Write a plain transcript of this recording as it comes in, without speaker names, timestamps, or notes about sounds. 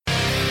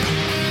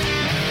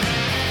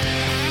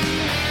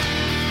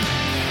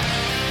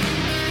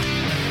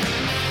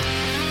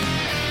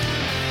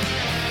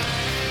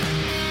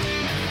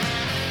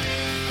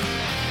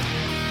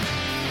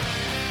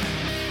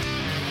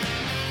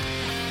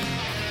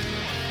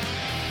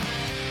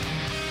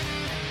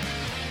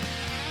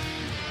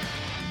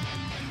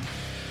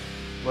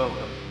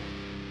Welcome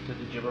to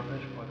the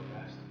Gibberfish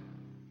Podcast.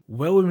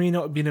 Well, we may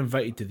not have been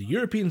invited to the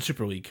European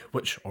Super League,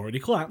 which already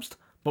collapsed,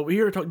 but we're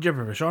here to talk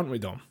Gibberfish, aren't we,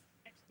 Dom?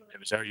 It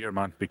was our year,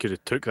 man. We could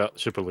have took that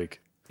Super League.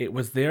 It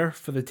was there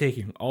for the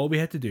taking. All we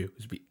had to do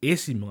was beat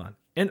AC Milan,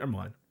 Inter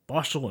Milan,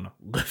 Barcelona,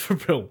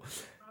 Liverpool,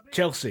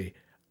 Chelsea,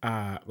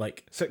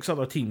 like 6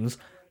 other teams,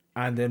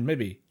 and then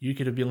maybe you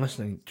could have been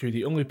listening to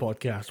the only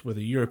podcast with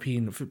a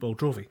European football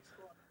trophy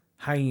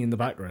hanging in the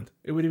background.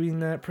 It would have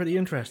been pretty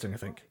interesting, I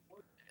think.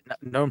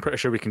 Now I'm pretty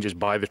sure we can just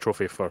buy the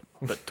trophy for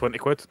about 20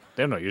 quid.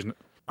 They're not using it.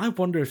 I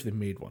wonder if they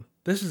made one.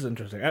 This is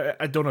interesting.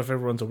 I don't know if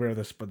everyone's aware of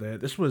this, but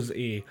this was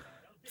a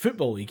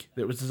football league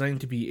that was designed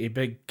to be a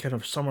big kind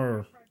of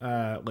summer,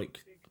 I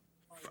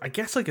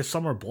guess like a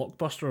summer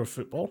blockbuster of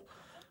football,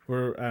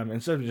 where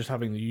instead of just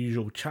having the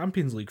usual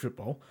Champions League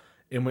football,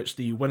 in which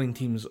the winning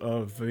teams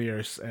of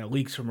various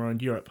leagues from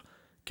around Europe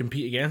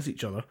compete against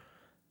each other,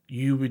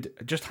 you would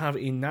just have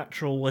a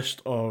natural list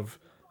of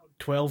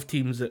 12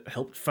 teams that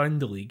helped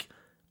found the league,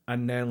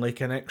 and then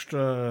like an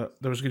extra,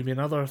 there was going to be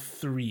another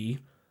 3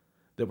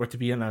 that were to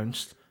be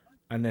announced,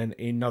 and then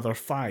another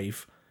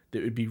 5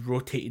 that would be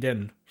rotated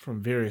in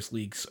from various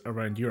leagues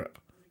around Europe.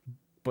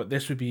 But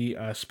this would be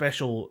a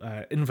special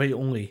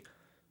invite-only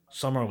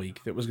summer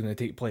league that was going to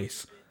take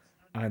place,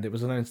 and it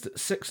was announced that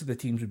 6 of the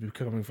teams would be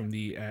coming from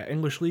the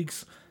English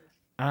leagues,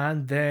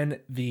 and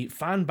then the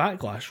fan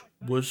backlash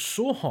was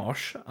so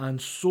harsh and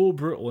so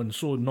brutal and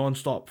so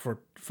non-stop for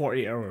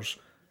 48 hours,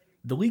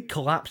 the league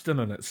collapsed in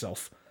on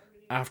itself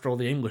after all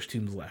the English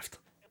teams left.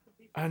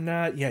 And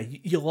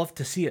you love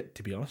to see it,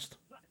 to be honest.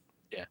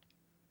 Yeah.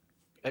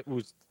 It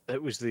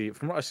was the,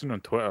 from what I've seen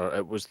on Twitter,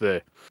 it was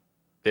the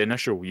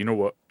initial, you know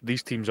what,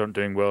 these teams aren't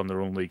doing well in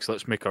their own leagues,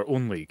 let's make our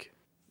own league.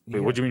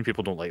 Wait, what do you mean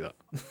people don't like that?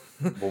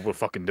 Well, we're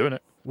fucking doing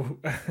it.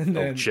 And then,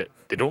 oh shit,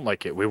 they don't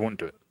like it, we won't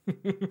do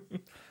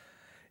it.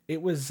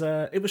 It was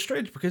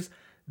strange because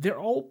they're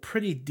all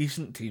pretty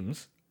decent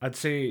teams. I'd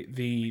say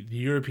the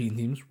European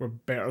teams were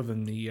better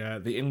than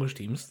the English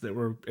teams that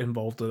were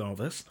involved in all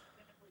this.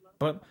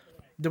 But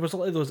there was a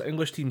lot of those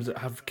English teams that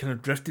have kind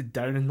of drifted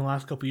down in the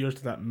last couple of years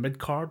to that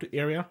mid-card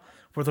area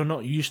where they're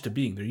not used to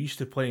being. They're used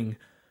to playing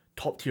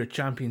top-tier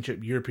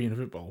championship European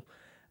football.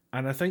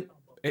 And I think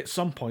at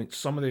some point,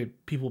 some of the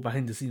people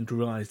behind the scenes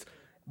realised,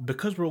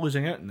 because we're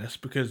losing out in this,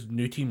 because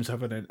new teams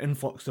have an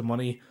influx of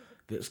money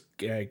that's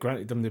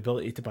granted them the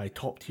ability to buy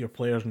top-tier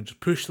players and just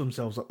push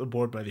themselves up the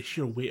board by the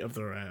sheer weight of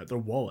their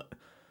wallet,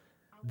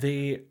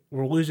 they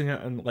were losing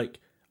out on like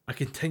a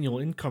continual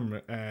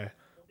income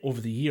over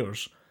the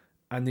years,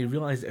 and they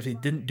realised that if they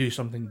didn't do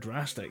something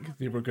drastic,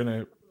 they were going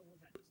to,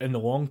 in the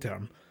long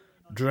term,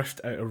 drift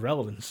out of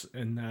relevance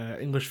in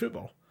English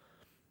football.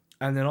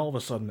 And then all of a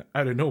sudden,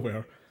 out of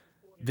nowhere,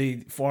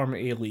 they form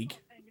a league,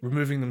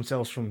 removing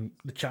themselves from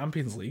the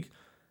Champions League,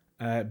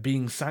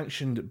 being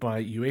sanctioned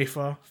by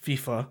UEFA,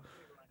 FIFA,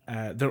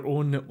 their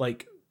own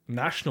like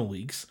national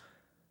leagues,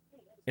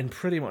 in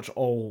pretty much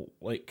all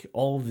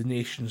of the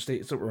nation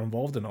states that were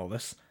involved in all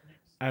this,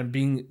 and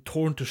being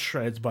torn to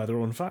shreds by their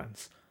own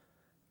fans.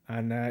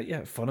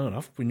 And funny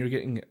enough, when you're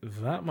getting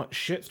that much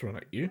shit thrown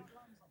at you,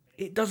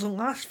 it doesn't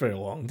last very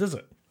long, does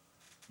it?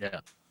 Yeah.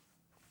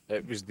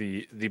 It was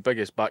the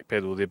biggest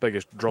backpedal, the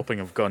biggest dropping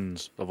of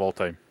guns of all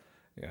time.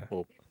 Yeah.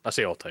 Well, I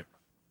say all time.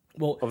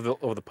 Well,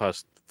 Over the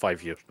past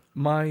 5 years.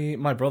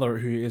 My brother,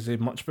 who is a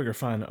much bigger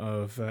fan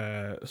of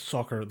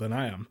soccer than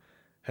I am,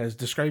 has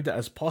described it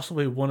as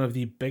possibly one of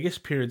the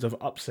biggest periods of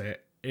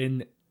upset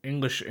in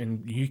English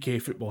and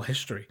UK football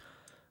history.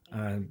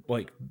 And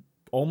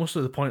almost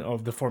to the point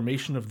of the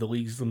formation of the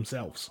leagues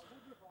themselves.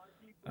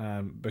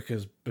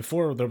 Because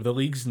before there were the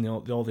leagues and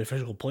all the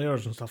official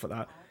players and stuff like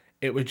that,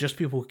 it was just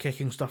people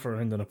kicking stuff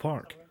around in a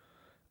park.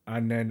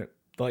 And then,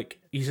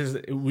 he says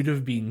that it would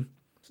have been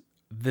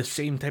the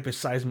same type of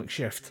seismic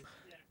shift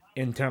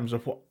in terms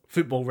of what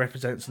football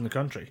represents in the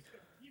country.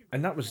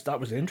 And that was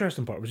the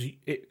interesting part.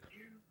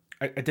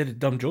 I did a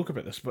dumb joke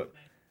about this, but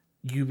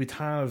you would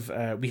have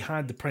we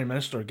had the Prime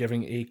Minister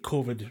giving a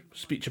COVID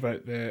speech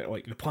about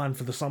the plan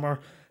for the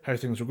summer, how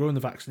things were going, the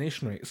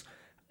vaccination rates,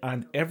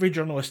 and every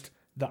journalist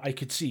that I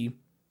could see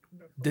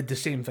did the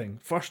same thing.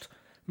 First,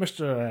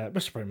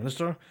 Mr. Prime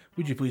Minister,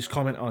 would you please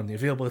comment on the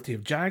availability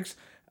of Jags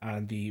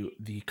and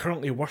the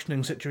currently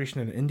worsening situation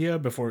in India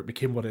before it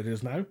became what it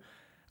is now?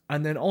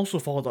 And then also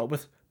followed up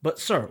with, but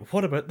sir,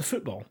 what about the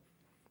football?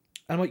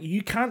 And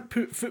you can't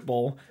put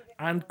football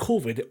and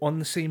COVID on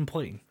the same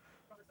plane.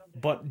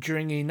 But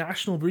during a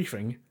national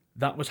briefing,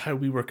 that was how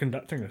we were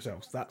conducting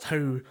ourselves. That's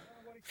how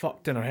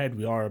fucked in our head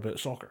we are about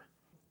soccer.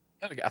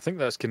 I think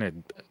that's kind of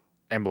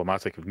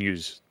emblematic of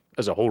news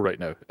as a whole right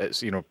now.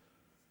 It's,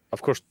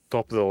 of course,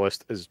 top of the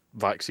list is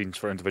vaccines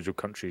for individual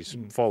countries,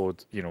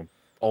 followed,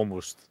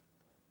 almost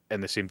in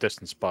the same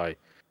distance by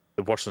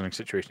the worsening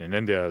situation in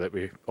India that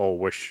we all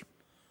wish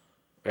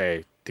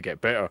to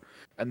get better.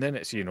 And then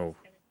it's,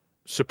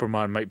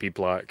 Superman might be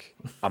black.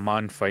 A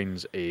man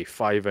finds a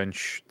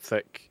 5-inch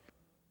thick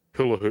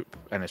hula hoop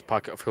in his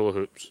packet of hula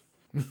hoops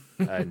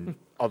and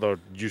other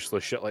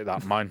useless shit like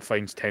that. Man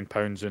finds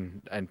 £10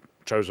 and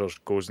trousers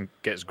goes and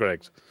gets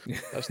Greg's.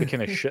 That's the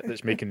kind of shit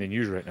that's making the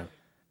news right now.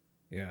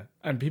 Yeah,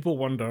 and people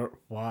wonder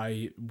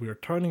why we're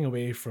turning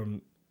away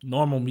from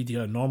normal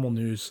media, normal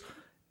news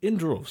in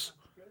droves.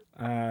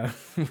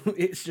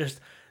 It's just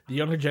the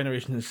younger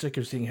generation is sick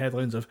of seeing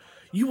headlines of,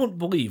 you won't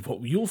believe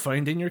what you'll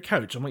find in your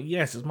couch. I'm like,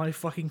 yes, it's my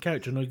fucking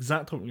couch. I know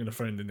exactly what I'm going to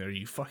find in there,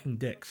 you fucking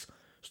dicks.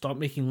 Stop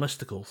making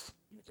listicles.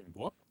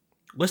 What?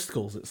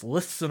 Listicles. It's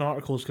lists and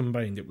articles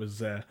combined. It was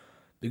the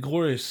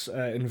glorious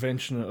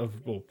invention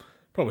of, well,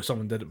 probably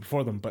someone did it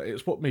before them, but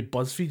it's what made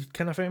BuzzFeed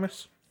kind of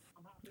famous.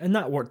 And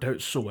that worked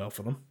out so well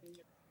for them.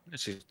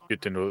 It's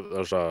good to know that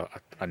there's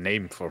a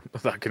name for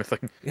that kind of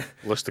thing. Yeah.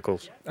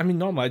 Listicles. I mean,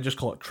 normally I just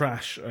call it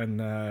trash,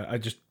 and I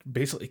just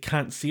basically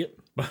can't see it.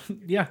 But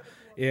yeah,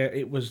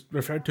 it was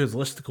referred to as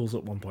listicles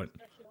at one point.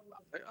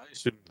 I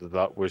assumed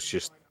that was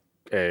just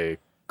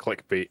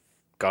clickbait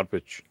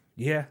garbage.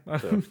 Yeah,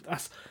 so.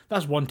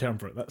 that's one term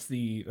for it. That's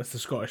the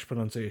Scottish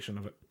pronunciation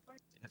of it.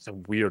 It's a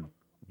weird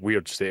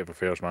state of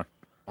affairs, man.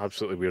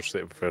 Absolutely weird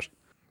state of affairs.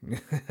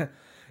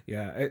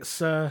 Yeah,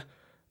 it's.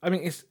 I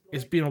mean,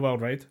 it's been a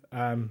wild ride.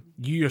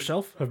 You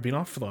yourself have been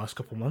off for the last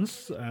couple of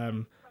months.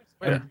 And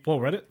Paul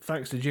Reddit,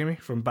 thanks to Jamie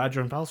from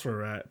Badger and Pals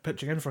for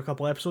pitching in for a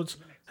couple of episodes,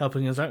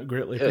 helping us out.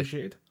 Greatly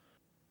appreciated.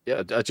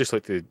 Yeah, I'd just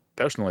like to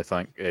personally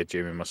thank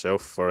Jamie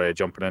myself for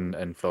jumping in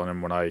and filling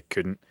in when I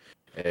couldn't.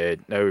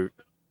 Now,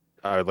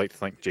 I would like to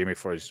thank Jamie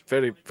for his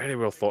very, very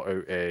well thought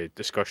out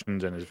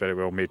discussions and his very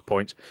well made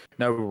points.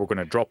 Now we're going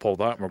to drop all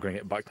that and we're going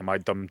to get back to my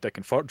dumb dick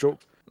and fart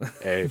joke.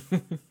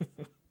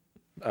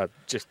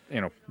 Just,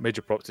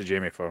 major props to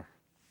Jamie for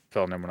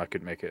filling in when I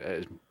couldn't make it. It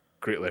is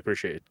greatly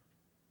appreciated.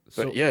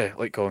 But yeah,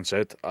 like Colin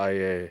said,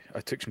 I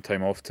took some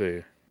time off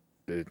to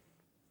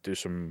do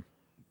some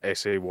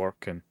essay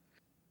work and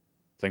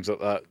things like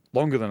that.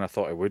 Longer than I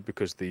thought I would,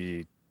 because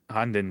the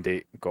hand-in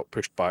date got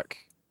pushed back,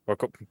 or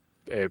got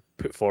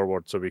put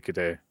forward so we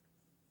could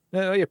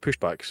pushed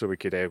back so we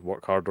could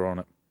work harder on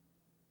it.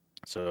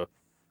 So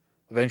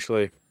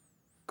eventually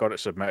got it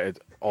submitted.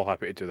 All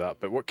happy to do that.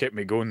 But what kept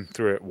me going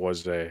through it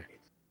was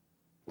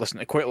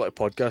listening to quite a lot of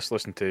podcasts.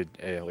 Listening to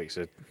like I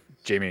said,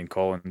 Jamie and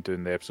Colin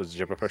doing the episodes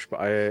of Gibberpish.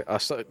 But I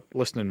started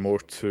listening more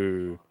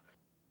to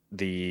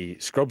the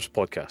Scrubs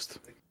podcast,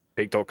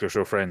 Fake Doctor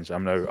Show Friends.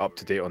 I'm now up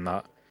to date on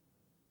that.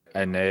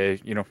 And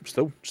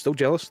still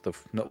jealous.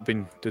 They've not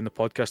been doing the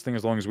podcast thing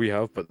as long as we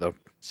have, but they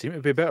seem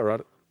to be better at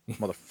it,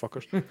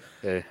 motherfuckers.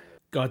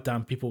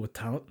 Goddamn people with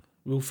talent.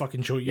 We'll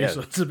fucking show you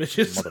sons of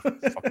bitches.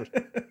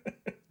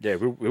 Motherfuckers. Yeah,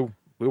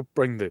 we'll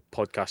bring the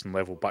podcasting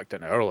level back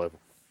down to our level.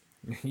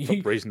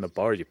 Stop raising the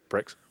bar, you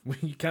pricks.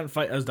 You can't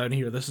fight us down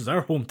here. This is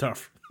our home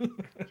turf.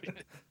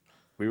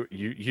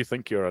 You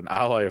think you're an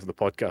ally of the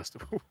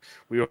podcast?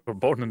 We were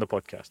born in the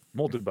podcast,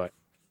 molded by it.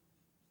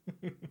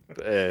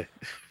 I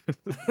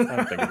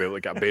don't think I'll be able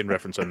to get a Bane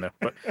reference in there,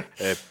 but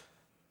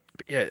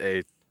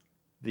yeah,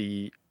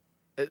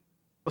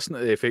 listening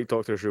to the Fake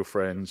Doctor Show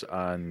Friends,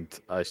 and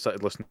I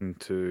started listening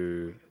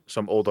to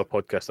some older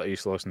podcasts that I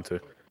used to listen to.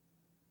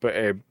 But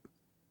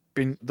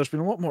there's been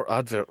a lot more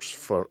adverts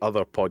for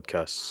other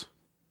podcasts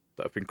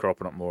that have been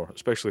cropping up more,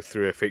 especially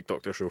through a Fake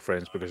Doctor Show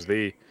Friends, because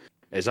they,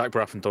 Zach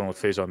Braff and Donald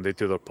Faison, they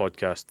do their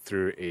podcast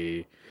through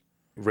a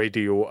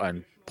radio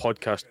and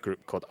podcast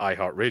group called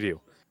iHeartRadio.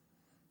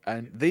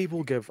 And they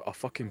will give a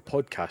fucking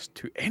podcast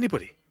to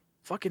anybody.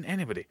 Fucking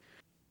anybody.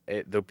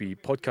 There'll be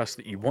podcasts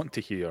that you want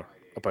to hear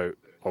about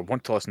or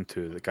want to listen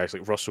to. The guys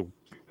like Russell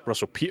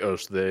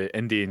Peters, the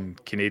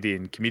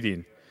Indian-Canadian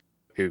comedian,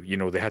 who,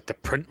 they had to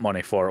print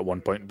money for at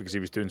one point because he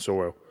was doing so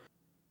well.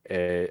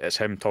 It's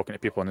him talking to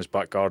people in his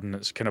back garden.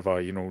 It's kind of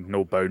a,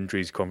 no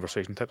boundaries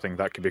conversation type thing.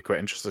 That could be quite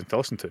interesting to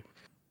listen to.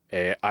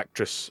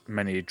 Actress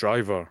Minnie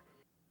Driver,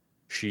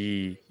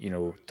 she,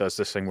 does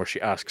this thing where she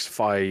asks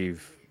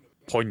 5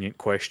 poignant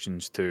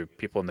questions to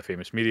people in the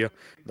famous media.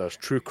 There's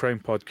true crime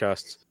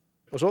podcasts.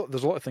 There's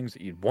a lot of things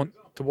that you'd want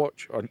to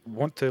watch or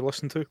want to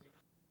listen to.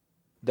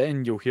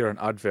 Then you'll hear an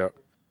advert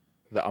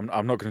that I'm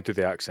not going to do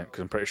the accent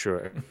because I'm pretty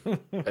sure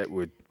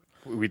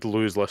we'd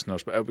lose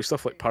listeners, but it'll be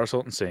stuff like Paris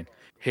Hilton saying,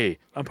 "Hey,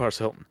 I'm Paris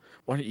Hilton.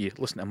 Why don't you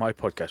listen to my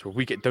podcast where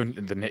we get down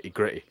to the nitty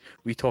gritty?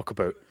 We talk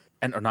about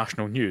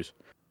international news.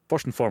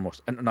 First and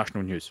foremost,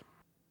 international news.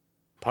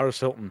 Paris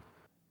Hilton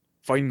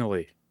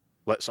finally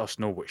lets us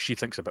know what she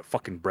thinks about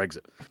fucking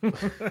Brexit."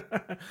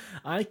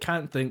 I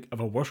can't think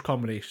of a worse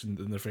combination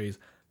than the phrase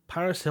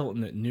Paris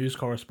Hilton news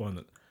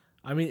correspondent.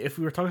 I mean, if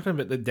we were talking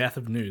about the death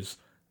of news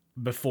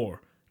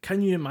before,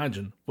 can you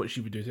imagine what she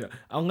would do to it?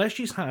 Unless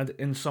she's had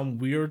in some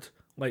weird,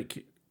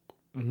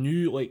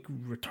 new,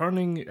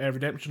 returning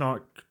Redemption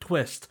arc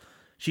twist,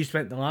 she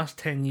spent the last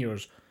 10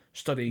 years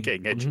studying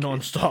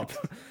non-stop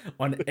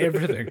on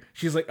everything.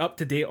 She's up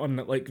to date on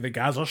the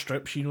Gaza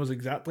Strip. She knows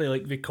exactly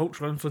the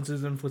cultural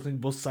influences influencing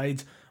both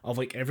sides of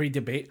every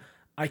debate.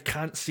 I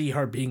can't see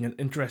her being an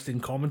interesting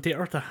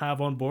commentator to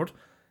have on board.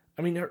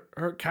 I mean,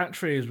 her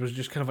catchphrase was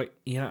just kind of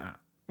yeah,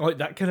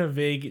 that kind of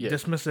vague,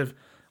 dismissive,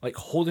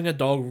 holding a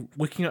dog,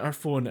 looking at her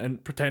phone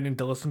and pretending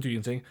to listen to you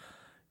and saying,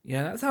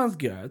 "Yeah, that sounds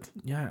good.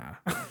 Yeah."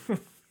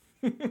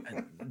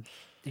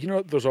 you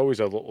know, there's always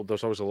a little.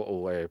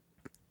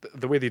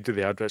 The way they do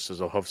the addresses,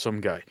 they'll have some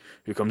guy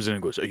who comes in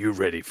and goes, "Are you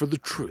ready for the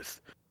truth?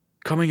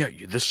 Coming at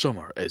you this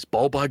summer is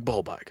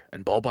Ballbag,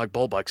 and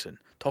Ballbagson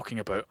talking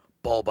about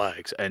ball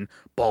bags and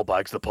Ball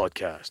Bags the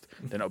podcast."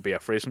 Then it'll be a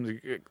phrase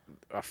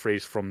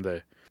from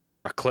the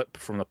a clip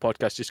from the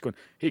podcast just going,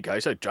 "Hey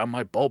guys, I jammed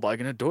my ball bag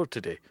in a door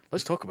today.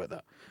 Let's talk about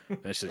that."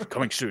 And it says,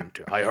 "Coming soon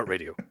to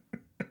iHeartRadio."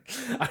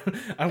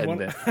 I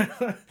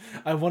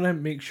want to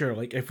make sure,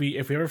 like, if we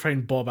ever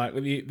find ball bag,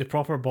 the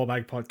proper ball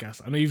bag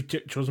podcast. I know you've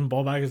chosen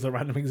ball bag as a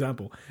random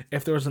example.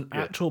 If there was an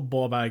actual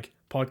ball bag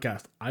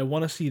podcast, I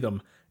want to see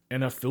them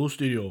in a full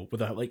studio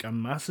with a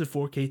massive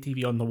 4K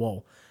TV on the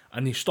wall,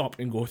 and they stop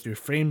and go through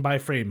frame by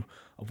frame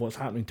of what's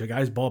happening to a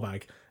guy's ball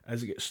bag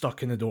as it gets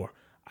stuck in the door.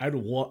 I'd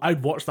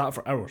watch that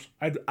for hours.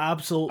 I'd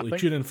absolutely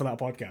tune in for that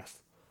podcast.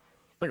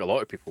 I think a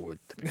lot of people would,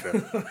 to be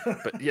fair.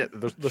 But yeah,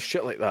 there's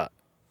shit like that.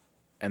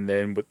 And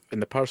then in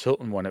the Paris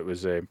Hilton one, it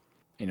was,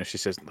 she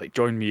says, like,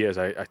 join me as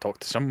I talk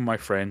to some of my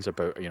friends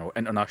about,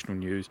 international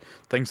news,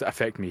 things that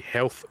affect me,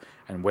 health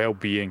and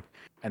well-being.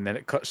 And then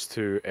it cuts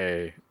to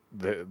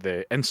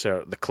the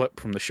insert, the clip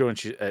from the show,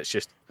 and it's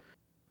just,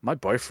 my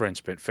boyfriend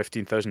spent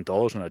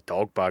 $15,000 on a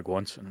dog bag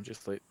once. And I'm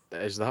just like,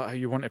 is that how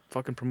you want to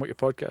fucking promote your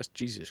podcast?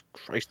 Jesus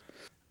Christ.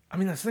 I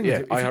mean, that's the thing.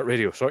 Yeah,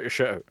 iHeartRadio, sort your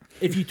shit out.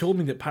 If you told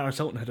me that Paris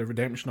Hilton had a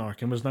redemption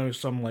arc and was now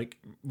some, like,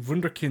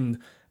 wunderkind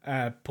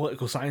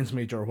political science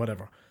major or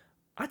whatever,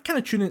 I'd kind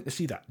of tune in to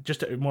see that,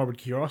 just out of morbid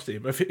curiosity.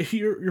 But if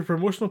your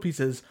promotional piece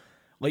is,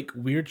 like,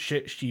 weird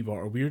shit she bought,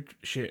 or weird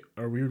shit,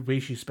 or weird way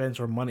she spends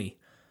her money,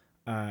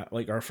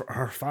 like,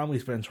 her family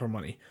spends her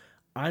money,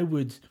 I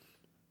would...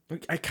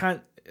 Like, I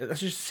can't...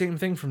 That's just the same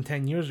thing from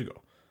 10 years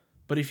ago.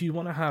 But if you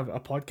want to have a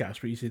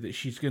podcast where you say that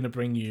she's going to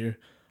bring you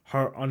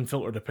her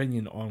unfiltered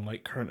opinion on,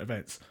 like, current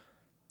events,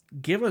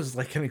 give us,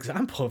 like, an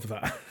example of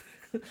that.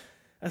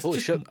 Holy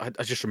shit,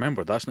 I just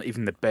remembered, that's not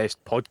even the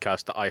best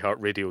podcast that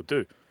iHeartRadio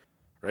do,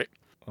 right?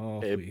 Oh,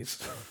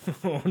 please.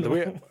 Oh, no. The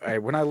way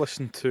when I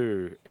listen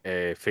to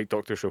Fake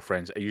Doctor Show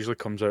Friends, it usually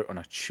comes out on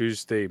a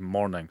Tuesday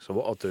morning. So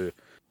what I'll do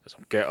is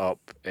I'll get up,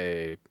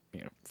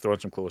 throw on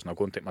some clothes, and I'll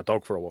go and take my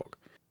dog for a walk,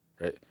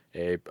 right?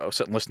 I'll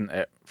sit and listen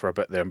to it for a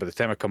bit there, and by the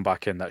time I come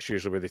back in, that's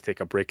usually where they take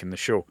a break in the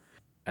show.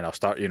 And I'll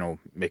start,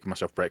 making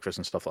myself breakfast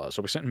and stuff like that.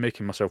 So I'll be sitting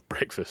making myself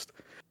breakfast,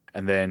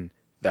 and then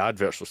the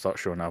adverts will start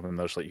showing up, and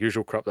there's like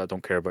usual crap that I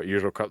don't care about,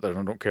 usual crap that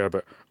I don't care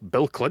about.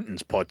 Bill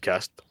Clinton's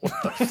podcast. What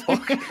the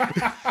fuck?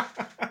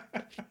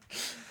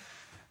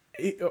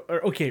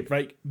 Okay,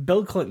 right.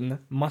 Bill Clinton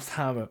must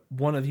have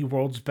one of the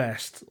world's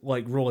best,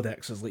 like,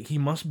 Rolodexes. Like, he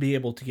must be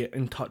able to get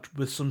in touch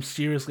with some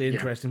seriously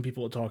interesting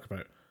people to talk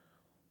about.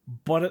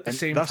 But at the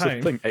same time, that's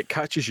the thing. It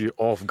catches you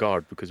off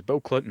guard because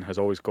Bill Clinton has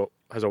always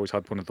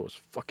had one of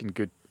those fucking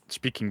good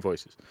speaking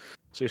voices.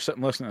 So you're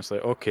sitting listening, it's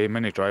like, okay,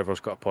 Minnie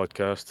Driver's got a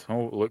podcast.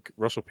 Oh, look,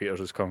 Russell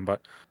Peters is coming back.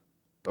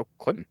 Bill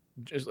Clinton.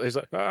 He's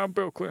like, I'm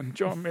Bill Clinton.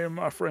 Join me and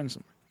my friends.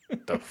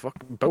 The fuck?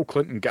 Bill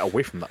Clinton, get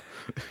away from that.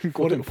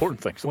 Go to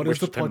important things. What is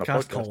the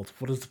podcast called?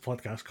 What is the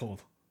podcast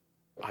called?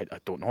 I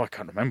don't know. I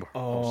can't remember.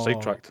 Oh, I'm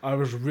sidetracked. I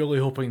was really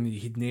hoping that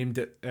he'd named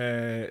it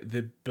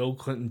the Bill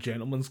Clinton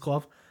Gentlemen's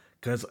Club,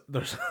 because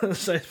there's a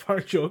South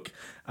Park joke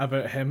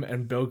about him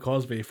and Bill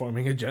Cosby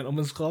forming a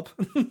gentleman's club.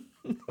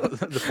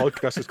 The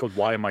podcast is called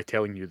Why Am I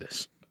Telling You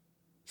This?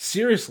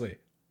 Seriously?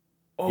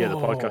 Oh. Yeah, the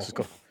podcast is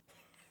called...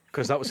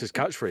 Because that was his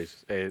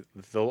catchphrase.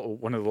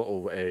 One of the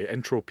little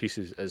intro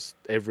pieces is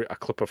a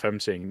clip of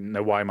him saying,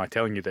 "Now why am I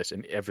telling you this?"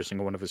 in every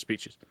single one of his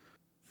speeches.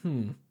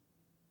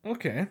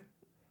 Okay.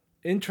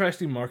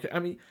 Interesting market. I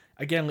mean,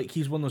 again, like,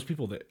 he's one of those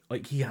people that,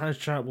 like, he has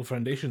charitable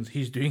foundations.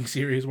 He's doing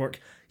serious work.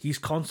 He's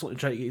constantly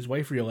trying to get his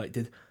wife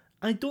re-elected.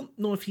 I don't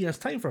know if he has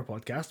time for a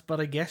podcast, but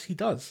I guess he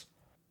does.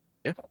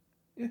 Yeah.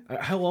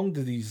 How long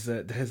do his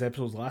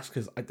episodes last?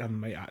 Because I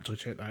might actually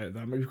check that out.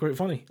 That might be quite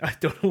funny. I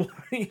don't know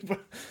why,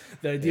 but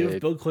the idea of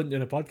Bill Clinton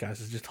in a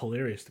podcast is just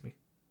hilarious to me.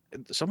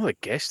 Some of the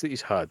guests that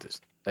he's had,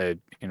 the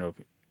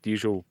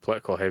usual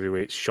political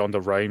heavyweights.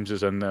 Shonda Rhimes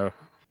is in there.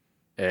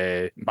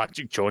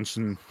 Magic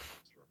Johnson.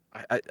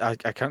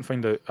 I can't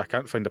find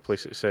a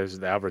place that says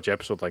the average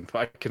episode length, but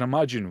I can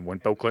imagine when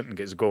Bill Clinton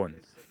gets going,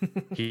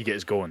 he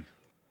gets going.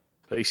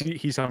 Like,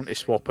 he's having to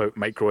swap out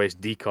micro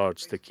SD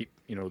cards to keep,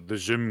 the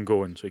Zoom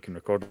going so he can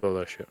record all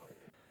that shit.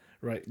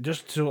 Right,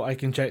 just so I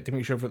can check to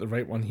make sure I've got the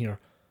right one here.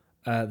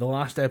 The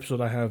last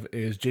episode I have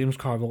is James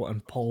Carville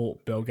and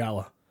Paul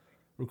Belgala,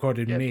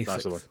 recorded May 6th.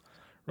 That's the one.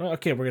 Right,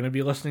 okay, we're going to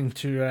be listening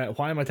to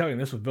Why Am I Telling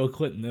This with Bill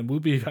Clinton, and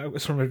we'll be back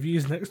with some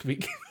reviews next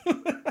week.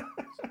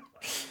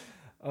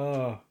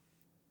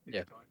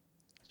 Yeah.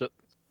 So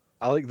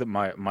I like that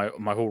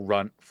my whole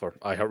rant for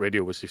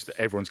iHeartRadio was just that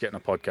everyone's getting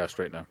a podcast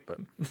right now, but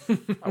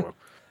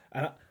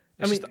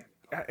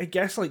I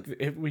guess, like,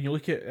 when you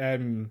look at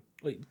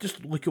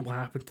just look at what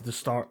happened to the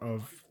start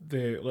of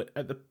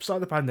at the start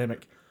of the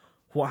pandemic,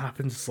 what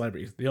happened to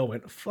celebrities? They all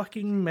went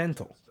fucking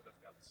mental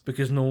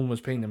because no one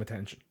was paying them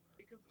attention.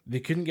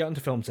 They couldn't get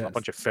onto film sets. A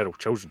bunch of feral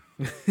children.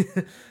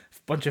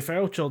 Bunch of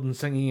feral children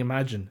singing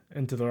Imagine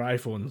into their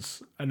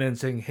iPhones and then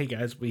saying, "Hey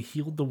guys, we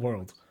healed the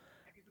world."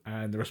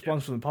 And the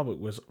response from the public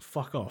was,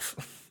 fuck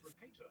off.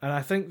 And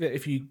I think that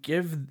if you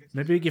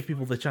maybe give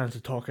people the chance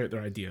to talk out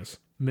their ideas,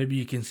 maybe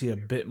you can see a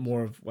bit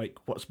more of like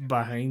what's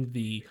behind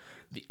the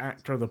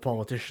actor, the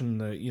politician,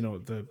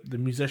 the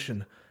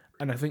musician.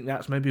 And I think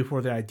that's maybe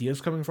where the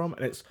idea's coming from.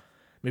 And it's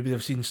maybe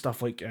they've seen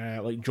stuff like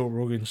Joe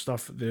Rogan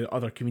stuff, the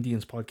other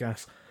comedians'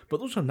 podcasts, but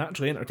those are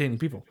naturally entertaining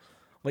people.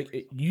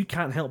 Like you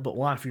can't help but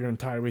laugh your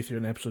entire way through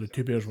an episode of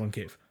Two Bears One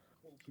Cave.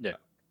 Yeah.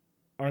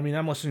 Or I mean,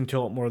 I'm listening to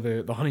a lot more of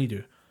the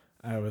Honeydew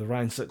with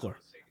Ryan Sickler,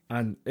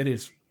 and it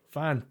is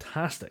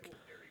fantastic.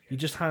 He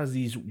just has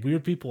these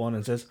weird people on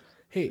and says,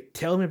 "Hey,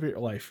 tell me about your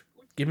life.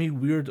 Give me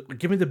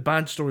the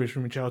bad stories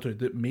from your childhood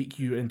that make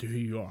you into who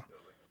you are."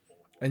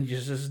 And he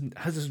just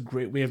has this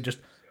great way of just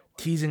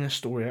teasing a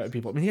story out of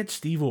people. I mean, he had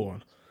Steve-O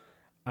on,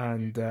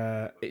 and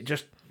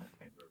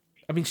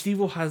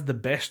Steve-O has the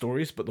best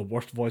stories, but the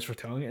worst voice for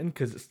telling it in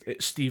because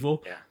it's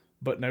Steve-O. Yeah.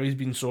 But now he's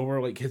been sober,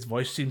 like his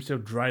voice seems to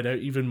have dried out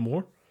even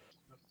more.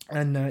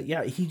 And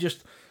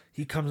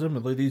he comes in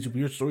with like these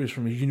weird stories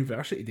from his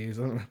university days.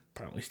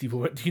 Apparently Steve-O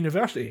went to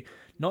university.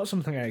 Not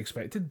something I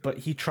expected, but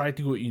he tried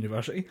to go to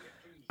university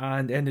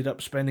and ended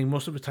up spending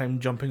most of the time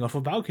jumping off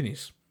of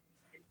balconies.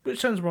 Which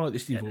sounds more like the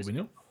Steve-O we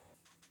know.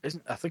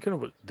 I think I know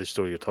what the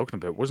story you're talking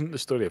about. Wasn't the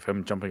story of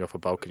him jumping off a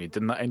balcony,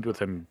 didn't that end with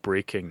him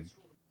breaking,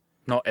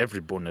 not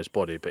every bone in his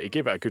body, but he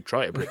gave it a good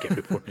try to break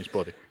every bone in his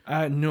body?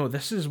 No,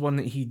 this is one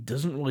that he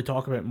doesn't really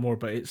talk about more,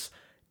 but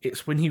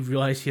it's when he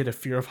realised he had a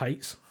fear of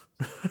heights.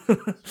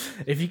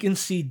 If he can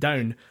see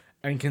down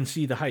and can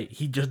see the height,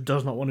 he just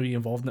does not want to be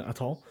involved in it at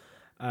all.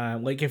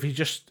 Like if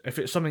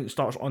it's something that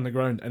starts on the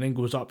ground and then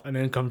goes up and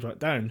then comes back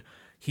down,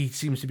 he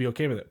seems to be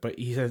okay with it. But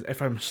he says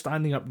if I'm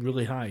standing up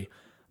really high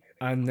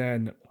and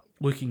then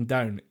looking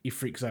down, he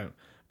freaks out.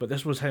 But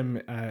this was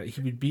him.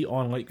 He would be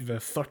on like the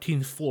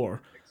 13th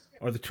floor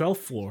or the 12th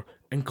floor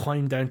and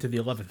climb down to the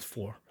 11th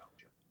floor,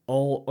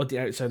 all on the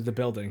outside of the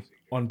building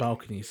on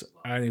balconies.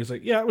 And he was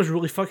like, yeah, it was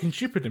really fucking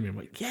stupid of me. I'm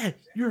like, yeah,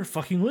 you're a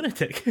fucking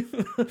lunatic.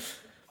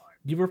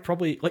 You were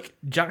probably like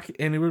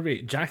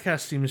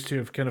Jackass seems to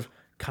have kind of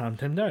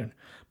calmed him down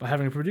by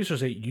having a producer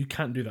say, you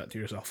can't do that to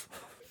yourself.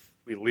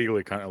 We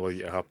legally can't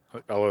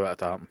allow that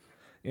to happen.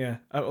 Yeah.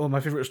 Well, my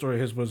favourite story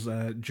of his was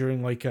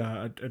during like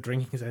a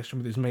drinking session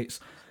with his mates.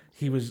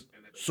 He was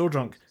so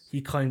drunk,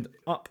 he climbed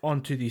up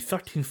onto the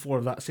 13th floor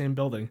of that same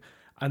building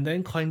and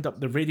then climbed up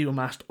the radio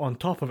mast on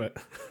top of it.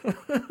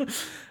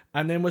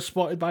 And then was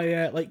spotted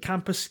by like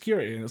campus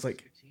security. And it's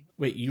like,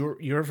 wait,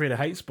 you're afraid of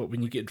heights, but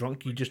when you get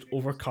drunk, you just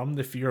overcome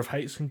the fear of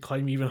heights and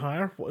climb even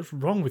higher? What is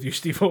wrong with you,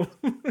 Steve-O?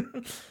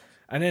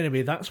 And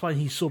anyway, that's why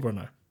he's sober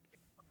now.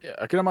 Yeah,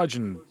 I can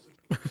imagine.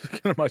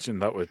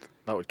 That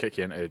would kick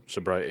you into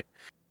sobriety.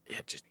 Yeah,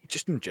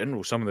 just in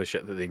general, some of the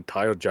shit that the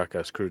entire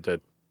Jackass crew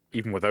did,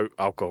 even without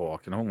alcohol,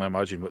 I can only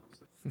imagine what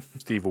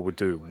Steve-O would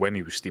do when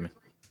he was steaming.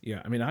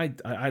 Yeah, I mean, I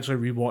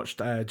actually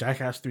rewatched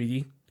Jackass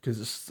 3D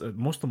because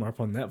most of them are up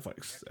on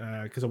Netflix.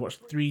 Because I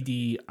watched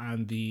 3D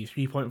and the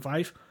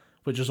 3.5,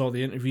 which is all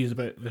the interviews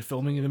about the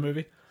filming of the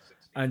movie,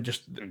 and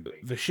just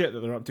the shit that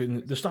they're up to,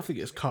 and the stuff that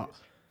gets cut.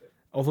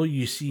 Although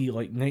you see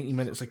like 90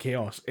 minutes of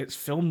chaos, it's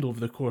filmed over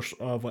the course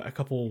of like a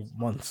couple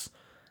months,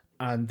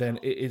 and then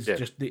it is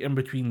just the in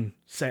between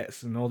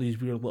sets and all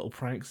these weird little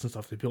pranks and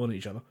stuff they pull on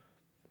each other.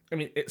 I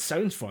mean, it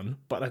sounds fun,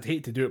 but I'd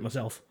hate to do it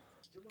myself.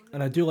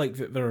 And I do like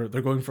that they're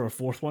going for a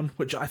fourth one,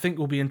 which I think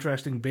will be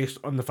interesting based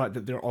on the fact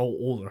that they're all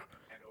older,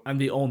 and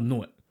they all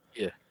know it.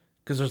 Yeah.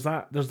 Because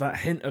there's that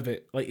hint of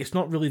it. Like it's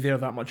not really there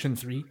that much in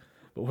 3,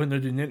 but when they're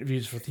doing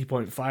interviews for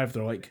 3.5,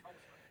 they're like,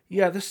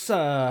 "Yeah, this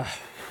that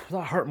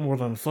hurt more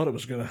than I thought it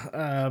was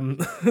gonna."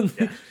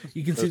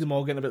 You can see them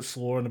all getting a bit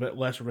slower and a bit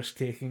less risk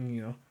taking,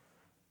 you know.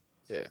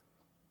 Yeah.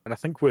 And I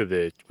think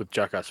with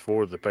Jackass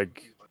 4, the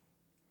big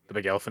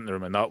elephant in the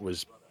room, and that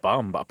was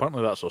Bam. But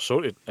apparently that's all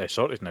sorted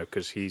now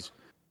because he's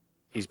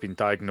been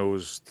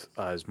diagnosed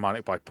as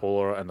manic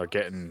bipolar, and they're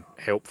getting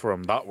help for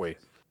him that way.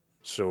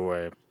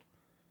 So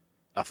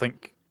I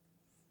think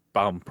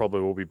Bam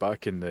probably will be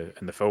back in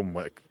the film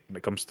when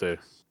it comes to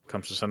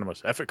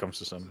cinemas, if it comes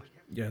to cinemas.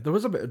 Yeah, there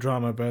was a bit of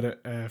drama about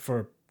it.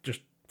 For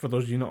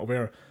those of you not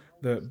aware,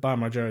 the Bam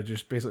Margera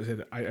just basically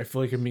said, I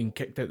feel like I'm being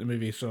kicked out of the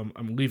movie, so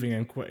I'm leaving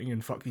and quitting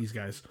and fuck these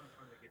guys.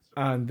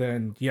 And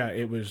then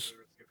it was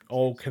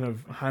all kind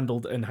of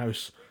handled in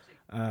house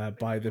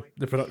by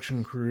the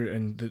production crew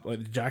and the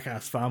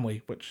Jackass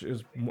family, which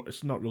is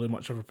it's not really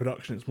much of a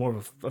production; it's more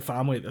of a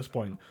family at this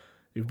point.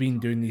 They've been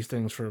doing these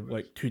things for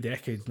like 2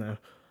 decades now,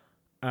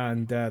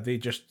 and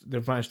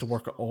they've managed to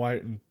work it all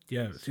out. And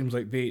it seems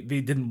like they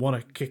didn't want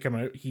to kick him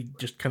out. He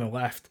just kind of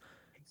left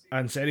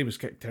and said he was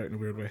kicked out in a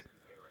weird way.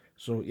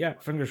 So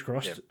fingers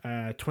crossed.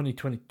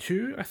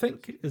 2022, I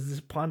think, is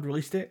this planned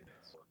release date.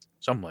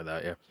 Something like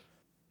that, yeah.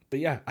 But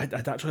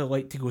I'd actually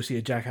like to go see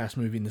a Jackass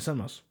movie in the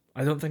cinemas.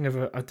 I don't think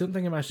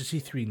I managed to see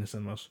 3 in the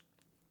cinemas.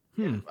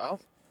 Well,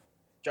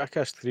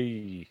 Jackass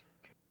 3.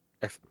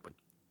 I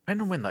don't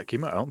know when that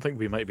came out. I don't think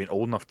we might have been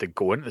old enough to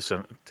go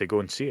into to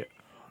go and see it.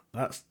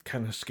 That's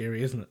kind of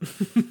scary, isn't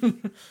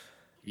it?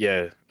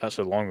 Yeah, that's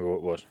how long ago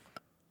it was.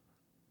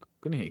 I'm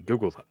gonna need to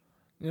Google that.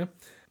 Yeah.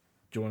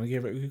 Do you want to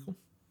give it a Google?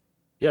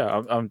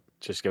 Yeah, I'm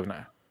just giving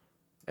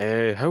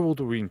it. How old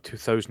were we in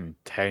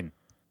 2010?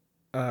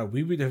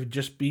 We would have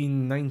just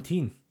been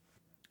 19.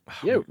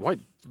 Yeah, why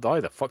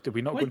the fuck did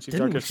we not Why go and see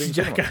didn't we Jackass see 3 in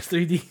cinema? Jackass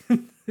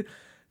 3D?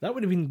 That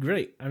would have been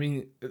great. I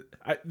mean,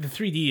 the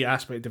 3D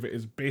aspect of it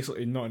is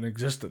basically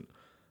non-existent.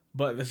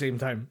 But at the same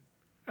time,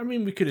 I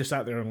mean, we could have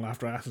sat there and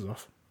laughed our asses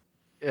off.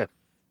 Yeah.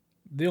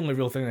 The only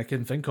real thing I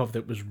can think of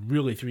that was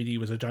really 3D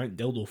was a giant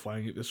dildo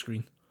flying at the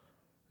screen.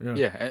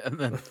 Yeah, and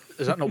then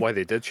is that not why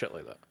they did shit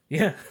like that?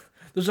 Yeah.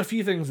 There's a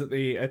few things that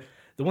they...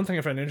 the one thing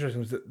I found interesting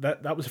was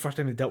that was the first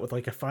time they dealt with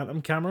like a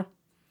phantom camera.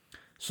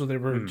 So they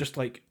were just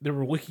like... They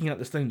were looking at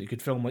this thing that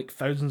could film like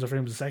thousands of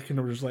frames a second.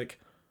 They were just like,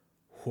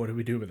 what do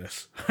we do with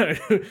this?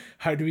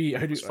 How do we...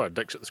 Just fire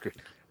dicks at the screen.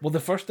 Well, the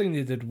first thing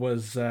they did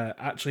was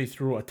actually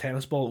throw a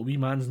tennis ball at wee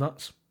man's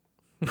nuts.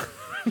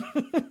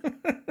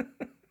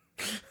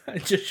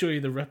 I'd just show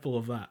you the ripple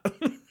of that.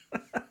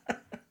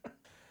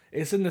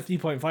 It's in the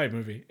 3.5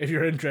 movie, if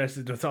you're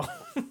interested at all.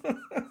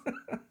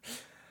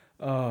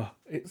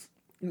 It's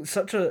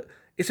such a...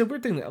 It's a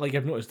weird thing that, like,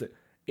 I've noticed that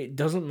it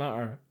doesn't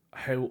matter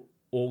how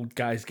old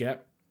guys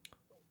get.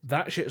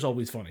 That shit's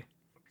always funny.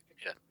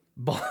 Yeah.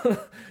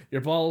 But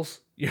your balls,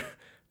 you're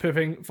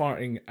pooping,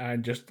 farting,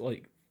 and just,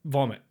 like,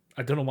 vomit.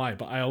 I don't know why,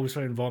 but I always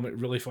find vomit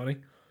really funny.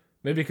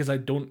 Maybe because I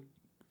don't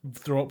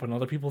throw up when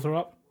other people throw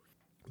up.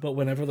 But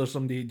whenever there's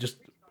somebody just...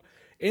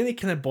 Any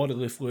kind of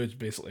bodily fluids,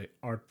 basically,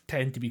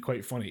 tend to be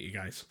quite funny to you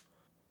guys.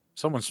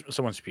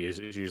 Someone's pee is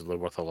usually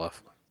worth a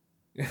laugh.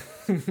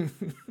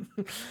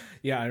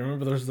 Yeah, I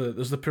remember there's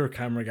the poor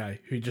camera guy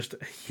who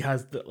he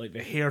has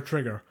the hair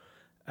trigger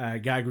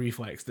gag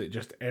reflex that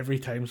just every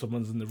time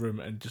someone's in the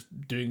room and just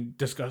doing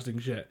disgusting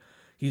shit,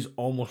 he's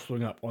almost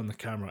throwing up on the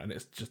camera, and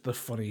it's just the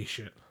funniest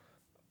shit.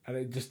 And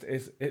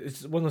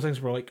it's one of those things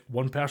where like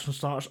one person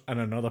starts and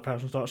another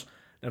person starts.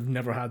 I've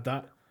never had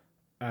that.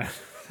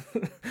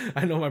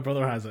 I know my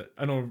brother has it.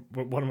 I know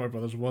one of my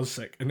brothers was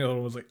sick, and the other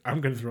one was like,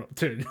 "I'm going to throw up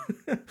too."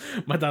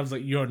 My dad's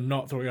like, "You're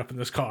not throwing up in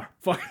this car."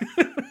 Fuck.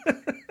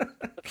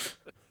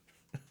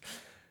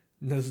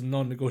 This is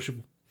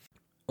non-negotiable.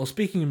 Well,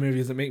 speaking of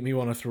movies that make me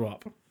want to throw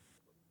up,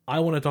 I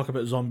want to talk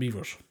about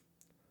Zombievers.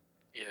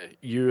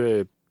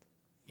 Yeah,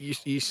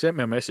 you sent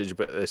me a message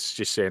about this,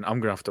 just saying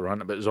I'm going to have to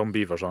rant about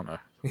Zombievers, aren't I?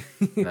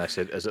 And I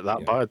said, "Is it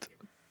that bad?"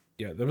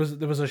 Yeah, there was a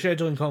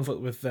scheduling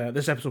conflict with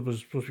this episode was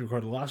supposed to be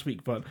recorded last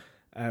week, but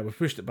we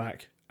pushed it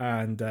back,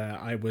 and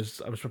I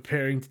was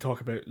preparing to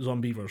talk about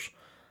Zombievers.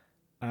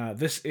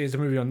 This is a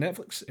movie on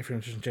Netflix, if you're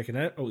interested in checking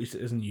it out, or at least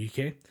it is in the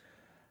UK.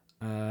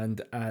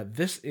 And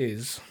this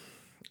is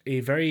a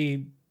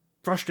very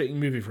frustrating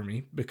movie for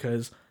me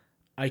because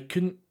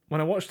when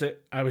I watched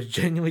it, I was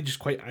genuinely just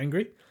quite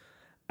angry,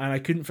 and I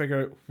couldn't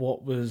figure out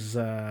what was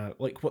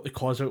what the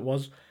cause of it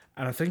was,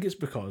 and I think it's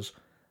because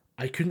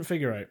I couldn't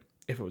figure out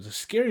if it was a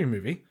scary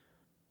movie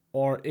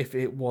or if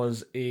it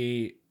was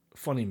a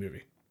funny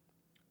movie,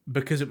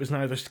 because it was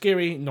neither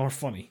scary nor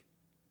funny,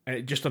 and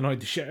it just annoyed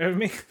the shit out of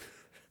me.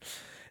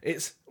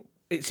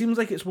 It seems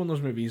like it's one of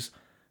those movies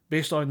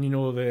based on,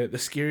 the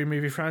scary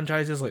movie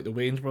franchises like the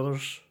Wayans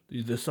brothers,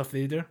 the stuff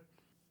they do,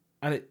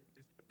 and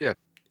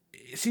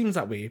it seems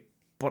that way,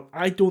 but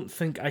I don't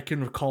think I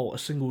can recall a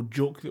single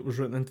joke that was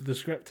written into the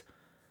script.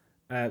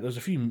 There's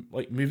a few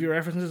movie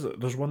references.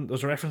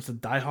 There's a reference to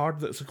Die Hard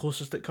that's the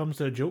closest it comes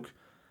to a joke.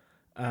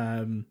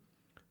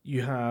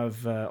 You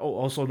have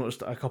also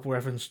noticed a couple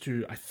references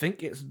to, I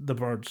think it's The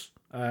Birds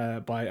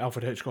by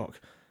Alfred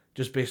Hitchcock,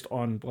 just based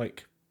on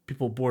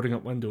people boarding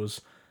up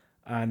windows,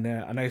 and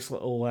a nice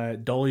little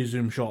dolly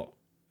zoom shot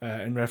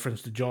in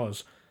reference to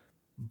Jaws.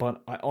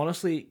 But I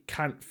honestly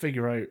can't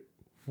figure out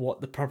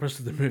what the purpose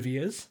of the movie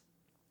is.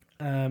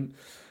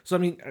 So I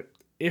mean,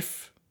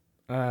 if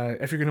you're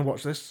going to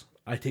watch this,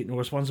 I take no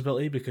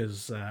responsibility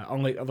because,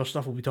 unlike other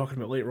stuff we'll be talking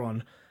about later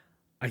on,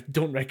 I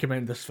don't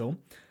recommend this film.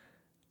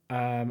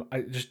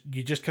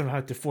 You just kind of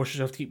have to force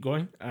yourself to keep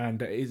going,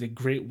 and it is a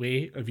great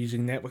way of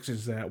using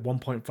Netflix's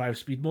 1.5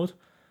 speed mode,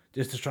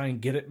 just to try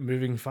and get it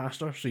moving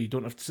faster, so you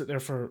don't have to sit there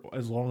for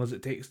as long as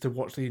it takes to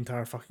watch the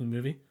entire fucking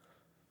movie.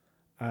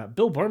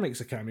 Bill Burr makes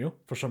a cameo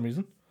for some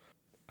reason.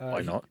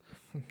 Why not?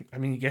 I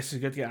mean, I guess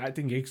he's got to get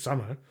acting gigs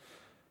somehow.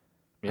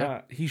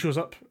 Yeah. He shows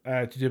up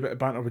to do a bit of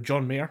banter with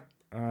John Mayer,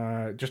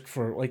 just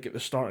for at the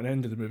start and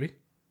end of the movie.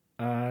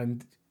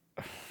 And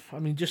I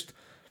mean,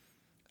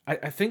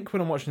 I think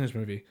when I'm watching this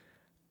movie,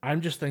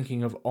 I'm just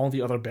thinking of all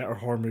the other better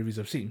horror movies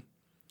I've seen,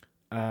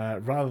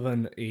 rather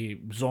than a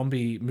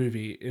zombie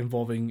movie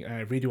involving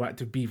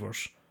radioactive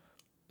beavers.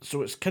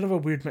 So it's kind of a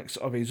weird mix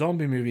of a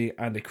zombie movie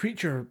and a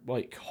creature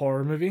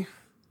horror movie,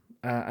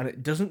 and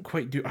it doesn't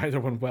quite do either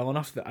one well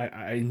enough that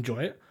I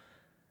enjoy it.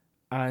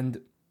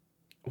 And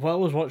while I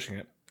was watching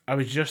it, I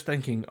was just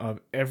thinking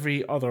of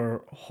every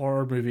other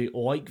horror movie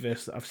like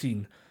this that I've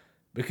seen,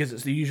 because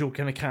it's the usual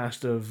kind of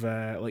cast of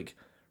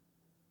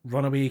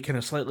runaway, kind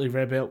of slightly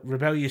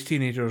rebellious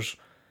teenagers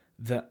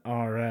that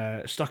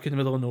are stuck in the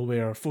middle of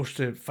nowhere, forced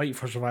to fight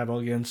for survival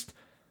against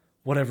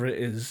whatever it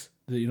is,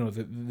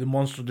 the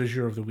monster du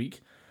jour of the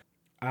week.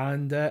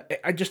 And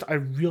I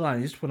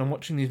realized when I'm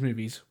watching these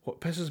movies, what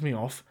pisses me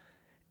off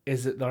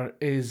is that there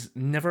is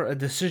never a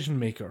decision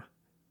maker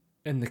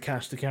in the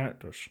cast of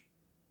characters.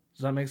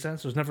 Does that make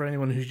sense? There's never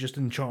anyone who's just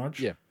in charge.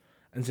 Yeah.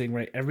 And saying,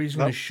 right, everybody's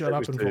going to shut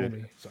up and follow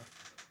me. So,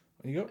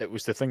 there you go. It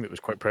was the thing that was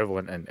quite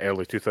prevalent in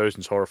early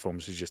 2000s horror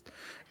films. Is just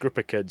a group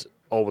of kids,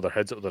 all with their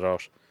heads up their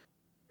arse,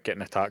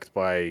 getting attacked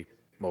by,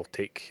 well,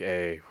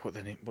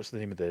 what's the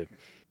name of the,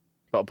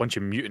 about a bunch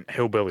of mutant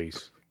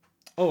hillbillies.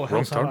 Oh,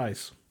 Hills Have Turn?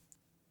 Eyes.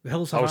 The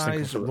Hills Have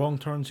Eyes, Wrong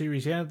Turn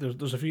series. Yeah,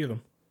 there's a few of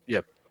them.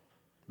 Yeah.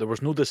 There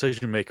was no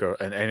decision maker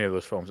in any of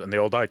those films, and they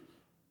all died.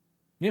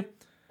 Yep.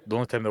 The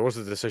only time there was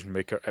a decision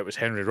maker, it was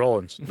Henry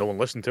Rollins. No one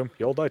listened to him.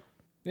 He all died.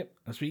 Yep.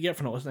 That's what you get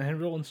for not listening to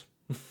Henry Rollins.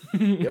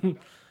 Yep.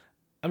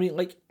 I mean,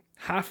 like,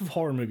 half of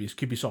horror movies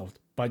could be solved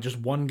by just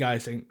one guy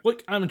saying,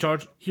 look, I'm in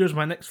charge. Here's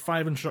my next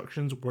 5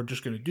 instructions. We're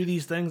just going to do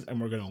these things,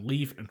 and we're going to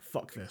leave and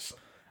fuck this.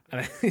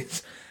 And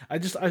I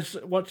was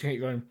watching it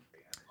going,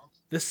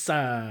 this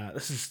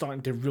is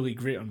starting to really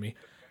grate on me.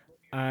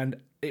 And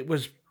it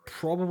was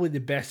probably the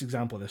best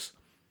example of this.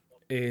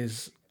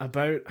 Is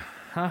about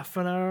half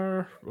an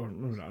hour, or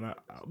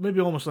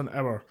maybe almost an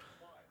hour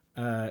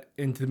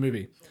into the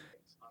movie.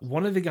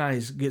 One of the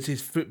guys gets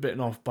his foot bitten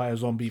off by a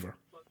zombiever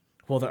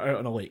while they're out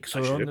on a lake.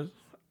 So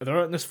they're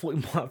out on this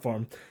floating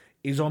platform.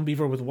 A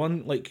zombiever with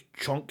one like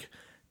chunk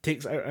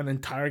takes out an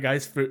entire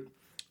guy's foot,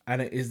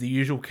 and it is the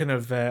usual kind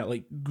of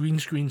like green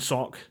screen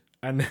sock,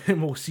 and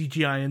we'll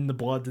CGI in the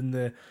blood and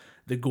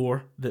the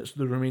gore that's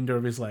the remainder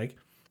of his leg.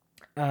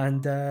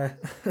 And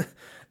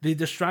they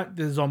distract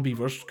the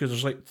zombievers because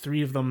there's like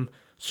 3 of them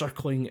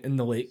circling in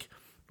the lake.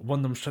 One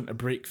of them's trying to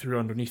break through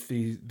underneath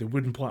the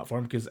wooden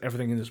platform because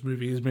everything in this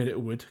movie is made out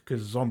of wood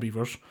because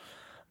zombievers.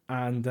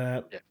 And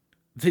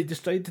they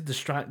decide to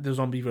distract the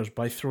zombievers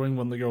by throwing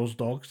one of the girl's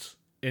dogs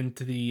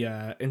into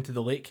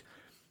the lake,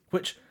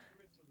 which,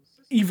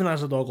 even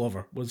as a dog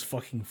lover, was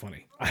fucking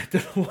funny. I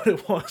don't know what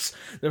it was.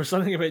 There was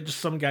something about just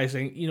some guy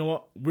saying, you know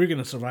what, we're going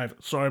to survive.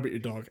 Sorry about your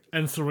dog.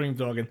 And throwing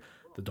the dog in.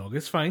 The dog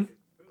is fine.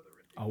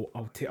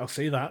 I'll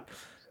say that.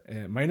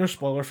 Minor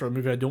spoiler for a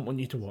movie I don't want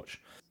you to watch.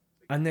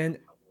 And then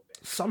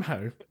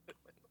somehow,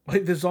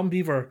 like the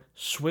zombiever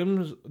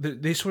swims,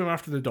 they swim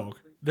after the dog.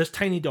 This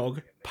tiny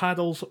dog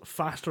paddles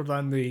faster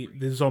than the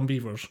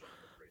zombievers,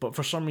 but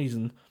for some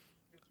reason,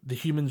 the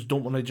humans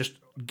don't want to just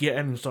get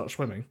in and start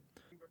swimming.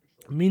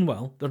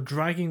 Meanwhile, they're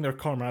dragging their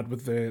comrade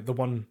with the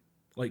one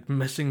like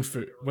missing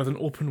foot with an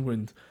open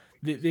wound.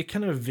 They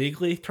kind of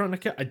vaguely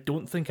tourniquet. I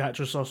don't think I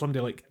actually saw somebody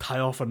like tie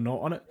off a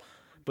knot on it,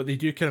 but they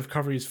do kind of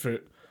cover his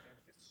foot.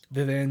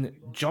 They then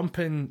jump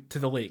into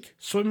the lake,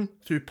 swim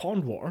through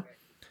pond water,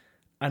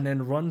 and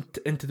then run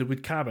into the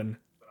wood cabin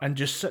and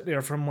just sit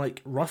there from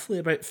like roughly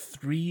about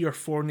 3 or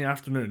 4 in the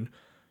afternoon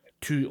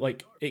to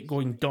like it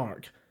going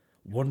dark,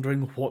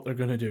 wondering what they're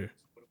gonna do.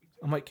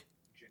 I'm like,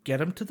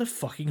 get him to the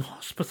fucking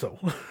hospital.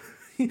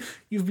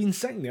 You've been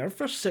sitting there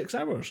for 6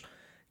 hours.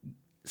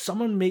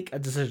 Someone make a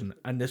decision,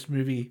 and this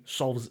movie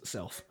solves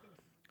itself.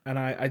 And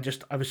I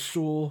was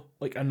so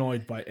like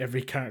annoyed by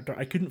every character.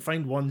 I couldn't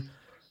find one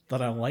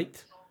that I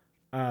liked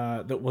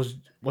that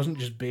wasn't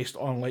just based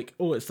on like,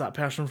 oh, it's that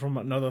person from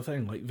another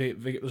thing. Like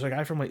there's a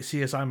guy from like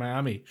CSI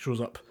Miami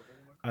shows up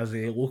as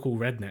a local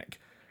redneck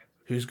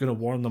who's going to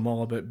warn them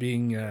all about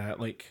being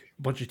like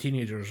a bunch of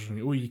teenagers.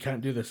 And, oh, you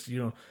can't do this. You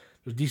know,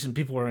 there's decent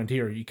people around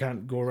here. You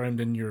can't go around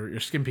in your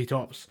skimpy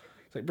tops.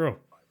 It's like, bro,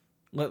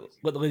 let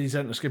the ladies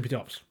out in their skimpy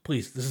tops,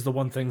 please. This is the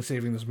one thing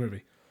saving this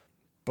movie.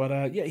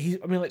 But yeah,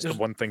 it's the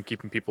one thing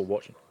keeping people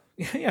watching.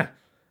 Yeah.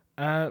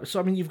 So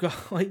I mean, you've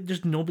got like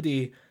just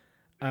nobody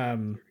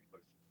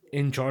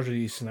in charge of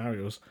these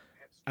scenarios,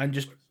 and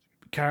just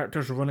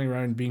characters running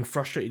around being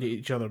frustrated at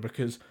each other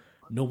because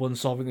no one's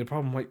solving the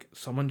problem. Like,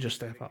 someone just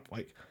step up.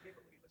 Like,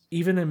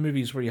 even in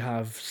movies where you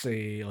have,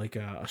 say, like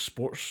a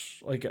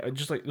sports, like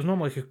just like there's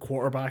normally like a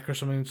quarterback or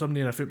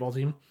somebody in a football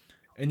team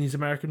in these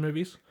American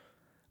movies,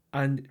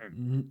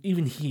 and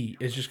even he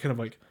is just kind of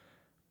like,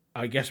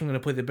 I guess I'm going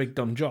to play the big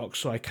dumb jock,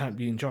 so I can't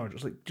be in charge.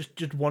 It's like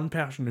just one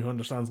person who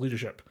understands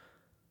leadership.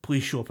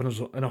 Please show up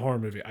in a horror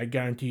movie. I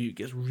guarantee you it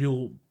gets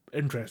real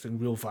interesting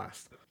real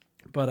fast.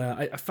 But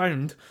I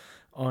found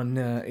on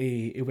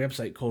a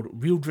website called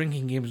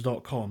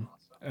realdrinkinggames.com,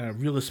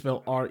 real is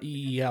spelled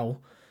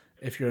REEL,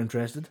 if you're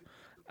interested,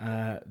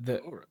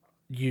 that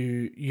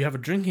you have a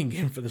drinking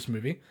game for this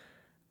movie.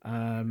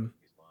 And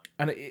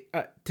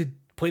to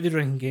play the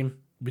drinking game,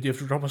 we do have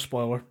to drop a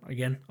spoiler.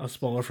 Again, a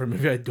spoiler for a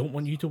movie I don't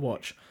want you to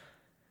watch.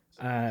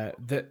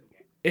 That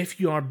if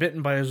you are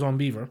bitten by a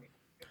zombiever,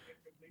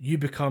 you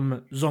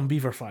become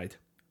zombieverfied.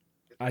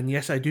 And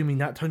yes, I do mean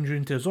that turns you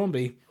into a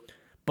zombie,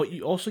 but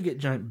you also get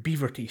giant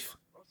beaver teeth,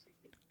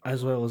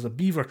 as well as a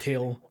beaver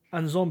tail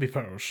and zombie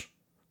powers,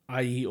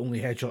 i.e. only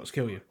headshots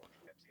kill you.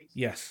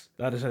 Yes,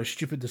 that is how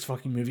stupid this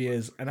fucking movie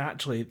is, and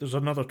actually, there's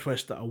another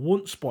twist that I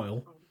won't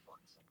spoil,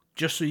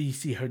 just so you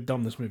see how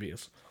dumb this movie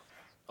is.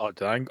 Oh,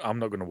 I'm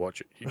not going to watch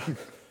it. You can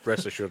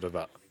rest assured of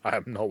that. I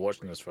am not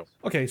watching this film.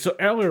 Okay, so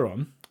earlier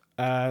on,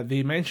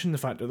 they mentioned the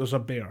fact that there's a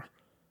bear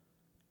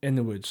in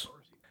the woods.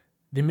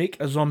 They make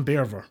a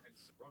zombiever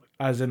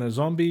as in a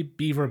zombie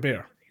beaver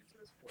bear.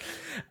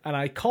 And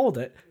I called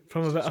it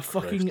from about a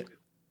fucking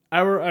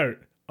hour out.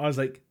 I was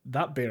like,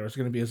 that bear is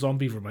going to be a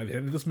zombie beaver by the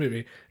end of this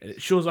movie. And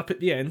it shows up at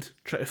the end,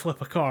 try to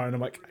flip a car, and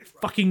I'm like, I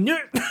fucking knew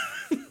it!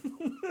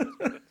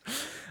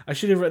 I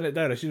should have written it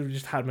down. I should have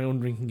just had my own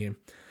drinking game.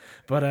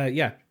 But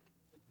yeah,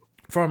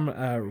 from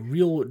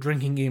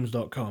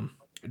realdrinkinggames.com.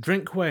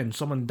 Drink when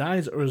someone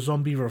dies or is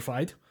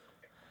zombie-verified.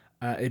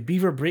 A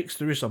beaver breaks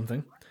through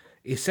something.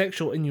 A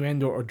sexual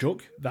innuendo or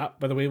joke. That,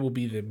 by the way, will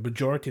be the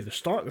majority of the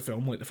start of the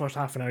film. Like the first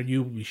half an hour,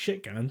 you will be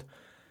shit-canned.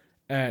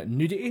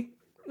 Nudity.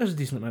 There's a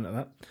decent amount of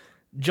that.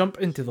 Jump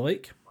into the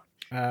lake.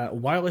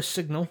 Wireless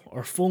signal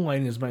or phone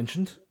line is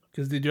mentioned.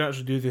 Because they do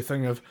actually do the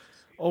thing of,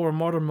 oh, we're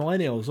modern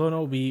millennials. Oh,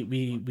 no,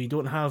 we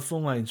don't have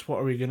phone lines. What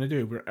are we going to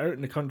do? We're out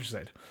in the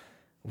countryside.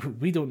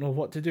 We don't know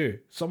what to do.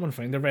 Someone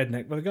find a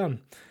redneck with a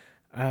gun.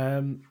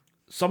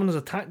 Someone is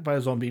attacked by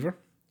a zombie beaver.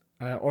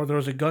 Or there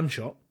is a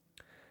gunshot.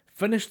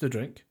 Finish the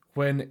drink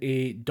when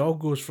a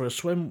dog goes for a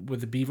swim with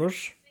the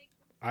beavers,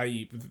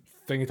 i.e. the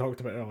thing I talked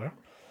about earlier.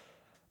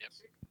 Yep.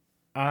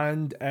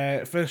 And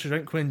finish the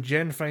drink when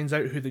Jen finds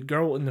out who the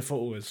girl in the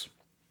photo is.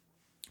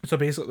 So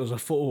basically there's a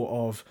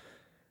photo of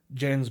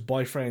Jen's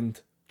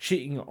boyfriend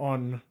cheating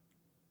on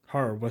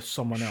her with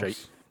someone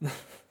else.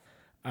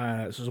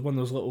 So it's one of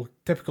those little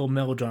typical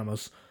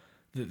melodramas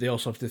that they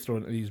also have to throw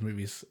into these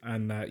movies.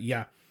 And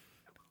yeah,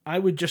 I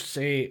would just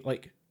say,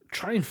 like,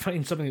 try and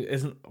find something that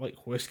isn't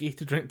like whiskey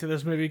to drink to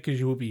this movie, because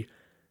you will be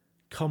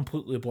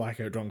completely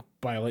blackout drunk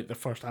by like the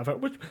first half hour,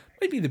 which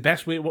might be the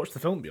best way to watch the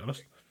film, to be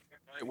honest.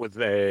 With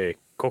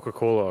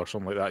Coca-Cola or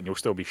something like that, and you'll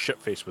still be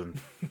shit-faced within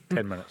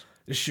 10 minutes.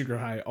 It's sugar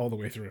high all the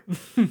way through.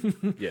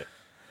 Yeah.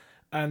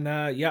 And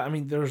yeah, I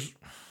mean,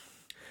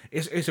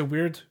 it's a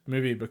weird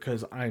movie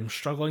because I'm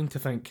struggling to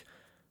think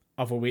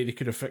of a way they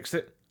could have fixed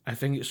it. I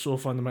think it's so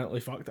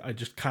fundamentally fucked that I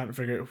just can't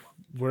figure out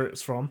where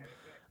it's from,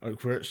 or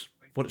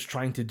what it's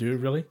trying to do,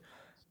 really.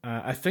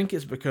 I think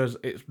it's because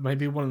it's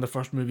maybe one of the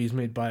first movies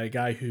made by a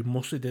guy who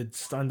mostly did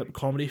stand-up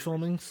comedy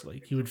filmings.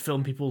 Like, he would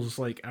film people's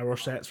like hour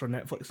sets for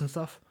Netflix and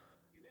stuff.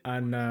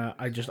 And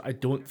I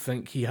don't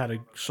think he had a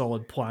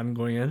solid plan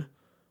going in,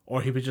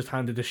 or he was just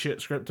handed a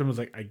shit script and was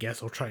like, I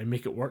guess I'll try and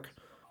make it work.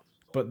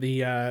 But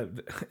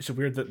it's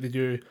weird that they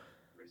do,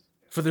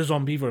 for the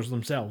zombievers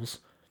themselves,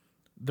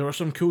 there are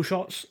some cool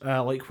shots,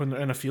 like when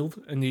they're in a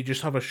field and you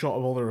just have a shot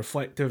of all the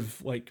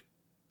reflective like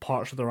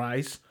parts of their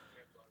eyes,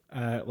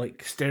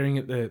 like staring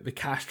at the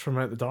cast from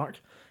out the dark,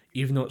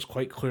 even though it's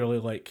quite clearly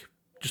like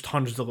just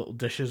hundreds of little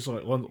dishes.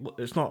 Like,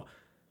 it's not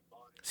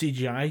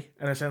CGI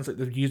in a sense, like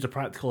they've used a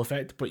practical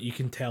effect, but you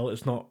can tell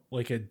it's not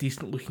like a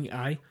decent looking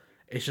eye.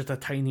 It's just a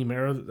tiny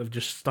mirror that they've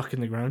just stuck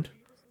in the ground.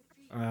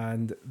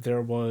 And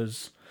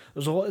there's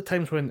a lot of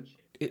times when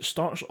it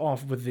starts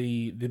off with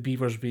the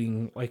beavers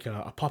being like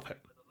a puppet,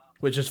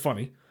 which is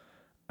funny.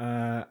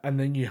 And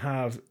then you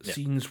have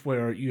scenes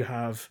where you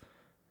have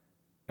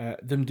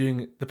them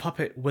doing the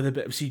puppet with a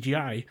bit of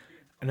CGI,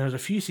 and there's a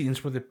few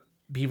scenes where the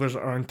beavers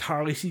are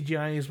entirely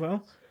CGI as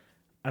well.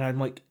 And I'm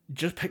like,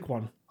 just pick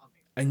one,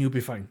 and you'll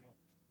be fine.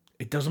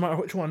 It doesn't matter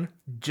which one,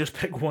 just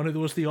pick one of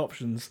those three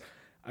options,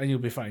 and you'll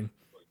be fine.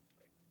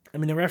 I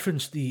mean, I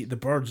referenced the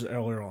birds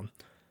earlier on.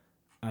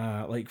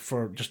 Like,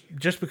 for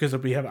just because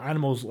we have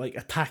animals like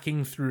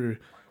attacking through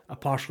a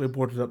partially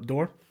boarded up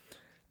door.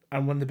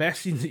 And one of the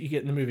best scenes that you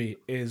get in the movie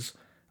is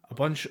a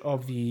bunch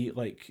of the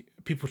like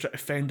people trying to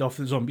fend off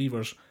the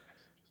zombievers,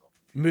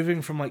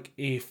 moving from like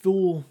a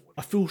full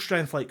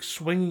strength like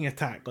swinging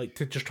attack, like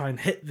to just try and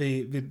hit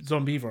the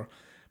zombiever.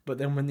 But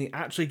then when they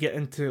actually get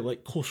into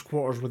like close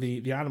quarters with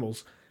the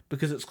animals,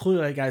 because it's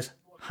clearly a guy's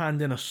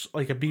hand in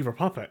a beaver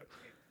puppet,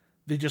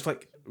 they're just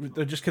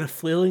kind of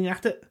flailing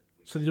at it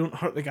so they don't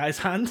hurt the guy's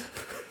hand.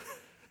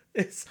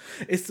 It's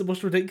the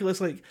most ridiculous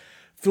like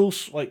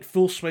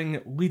full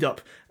swing lead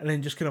up, and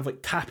then just kind of like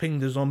tapping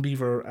the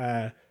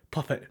zombiever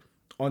puppet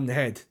on the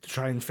head to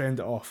try and fend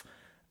it off.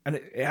 And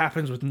it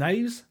happens with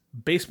knives,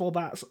 baseball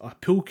bats, a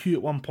pool cue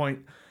at one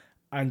point,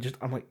 and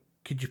I'm like,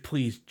 could you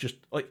please just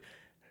like,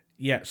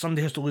 yeah,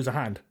 somebody has to lose a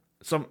hand.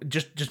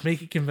 Just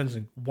make it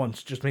convincing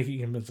once. Just make it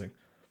convincing.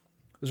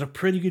 There's a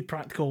pretty good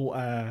practical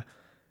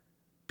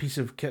piece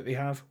of kit they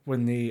have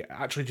when they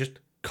actually just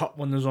cut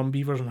one of the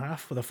zombievers in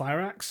half with a fire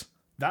axe.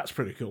 That's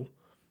pretty cool.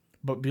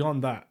 But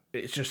beyond that,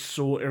 it's just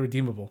so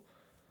irredeemable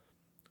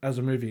as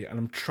a movie. And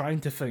I'm trying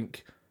to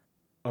think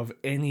of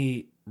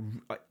any...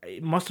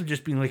 It must have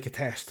just been like a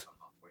test,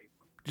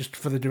 just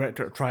for the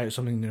director to try out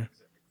something new.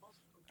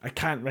 I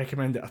can't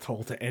recommend it at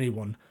all to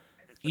anyone.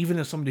 Even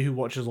as somebody who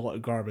watches a lot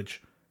of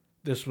garbage,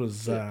 this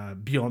was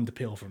beyond the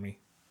pale for me.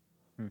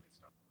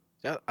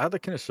 Yeah, I had a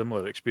kind of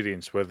similar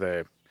experience with...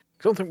 I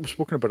don't think we've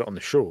spoken about it on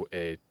the show.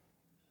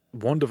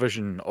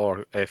 WandaVision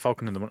or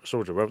Falcon and the Winter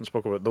Soldier. We haven't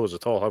spoken about those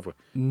at all, have we?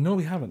 No,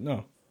 we haven't,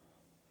 no.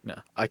 No.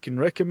 I can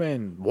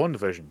recommend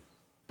WandaVision,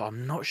 but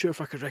I'm not sure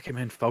if I could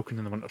recommend Falcon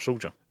and the Winter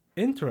Soldier.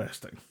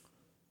 Interesting.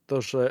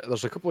 There's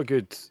a couple of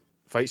good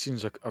fight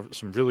scenes,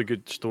 some really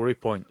good story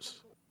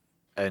points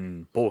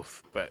in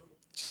both, but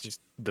it's just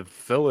the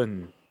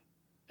villain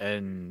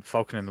in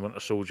Falcon and the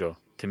Winter Soldier,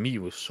 to me,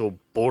 was so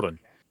boring.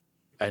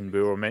 And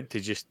we were meant to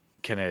just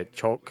kind of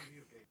chalk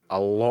a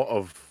lot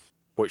of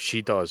what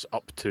she does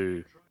up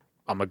to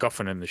a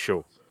MacGuffin in the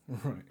show,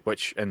 Right.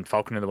 which in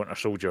Falcon and the Winter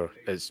Soldier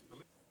is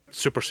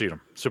super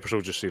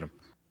soldier serum.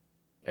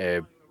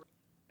 The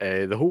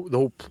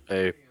whole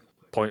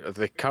point of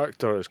the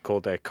character is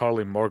called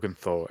Carly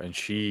Morgenthau, and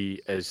she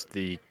is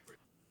the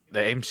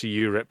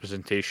MCU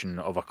representation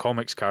of a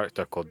comics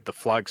character called the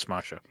Flag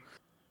Smasher.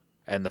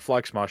 And the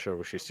Flag Smasher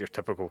was just your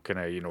typical kind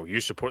of,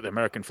 you support the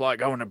American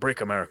flag, I want to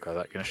break America,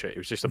 that kind of shit. He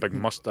was just a big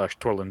mustache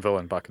twirling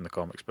villain back in the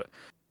comics. But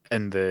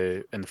in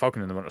the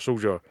Falcon and the Winter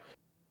Soldier,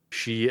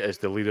 she is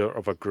the leader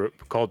of a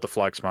group called the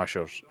Flag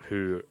Smashers,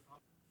 who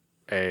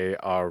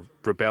are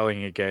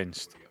rebelling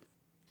against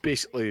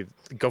basically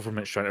the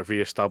government's trying to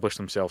re-establish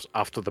themselves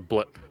after the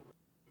blip,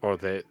 or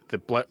the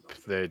blip,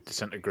 the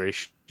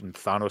disintegration,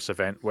 Thanos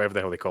event, whatever the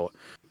hell they call it,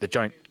 the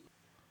giant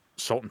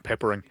salt and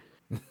peppering.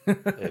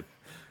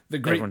 The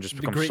great, everyone just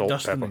becomes great salt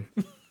dusting.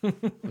 and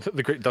pepper.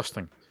 The great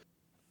dusting.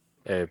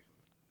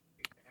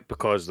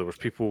 Because there was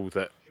people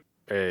that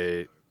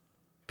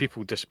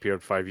people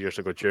disappeared 5 years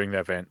ago during the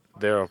event.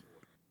 Their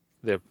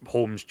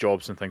homes,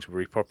 jobs, and things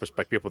were repurposed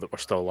by people that were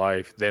still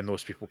alive. Then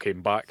those people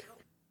came back,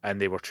 and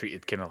they were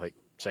treated kind of like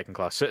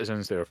second-class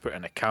citizens. They were put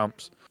into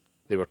camps.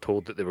 They were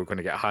told that they were going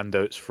to get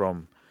handouts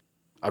from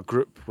a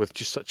group with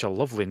just such a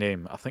lovely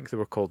name. I think they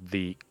were called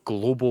the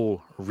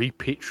Global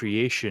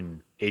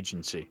Repatriation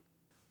Agency.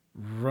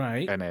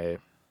 Right. And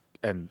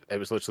it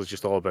was literally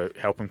just all about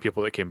helping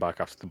people that came back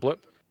after the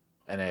blip.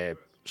 And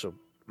so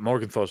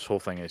Morgenthau's whole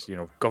thing is,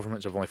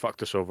 governments have only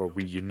fucked us over.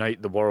 We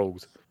unite the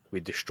world. We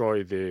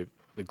destroy the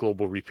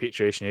Global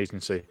Repatriation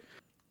Agency,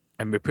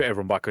 and we put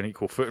everyone back on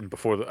equal footing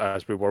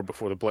as we were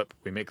before the blip.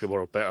 We make the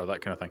world better,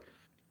 that kind of thing.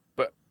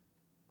 But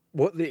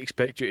what they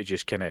expect you to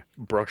just kind of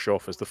brush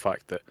off is the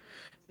fact that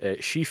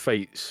she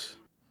fights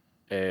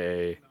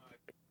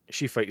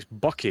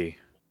Bucky,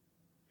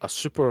 a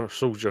super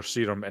soldier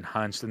serum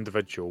enhanced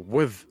individual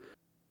with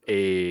not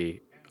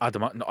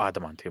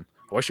adamantium.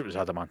 I wish it was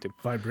adamantium.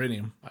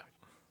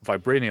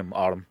 Vibranium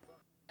arm,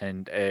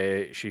 and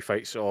she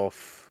fights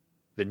off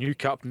the new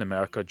Captain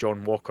America,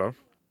 John Walker,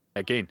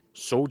 again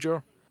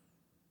soldier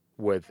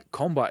with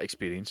combat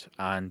experience,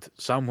 and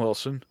Sam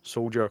Wilson,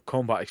 soldier,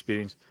 combat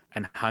experience,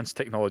 enhanced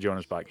technology on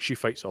his back. She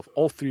fights off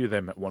all three of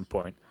them at one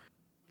point,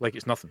 like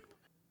it's nothing.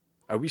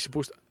 Are we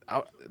supposed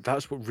to?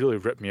 That's what really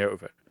ripped me out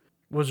of it.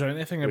 Was there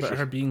anything about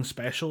her being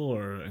special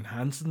or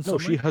enhanced in some No,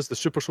 way? she has the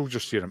super soldier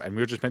serum, and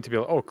we're just meant to be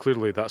like, oh,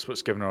 clearly that's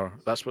what's giving her,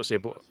 that's what's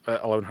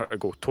allowing her to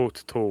go toe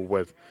to toe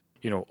with,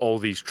 all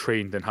these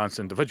trained, enhanced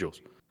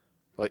individuals.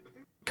 Like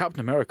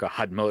Captain America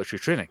had military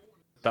training.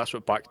 That's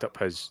what backed up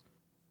his,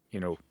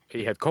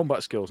 he had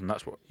combat skills, and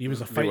that's what He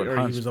was a fighter.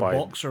 He was a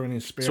boxer in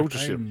his spare soldier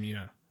time. serum.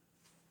 Yeah.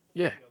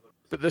 Yeah,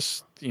 but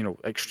this,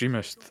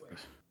 extremist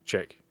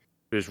chick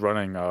who's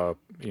running a,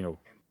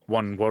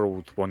 one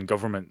world, one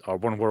government, or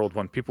one world,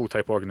 one people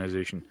type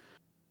organization,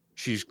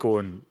 she's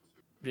going,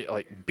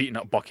 like, beating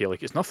up Bucky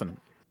like it's nothing.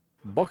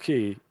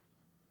 Bucky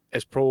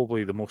is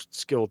probably the most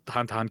skilled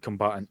hand-to-hand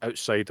combatant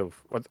the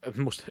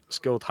most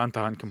skilled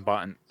hand-to-hand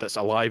combatant that's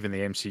alive in the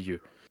MCU.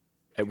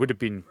 It would have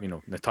been,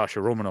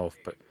 Natasha Romanoff,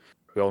 but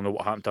we all know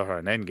what happened to her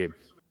in Endgame.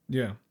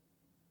 Yeah.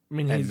 I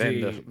mean, and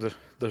then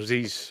there's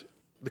these,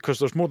 because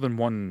there's more than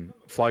one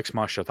Flag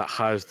Smasher that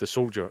has the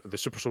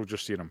super soldier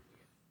serum.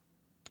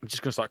 I'm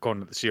just going to start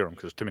calling it the serum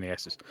because there's too many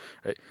S's.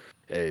 Right?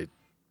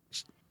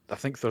 I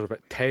think there's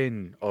about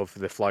 10 of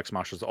the Flag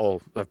Smashers that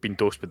all have been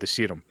dosed with the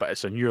serum, but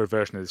it's a newer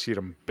version of the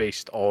serum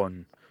based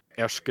on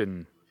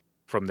Erskine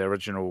from the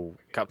original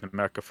Captain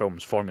America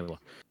films formula.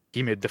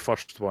 He made the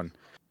first one,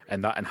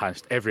 and that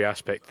enhanced every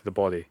aspect of the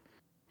body.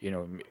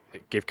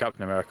 It gave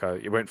Captain America,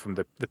 he went from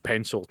the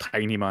pencil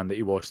tiny man that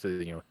he was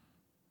to,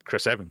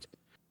 Chris Evans.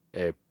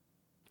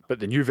 But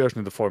the new version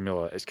of the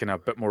formula is kind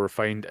of a bit more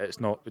refined. It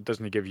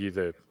doesn't give you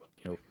the,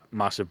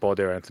 massive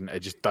body or anything.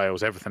 It just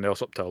dials everything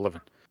else up to 11,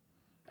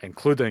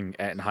 including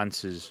it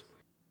enhances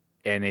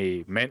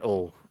any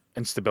mental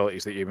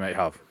instabilities that you might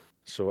have.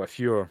 So if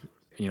you're,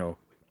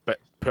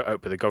 put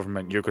out by the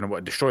government, you're going to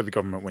want to destroy the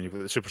government when you've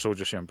got the super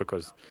soldier serum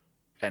because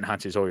it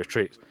enhances all your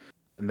traits.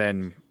 And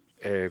then,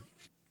 in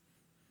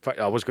fact,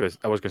 I was going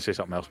to say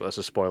something else, but that's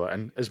a spoiler.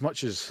 And as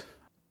much as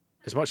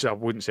I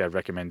wouldn't say I'd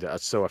recommend it,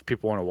 I'd still, if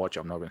people want to watch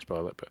it, I'm not going to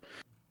spoil it.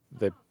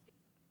 But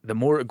the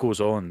more it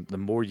goes on, the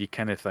more you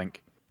kind of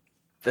think,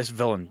 this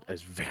villain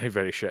is very,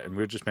 very shit, and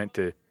we're just meant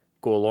to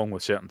go along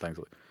with certain things.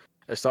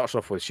 It starts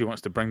off with she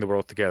wants to bring the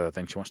world together,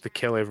 then she wants to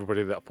kill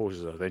everybody that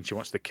opposes her, then she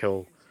wants to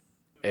kill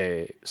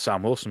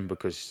Sam Wilson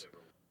because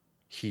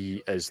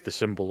he is the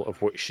symbol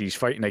of what she's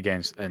fighting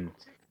against, and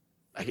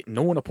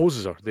no one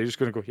opposes her. They're just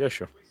going to go, yeah,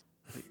 sure.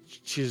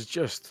 She's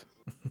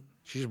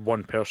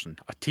one person,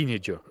 a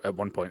teenager at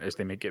one point, as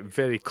they make it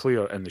very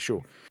clear in the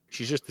show.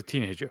 She's just a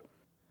teenager.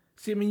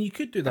 See, I mean, you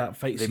could do that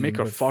fight scene. They make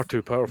her far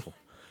too powerful.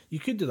 You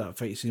could do that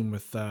fight scene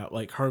with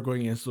like her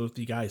going against those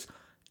three guys,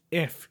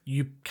 if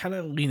you kind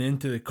of lean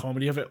into the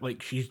comedy of it,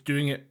 like she's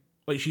doing it,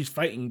 like she's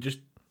fighting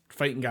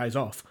guys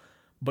off,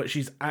 but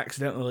she's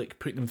accidentally like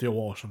putting them through a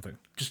wall or something,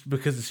 just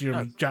because the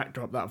serum jacked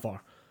her up that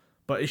far.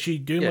 But is she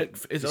doing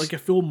is it like a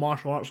full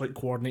martial arts like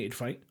coordinated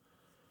fight?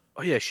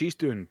 Oh yeah, she's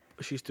doing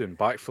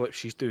backflips.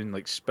 She's doing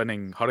like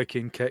spinning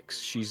hurricane kicks.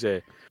 She's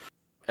at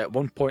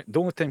one point, the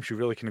only time she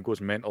really kind of goes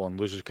mental and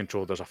loses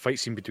control, there's a fight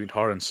scene between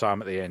her and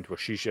Sam at the end where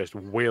she's just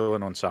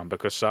wailing on Sam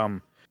because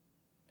Sam,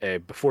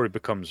 before he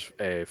becomes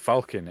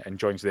Falcon and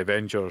joins the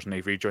Avengers and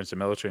he rejoins the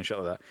military and shit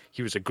like that,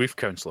 he was a grief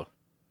counselor.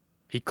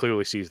 He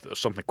clearly sees that there's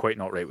something quite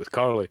not right with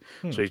Carly,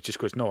 so he just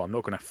goes, "No, I'm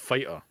not going to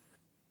fight her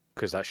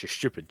because that's just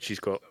stupid. She's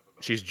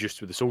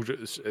just with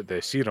the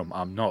serum.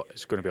 I'm not.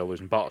 It's going to be a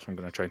losing battle, so I'm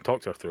going to try and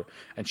talk to her through it."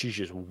 And she's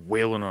just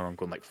wailing on him,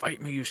 going like,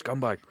 "Fight me, you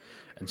scumbag!"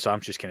 And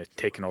Sam's just kind of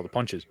taking all the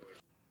punches.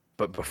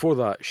 But before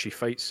that, she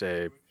fights.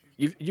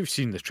 You've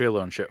seen the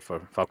trailer and shit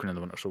for Falcon and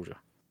the Winter Soldier.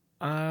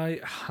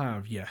 I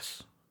have,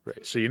 yes.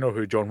 Right. So you know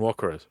who John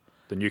Walker is,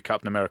 the new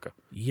Captain America.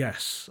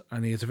 Yes,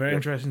 and it's a very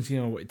interesting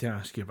scene I wanted to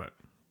ask you about.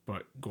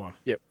 But go on.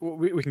 Yeah,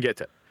 we can get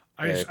to it.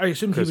 I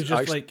assumed he was just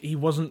actually, like, he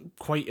wasn't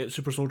quite at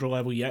super soldier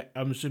level yet.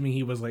 I'm assuming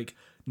he was like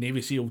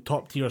Navy SEAL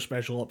top tier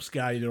special ops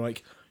guy. They're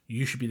like,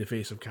 you should be the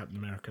face of Captain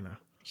America now.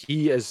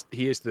 He is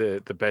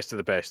the best of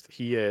the best.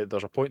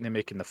 There's a point they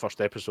make in the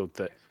first episode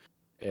that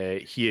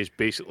he is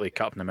basically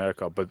Captain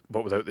America, but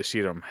without the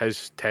serum.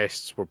 His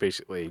tests were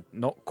basically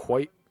not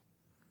quite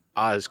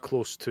as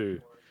close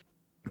to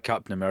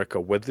Captain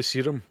America with the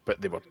serum, but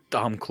they were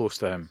damn close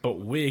to him. But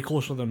way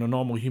closer than a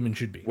normal human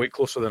should be. Way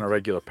closer than a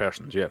regular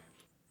person's, yeah.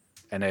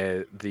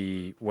 And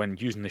when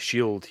using the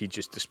shield, he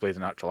just displayed a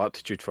natural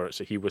aptitude for it,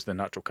 so he was the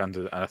natural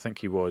candidate. And I think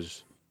he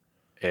was,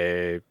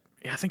 I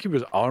think he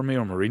was Army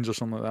or Marines or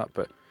something like that.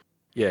 But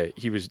yeah,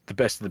 he was the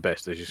best of the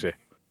best, as you say.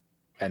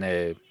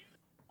 And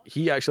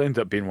he actually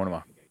ended up being one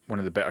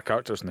of the better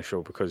characters in the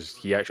show because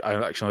I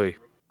actually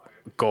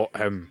got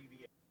him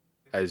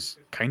as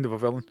kind of a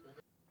villain.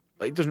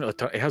 Like, he doesn't really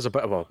he has a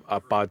bit of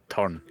a bad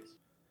turn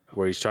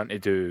where he's trying to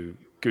do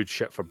good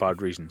shit for bad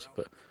reasons.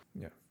 But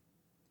yeah.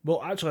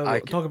 Well, actually,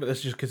 I'll talk about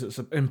this just because it's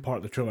in part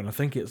of the trailer, and I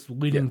think it's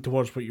leading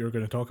towards what you're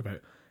going to talk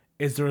about.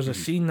 There is a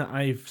scene that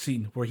I've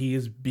seen where he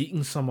is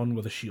beating someone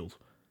with a shield.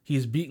 He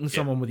is beating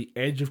someone with the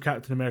edge of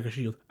Captain America's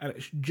shield, and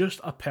it's just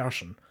a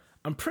person.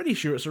 I'm pretty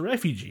sure it's a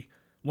refugee,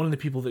 one of the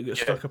people that gets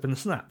stuck up in the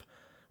snap,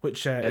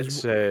 which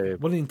is one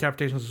of the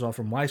interpretations I saw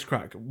from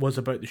Wisecrack was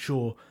about the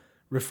show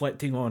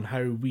reflecting on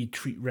how we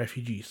treat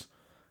refugees.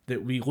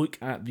 That we look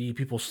at the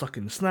people stuck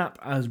in the snap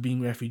as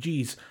being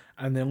refugees,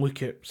 and then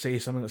look at, say,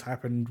 something that's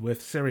happened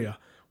with Syria,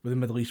 with the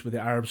Middle East, with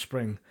the Arab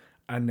Spring,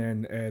 and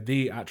then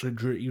they actually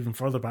drew it even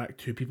further back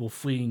to people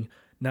fleeing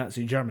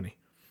Nazi Germany,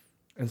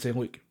 and saying,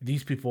 look,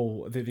 these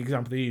people, the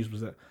example they used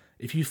was that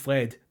if you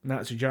fled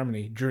Nazi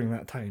Germany during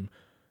that time,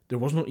 there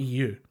was no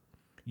EU.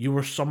 You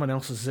were someone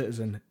else's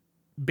citizen,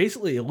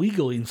 basically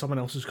illegally in someone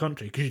else's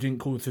country, because you didn't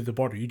go through the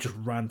border, you just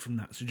ran from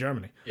Nazi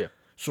Germany. Yeah.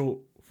 So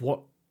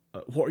what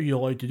are you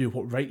allowed to do?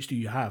 What rights do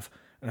you have?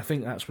 And I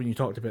think that's when you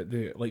talked about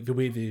the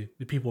way the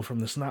people from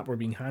the snap were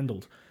being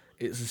handled.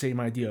 It's the same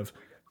idea of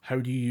how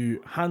do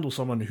you handle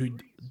someone who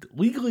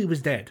legally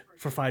was dead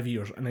for 5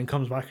 years and then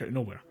comes back out of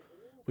nowhere,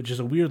 which is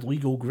a weird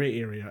legal grey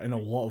area in a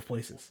lot of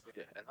places.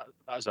 Yeah, and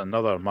that's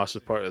another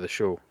massive part of the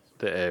show.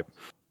 That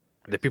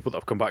the people that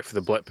have come back for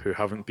the blip who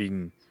haven't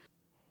been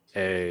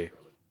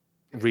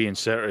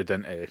reinserted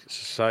into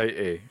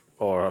society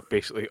or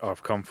basically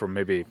have come from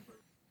maybe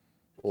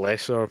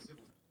lesser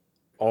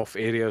off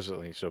areas,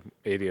 like some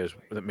areas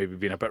that maybe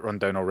been a bit run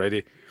down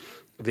already,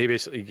 they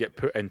basically get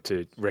put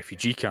into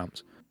refugee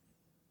camps,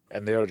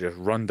 and they are just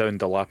run down,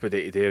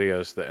 dilapidated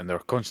areas and they're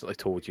constantly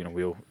told,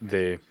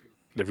 the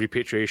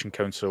repatriation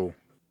council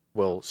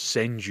will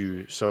send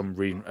you some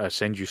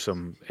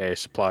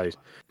supplies,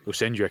 they'll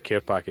send you a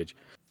care package,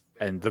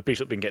 and they've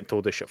basically been getting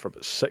told this shit for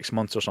about 6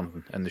 months or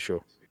something in the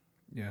show.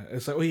 Yeah,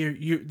 it's like,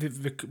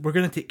 we're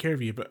going to take care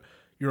of you, but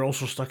you're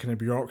also stuck in a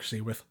bureaucracy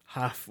with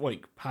half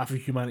of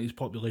humanity's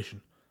population.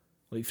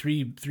 Like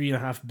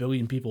 3.5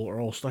 billion people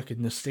are all stuck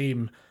in the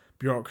same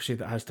bureaucracy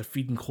that has to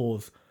feed and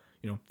clothe,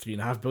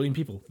 3.5 billion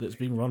people that's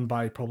being run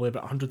by probably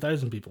about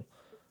 100,000 people.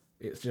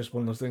 It's just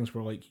one of those things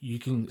where you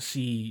can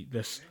see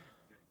this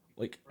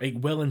a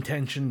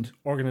well-intentioned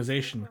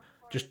organization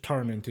just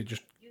turn into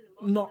just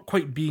not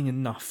quite being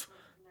enough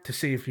to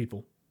save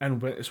people,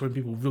 and it's when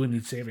people really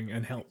need saving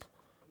and help.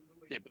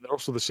 Yeah, but they're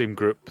also the same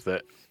group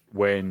that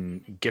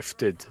when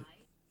gifted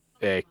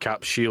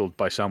Cap's shield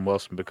by Sam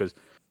Wilson, because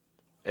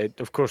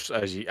of course,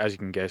 as you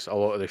can guess, a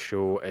lot of the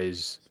show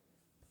is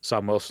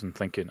Sam Wilson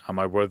thinking, "Am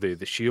I worthy of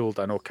the shield?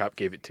 I know Cap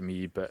gave it to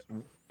me, but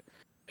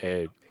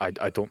I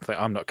don't think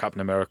I'm not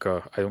Captain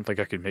America. I don't think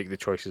I could make the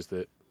choices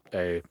that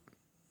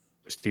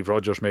Steve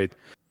Rogers made."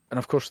 And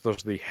of course,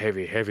 there's the heavy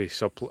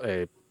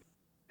subplot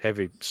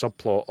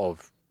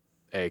of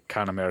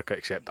can America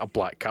accept a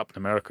black Captain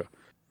America?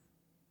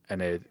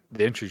 And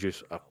they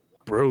introduce a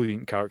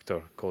brilliant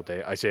character called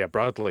Isaiah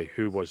Bradley,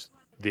 who was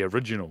the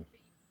original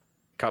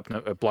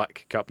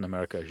black Captain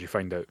America, as you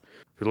find out,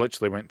 who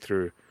literally went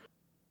through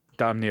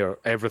damn near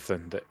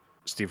everything that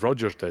Steve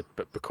Rogers did,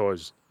 but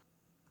because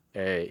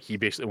he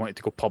basically wanted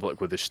to go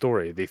public with his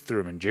story. They threw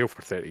him in jail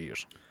for 30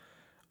 years.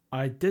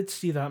 I did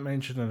see that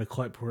mentioned in a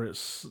clip where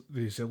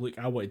they said, "Look,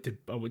 I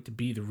wanted to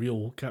be the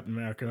real Captain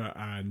America,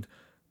 and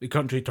the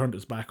country turned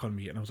its back on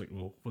me." And I was like,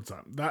 "Well, what's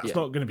that? That's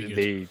not going to be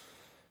good."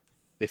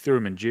 They threw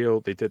him in jail.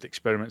 They did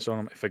experiments on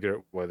him to figure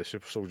out why the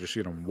super soldier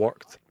serum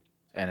worked,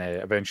 and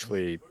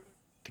eventually,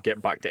 to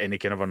get back to any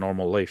kind of a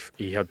normal life,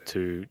 he had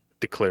to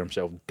declare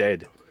himself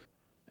dead.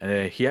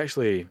 And he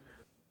actually,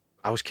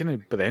 I was kind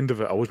of by the end of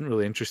it, I wasn't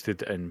really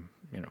interested in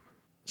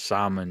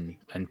Sam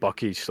and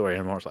Bucky's story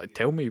anymore. I was like,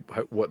 tell me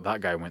what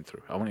that guy went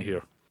through. I want to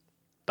hear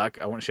that.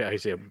 I want to see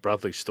Isaiah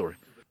Bradley's story.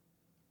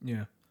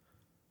 Yeah,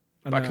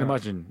 but I can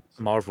imagine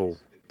Marvel,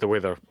 the way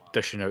they're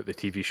dishing out the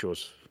TV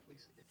shows,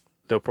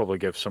 they'll probably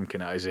give some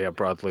kind of Isaiah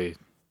Bradley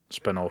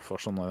spin-off or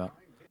something like that.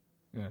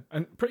 Yeah,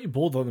 and pretty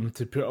bold of them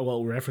to put a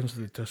little reference to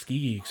the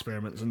Tuskegee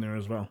experiments in there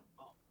as well.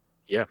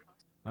 Yeah.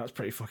 That's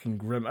pretty fucking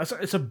grim.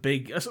 It's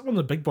one of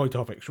the big boy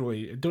topics,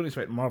 really. I don't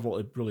expect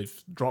Marvel to really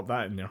drop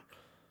that in there.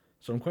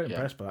 So I'm quite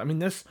impressed by that. I mean,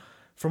 this,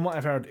 from what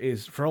I've heard,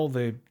 is for all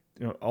the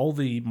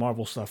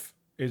Marvel stuff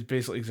is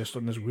basically just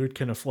on this weird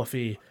kind of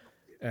fluffy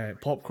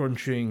popcorn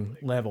chewing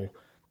level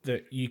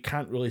that you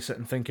can't really sit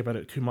and think about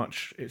it too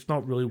much. It's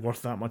not really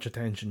worth that much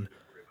attention.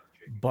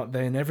 But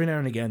then every now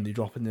and again they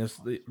drop in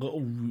this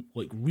little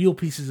real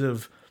pieces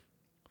of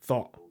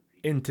thought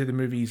into the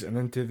movies and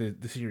into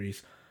the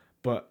series.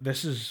 But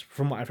this is,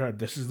 from what I've heard,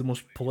 this is the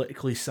most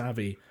politically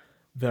savvy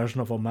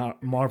version of a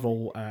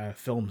Marvel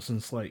film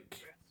since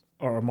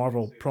or a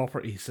Marvel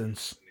property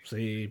since,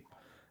 say,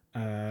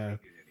 what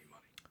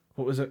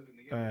was it?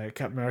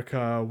 Captain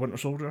America: Winter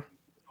Soldier.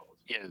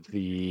 Yeah,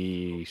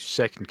 the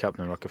second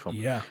Captain America film.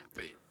 Yeah.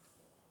 But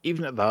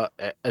even at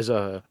that, as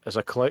a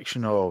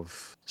collection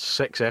of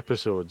 6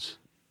 episodes,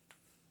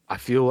 I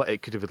feel like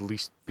it could have at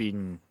least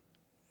been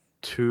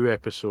 2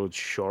 episodes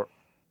short.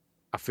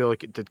 I feel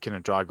like it did kind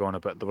of drag on a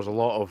bit. There was a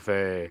lot of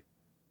at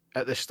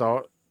the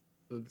start,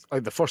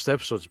 like the first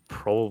episode's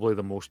probably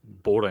the most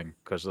boring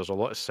because there's a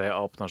lot of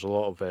setup and there's a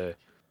lot of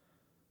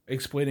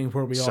explaining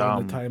where we are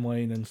in the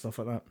timeline and stuff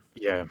like that.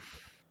 Yeah,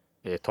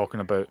 talking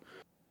about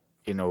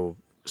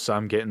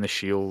Sam getting the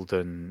shield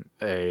and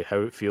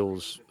how it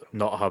feels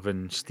not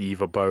having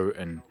Steve about,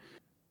 and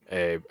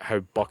how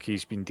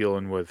Bucky's been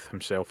dealing with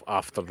himself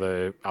after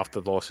the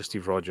loss of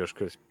Steve Rogers,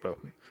 because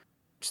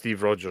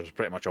Steve Rogers is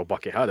pretty much all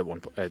Bucky had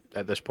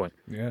at this point.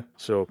 Yeah.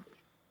 So,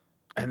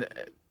 and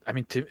I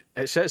mean,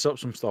 it sets up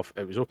some stuff.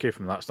 It was okay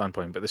from that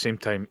standpoint, but at the same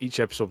time, each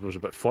episode was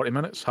about 40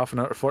 minutes, half an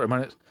hour to 40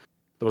 minutes.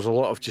 There was a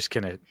lot of just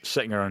kind of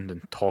sitting around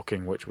and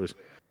talking, which was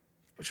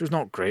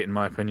not great in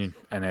my opinion.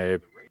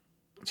 And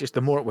just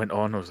the more it went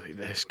on, I was like,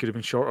 this could have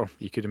been shorter.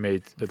 You could have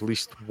made at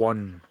least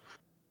one.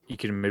 You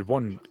could have made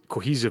one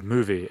cohesive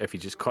movie if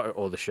you just cut out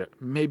all the shit.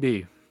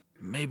 Maybe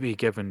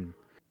given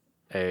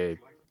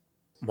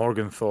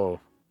Morgenthau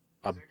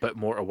a bit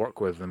more to work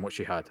with than what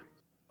she had,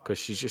 because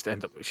she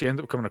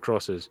ended up coming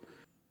across as,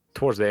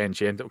 towards the end,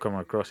 she ended up coming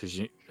across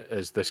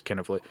as this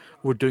kind of like,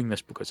 we're doing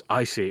this because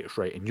I say it's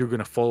right and you're going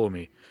to follow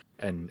me.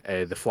 And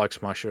the Flag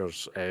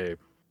Smashers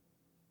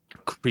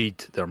creed,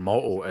 their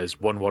motto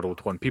is one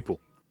world, one people.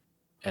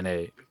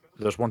 And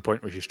there's one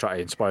point where she's trying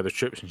to inspire the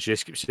troops and she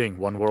just keeps saying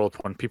one world,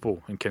 one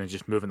people, and kind of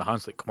just moving the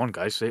hands like, come on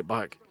guys, say it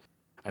back.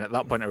 And at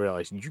that point I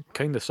realised, you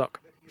kind of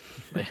suck.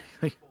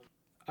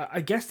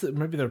 I guess that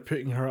maybe they're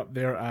putting her up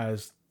there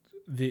as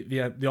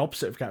the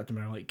opposite of Captain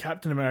America. Like,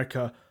 Captain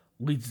America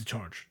leads the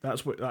charge.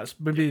 That's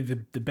maybe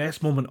the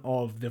best moment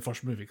of the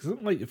first movie, because I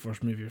didn't like the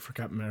first movie for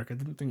Captain America. I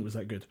didn't think it was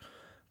that good,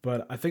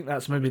 but I think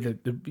that's maybe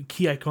the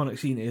key iconic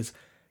scene is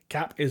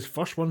Cap is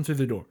first one through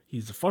the door.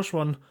 He's the first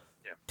one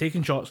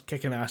taking shots,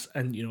 kicking ass,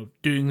 and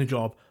doing the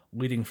job,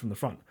 leading from the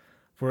front.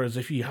 Whereas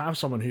if you have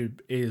someone who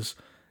is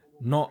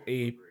not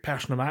a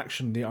person of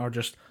action, they are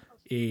just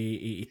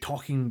a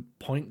talking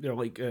point, they're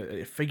like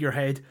a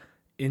figurehead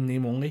in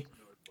name only,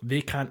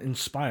 they can't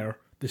inspire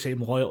the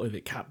same loyalty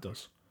that Cap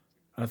does.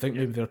 And I think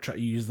maybe they're trying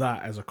to use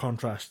that as a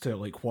contrast to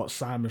like what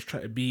Sam is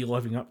trying to be,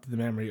 living up to the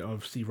memory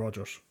of Steve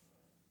Rogers.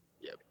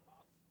 Yep.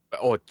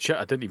 Oh shit,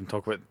 I didn't even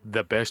talk about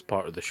the best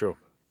part of the show.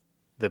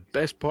 The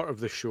best part of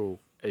the show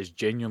is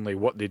genuinely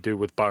what they do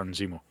with Baron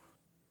Zemo.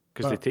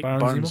 Because they take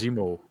Baron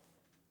Zemo.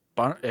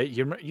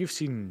 You've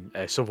seen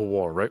Civil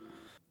War, right?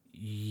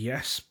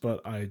 Yes, but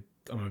I'm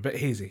a bit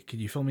hazy. Can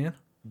you fill me in?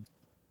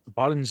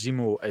 Baron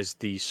Zemo is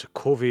the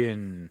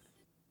Sokovian,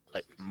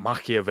 like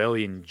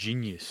Machiavellian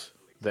genius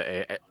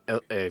that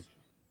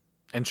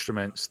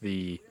instruments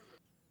he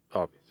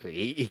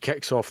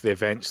kicks off the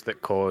events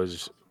that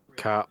cause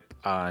Cap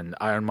and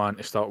Iron Man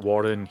to start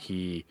warring.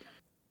 He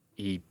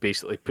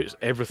basically puts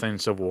everything in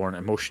Civil War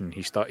in motion.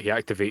 He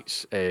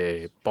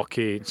activates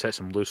Bucky and sets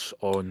him loose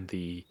on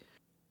the.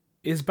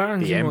 Is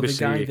Baron Zemo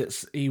embassy. the guy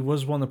he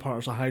was one of the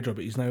parts of Hydra,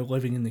 but he's now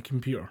living in the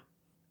computer?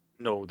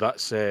 No,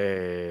 that's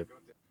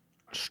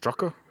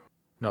Strucker.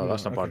 No,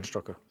 that's not Baron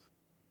Strucker.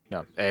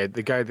 No,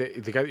 the guy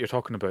that you're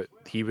talking about,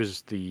 he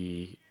was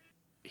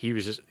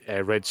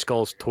Red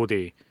Skull's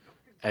toady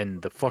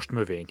in the first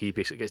movie, and he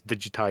basically gets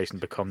digitized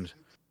and becomes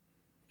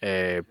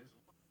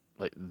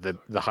like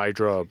the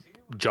Hydra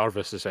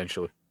Jarvis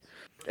essentially.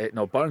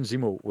 No, Baron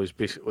Zemo was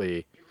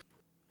basically,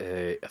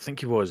 I think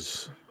he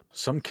was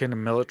some kind of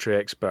military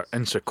expert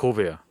in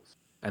Sokovia,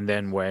 and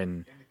then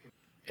when,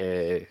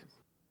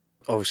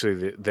 obviously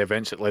the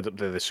events that led up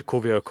to the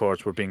Sokovia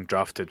Accords were being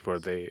drafted, where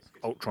the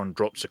Ultron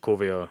dropped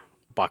Sokovia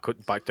back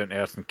down to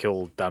Earth and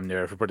killed damn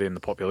near everybody in the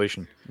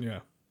population. Yeah.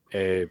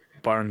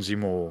 Baron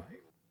Zemo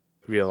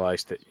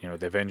realized that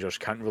the Avengers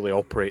can't really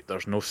operate.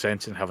 There's no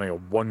sense in having a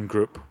one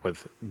group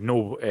with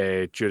no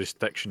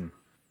jurisdiction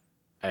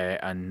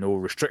and no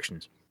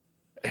restrictions,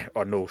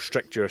 or no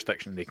strict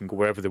jurisdiction. They can go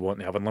wherever they want.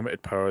 They have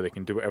unlimited power. They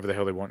can do whatever the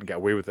hell they want and get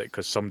away with it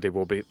because somebody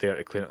will be there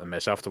to clean up the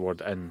mess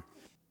afterward. And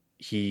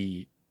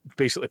he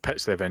basically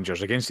pits the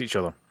Avengers against each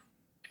other.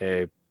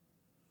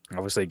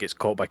 Obviously, he gets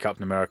caught by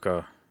Captain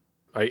America.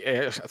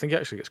 I think he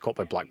actually gets caught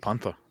by Black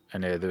Panther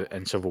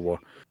in Civil War.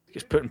 He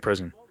gets put in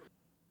prison.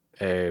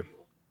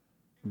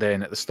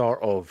 Then at the start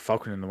of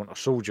Falcon and the Winter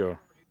Soldier,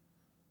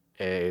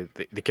 they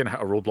kind of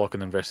hit a roadblock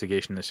in the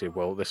investigation. They say,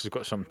 well, this has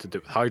got something to do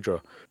with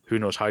Hydra. Who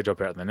knows Hydra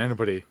better than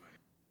anybody?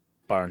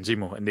 Baron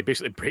Zemo. And they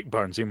basically break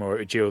Baron Zemo out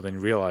of jail, then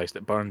realise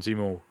that Baron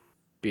Zemo,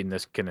 being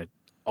this kind of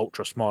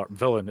ultra smart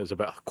villain, is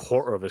about a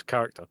quarter of his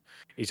character.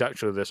 He's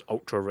actually this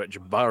ultra rich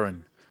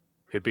baron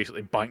who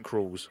basically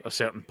bankrolls a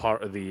certain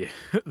part of the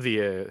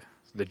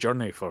the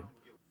journey for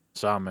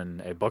Sam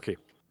and Bucky.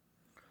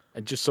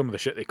 And just some of the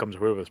shit that he comes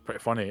away with is pretty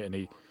funny, and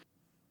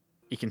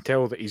you can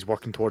tell that he's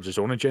working towards his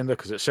own agenda,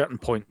 because at certain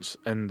points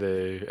in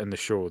the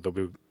show,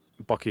 there'll be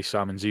Bucky,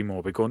 Sam, and Zemo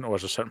will be going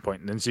towards a certain point,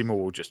 and then Zemo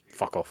will just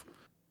fuck off,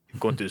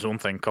 go and do his own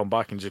thing, come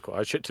back, and just go, I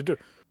have shit to do.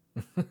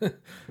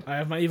 I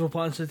have my evil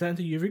plans to attend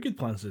to, you have your good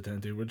plans to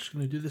attend to. We're just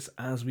going to do this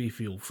as we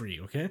feel free,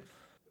 okay?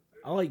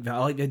 I like that. I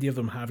like the idea of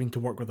them having to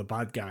work with a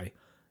bad guy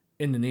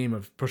in the name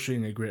of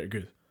pursuing a greater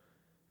good.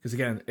 Because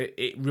again,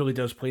 it really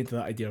does play into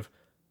that idea of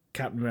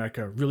Captain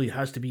America really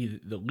has to be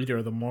the leader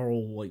of the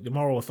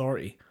moral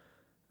authority.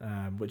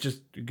 Which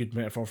is a good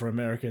metaphor for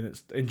America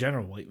in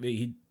general. Like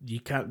you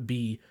can't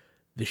be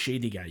the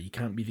shady guy. You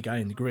can't be the guy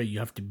in the grey. You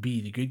have to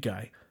be the good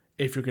guy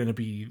if you're going to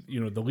be,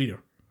 the leader.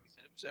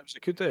 It was a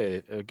good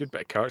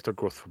bit of character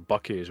growth for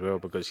Bucky as well,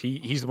 because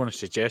he's the one who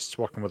suggests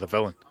working with a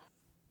villain,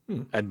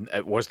 and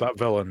it was that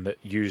villain that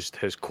used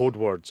his code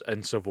words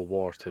in Civil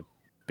War to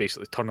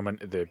basically turn him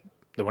into the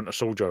Winter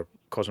Soldier,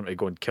 cause him to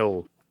go and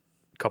kill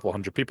a couple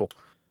hundred people.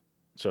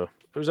 So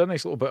it was a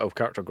nice little bit of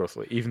character growth,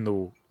 like, even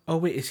though. Oh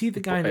wait, is he the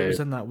guy that was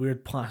in that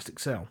weird plastic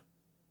cell?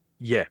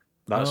 Yeah,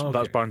 that's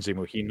okay. Baron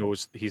Zemo. He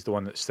knows he's the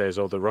one that says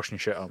all the Russian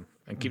shit at him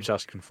and keeps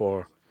asking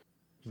for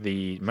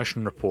the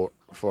mission report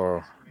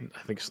for,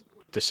 I think it's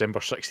December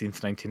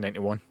 16th,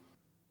 1991.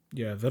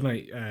 Yeah, the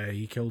night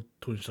he killed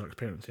Tony Stark's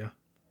parents, yeah?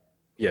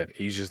 Yeah,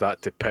 he uses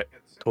that to pit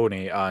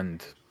Tony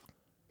and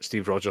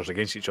Steve Rogers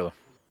against each other.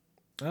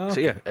 Oh, okay. So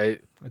yeah, I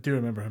do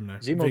remember him now.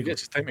 Zemo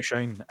gets his time to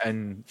shine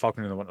in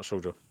Falcon and the Winter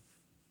Soldier,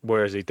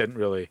 whereas he didn't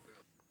really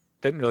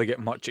get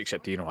much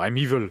except, I'm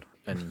evil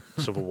in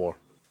Civil War.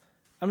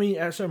 I mean,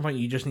 at a certain point,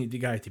 you just need the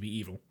guy to be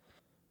evil.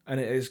 And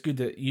it is good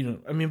that,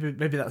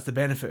 maybe that's the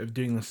benefit of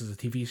doing this as a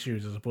TV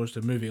series as opposed to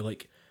a movie.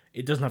 Like,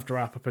 it doesn't have to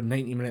wrap up in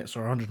 90 minutes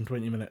or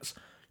 120 minutes.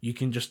 You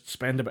can just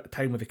spend a bit of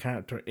time with the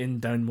character in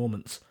down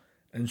moments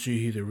and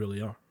see who they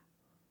really are.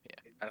 Yeah,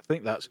 and I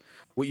think that's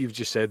what you've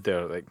just said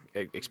there, like,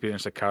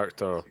 experience a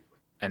character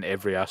in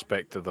every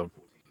aspect of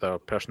their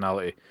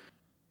personality.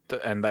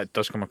 And that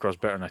does come across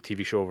better in a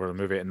TV show over a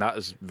movie, and that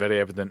is very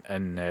evident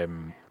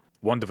in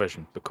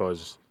WandaVision,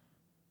 because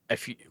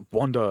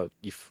Wanda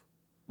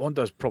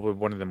is probably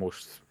one of the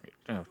most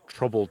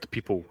troubled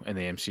people in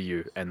the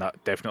MCU, and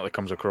that definitely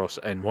comes across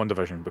in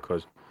WandaVision,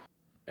 because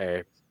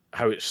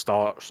how it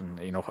starts and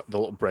the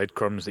little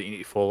breadcrumbs that you need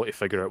to follow to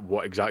figure out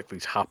what exactly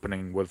is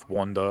happening with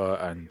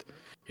Wanda, and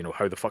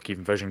how the fuck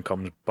even Vision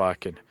comes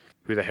back, and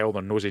who the hell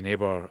their nosy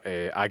neighbor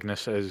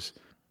Agnes is.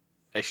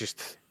 It's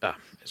just,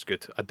 it's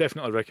good. I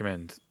definitely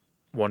recommend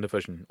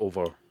WandaVision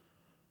over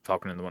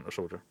Falcon and the Winter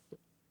Soldier.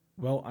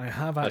 Well, I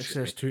have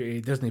access to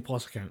a Disney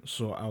Plus account,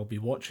 so I'll be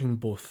watching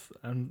both,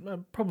 and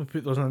I'll probably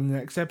put those on the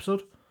next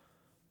episode.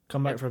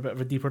 Come back for a bit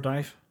of a deeper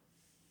dive.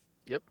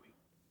 Yep.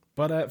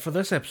 But for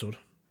this episode,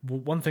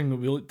 one thing that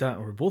we looked at,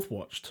 or we both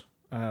watched,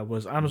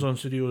 was Amazon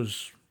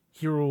Studios'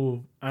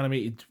 hero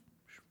animated,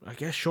 I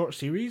guess, short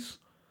series,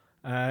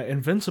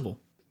 Invincible.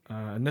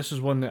 And this is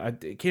one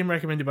that it came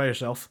recommended by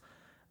yourself.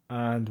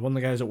 And one of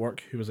the guys at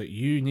work who was like,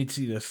 you need to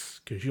see this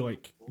because you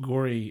like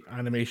gory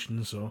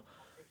animation, so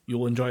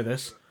you'll enjoy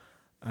this.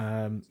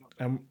 And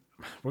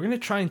we're going to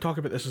try and talk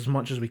about this as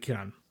much as we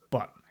can,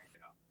 but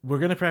we're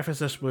going to preface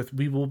this with,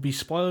 we will be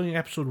spoiling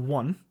episode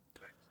 1,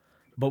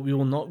 but we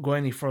will not go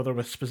any further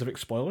with specific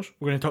spoilers.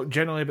 We're going to talk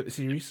generally about the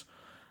series,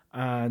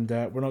 and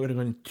we're not going to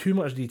go into too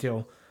much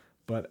detail,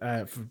 but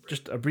for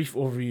just a brief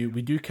overview,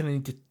 we do kind of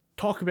need to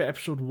talk about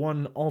episode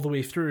 1 all the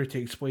way through to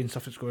explain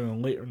stuff that's going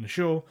on later in the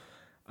show.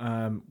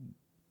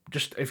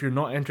 Just if you're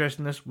not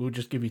interested in this, we'll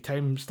just give you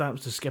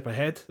timestamps to skip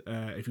ahead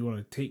if you want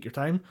to take your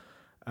time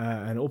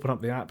and open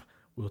up the app.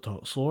 We'll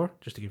talk slower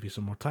just to give you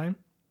some more time,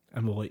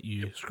 and we'll let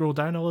you scroll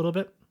down a little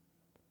bit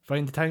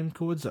find the time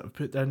codes that I've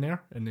put down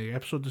there in the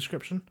episode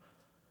description,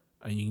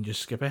 and you can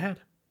just skip ahead.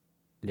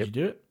 Did Yep. you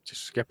do it?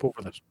 Just skip over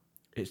this.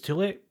 It's too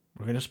late.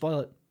 We're going to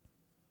spoil it.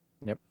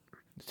 Yep.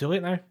 It's too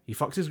late now. He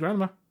fucks his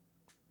grandma.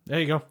 There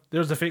you go.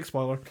 There's the fake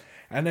spoiler.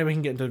 And then we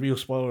can get into the real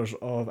spoilers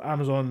of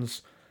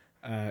Amazon's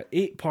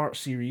 8-part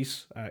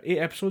series, 8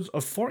 episodes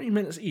of 40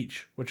 minutes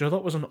each, which I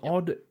thought was an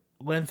odd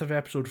length of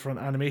episode for an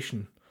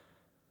animation,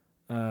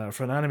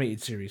 for an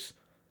animated series.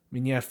 I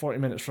mean, yeah, 40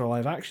 minutes for a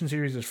live action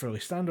series is fairly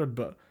standard,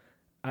 but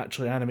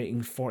actually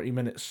animating 40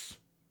 minutes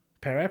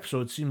per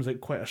episode seems like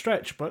quite a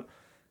stretch, but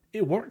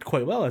it worked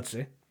quite well, I'd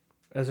say,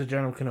 as a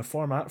general kind of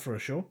format for a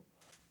show.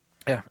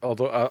 Yeah,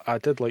 although I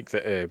did like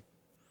that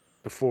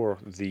before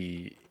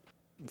the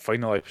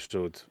final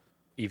episode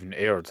even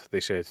aired, they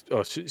said,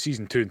 "Oh,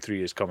 season 2 and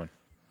 3 is coming,"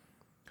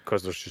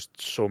 because there's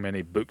just so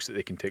many books that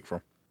they can take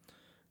from.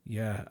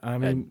 Yeah, I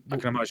mean, And I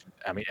can imagine.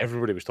 I mean,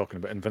 everybody was talking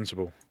about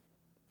Invincible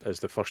as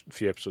the first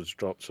few episodes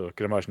dropped, so I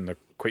can imagine they're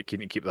quite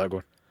keen to keep that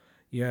going.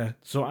 yeah,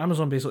 so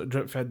Amazon basically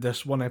drip fed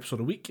this one episode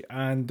a week,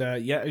 and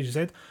yeah, as you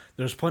said,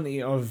 there's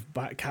plenty of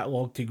back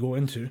catalogue to go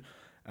into.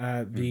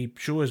 The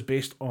show is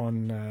based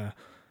on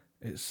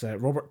it's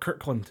Robert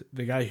Kirkland,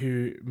 the guy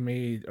who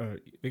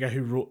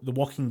wrote the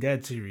Walking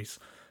Dead series.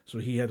 So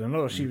he had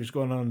another series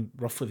going on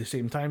roughly the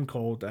same time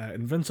called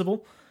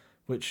Invincible,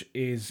 which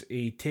is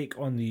a take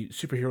on the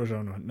superhero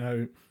genre.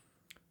 Now,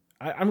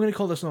 I'm going to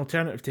call this an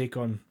alternative take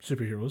on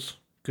superheroes,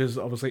 because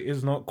obviously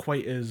it's not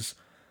quite as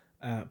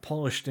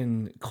polished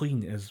and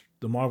clean as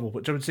the Marvel,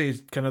 which I would say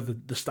is kind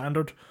of the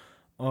standard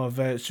of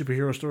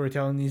superhero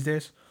storytelling these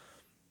days.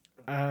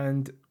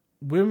 And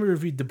when we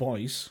reviewed The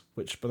Boys,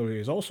 which by the way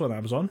is also on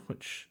Amazon,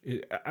 which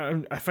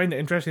I find it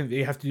interesting that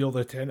they have to do all the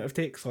alternative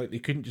takes. Like, they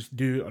couldn't just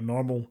do a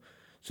normal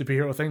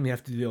superhero thing, they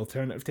have to do the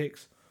alternative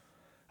takes.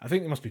 I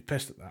think they must be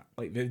pissed at that.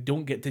 Like, they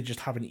don't get to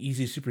just have an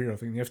easy superhero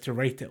thing, they have to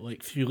write it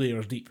like 3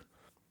 layers deep.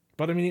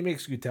 But I mean, it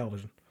makes good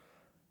television.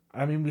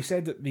 I mean, we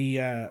said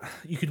that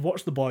you could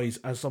watch The Boys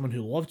as someone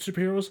who loved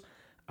superheroes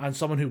and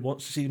someone who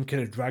wants to see them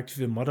kind of dragged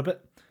through the mud a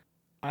bit.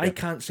 I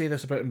can't say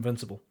this about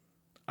Invincible.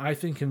 I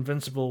think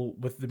Invincible,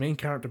 with the main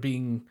character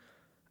being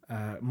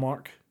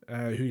Mark,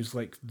 who's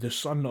like the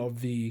son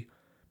of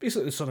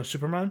basically the son of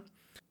Superman,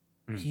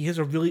 he has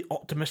a really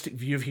optimistic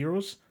view of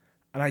heroes,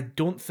 and I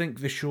don't think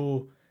the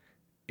show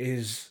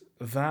is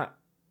that.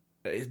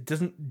 It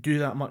doesn't do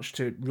that much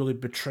to really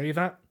betray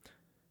that.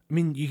 I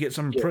mean, you get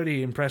some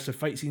pretty impressive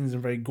fight scenes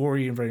and very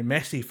gory and very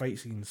messy fight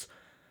scenes,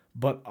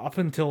 but up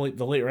until like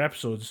the later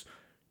episodes,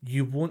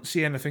 you won't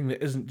see anything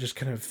that isn't just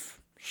kind of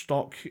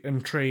stock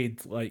and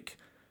trade like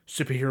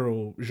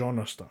superhero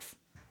genre stuff.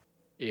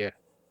 Yeah,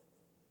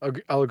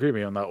 I'll agree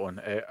with you on that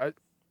one.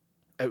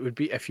 It would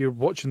be if you're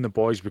watching The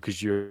Boys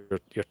because you're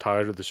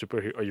tired of the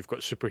superhero, or you've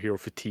got superhero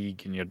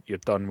fatigue, and you're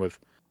done with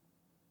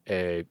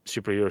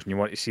superheroes, and you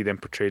want to see them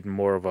portrayed in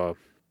more of a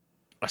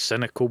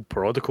cynical,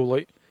 parodical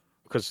light,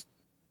 because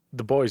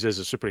The Boys is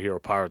a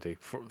superhero parody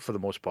for the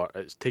most part.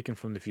 It's taken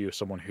from the view of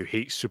someone who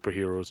hates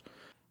superheroes.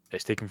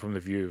 It's taken from the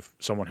view of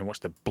someone who wants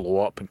to blow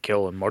up and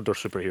kill and murder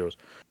superheroes.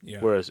 Yeah.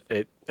 Whereas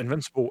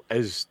Invincible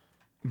is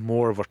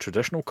more of a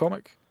traditional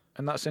comic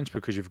in that sense,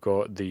 because you've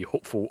got the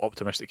hopeful,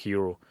 optimistic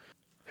hero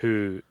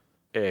who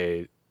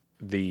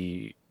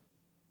the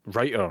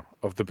writer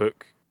of the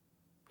book,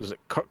 was it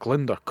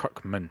Kirkland or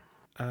Kirkman?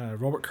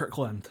 Robert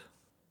Kirkland.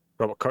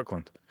 Robert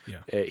Kirkland.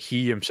 Yeah.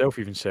 He himself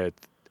even said,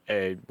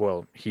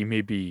 well, he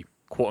may be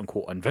quote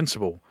unquote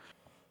invincible.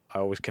 I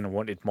always kind of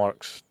wanted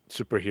Mark's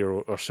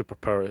superhero or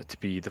superpower to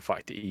be the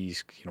fact that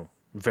he's,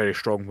 very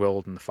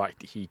strong-willed, and the fact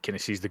that he kind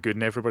of sees the good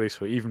in everybody.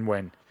 So even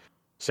when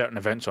certain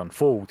events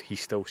unfold, he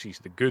still sees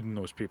the good in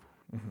those people.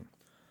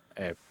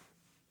 Mm-hmm.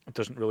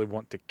 Doesn't really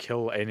want to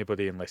kill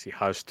anybody unless he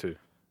has to,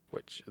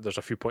 which there's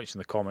a few points in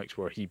the comics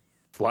where he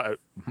flat out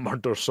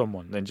murders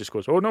someone, then just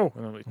goes, "Oh no!"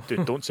 And I'm like,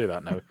 "Dude, don't say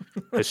that now.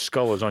 His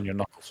skull is on your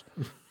knuckles."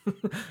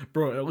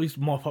 Bro, at least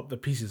mop up the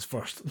pieces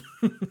first.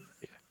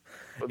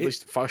 At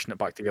least fashion it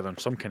back together in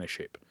some kind of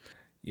shape.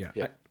 Yeah.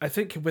 I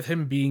think with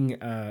him being,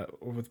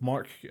 with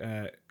Mark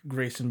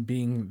Grayson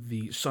being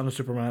the son of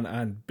Superman,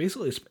 and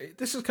basically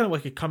this is kind of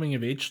like a coming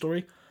of age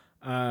story.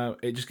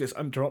 It just gets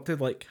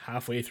interrupted like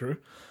halfway through,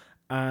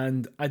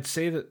 and I'd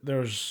say that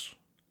there's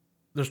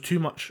too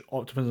much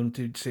optimism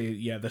to say,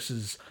 yeah, this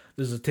is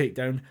a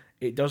takedown.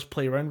 It does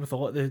play around with a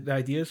lot of the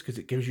ideas, because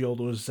it gives you all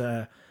those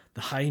the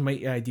high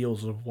mighty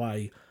ideals of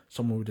why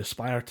someone would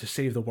aspire to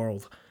save the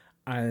world,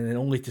 and then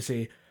only to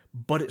say,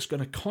 but it's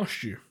going to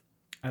cost you,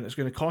 and it's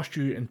going to cost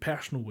you in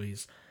personal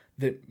ways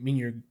that mean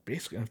you're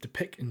basically going to have to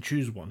pick and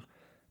choose one.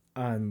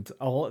 And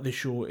a lot of the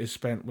show is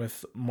spent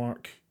with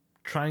Mark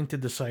trying to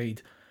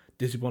decide,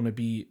 does he want to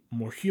be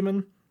more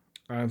human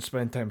and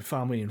spend time with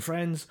family and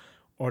friends,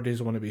 or does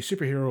he want to be a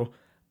superhero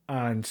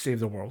and save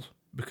the world?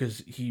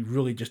 Because he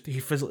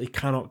physically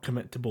cannot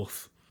commit to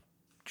both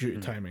due to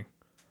timing.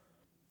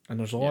 And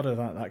there's a lot of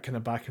that kind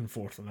of back and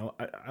forth, and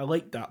I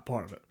like that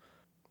part of it.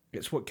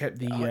 It's what kept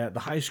the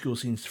high school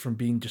scenes from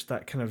being just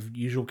that kind of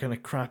usual kind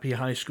of crappy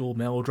high school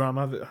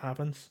melodrama that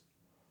happens.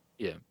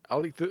 Yeah, I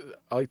like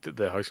that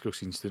the high school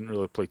scenes didn't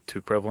really play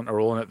too prevalent a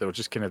role in it. They were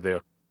just kind of there.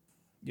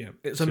 Yeah,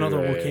 it's To, another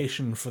uh,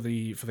 location for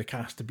the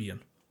cast to be in.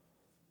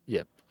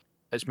 Yeah,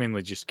 it's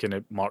mainly just kind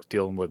of Mark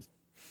dealing with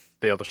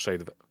the other side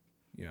of it.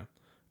 Yeah,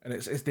 and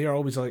it's there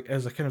always like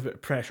as a kind of bit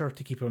of pressure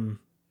to keep him,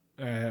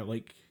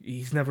 like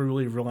he's never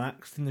really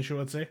relaxed in the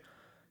show. I'd say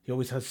he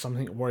always has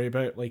something to worry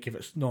about. Like if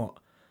it's not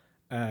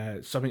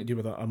something to do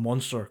with a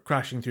monster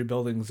crashing through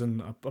buildings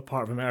in a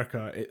part of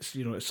America, it's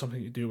it's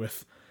something to do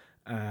with,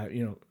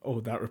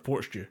 oh, that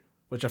report's due,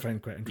 which I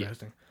find quite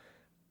interesting.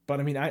 But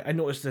I mean, I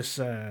noticed this.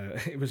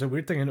 It was a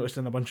weird thing I noticed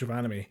in a bunch of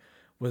anime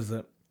was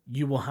that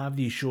you will have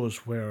these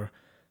shows where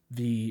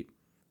the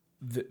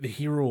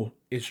hero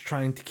is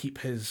trying to keep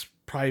his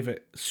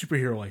private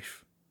superhero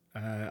life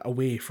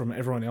away from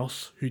everyone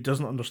else who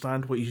doesn't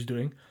understand what he's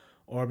doing,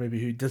 or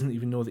maybe who doesn't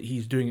even know that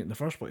he's doing it in the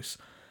first place.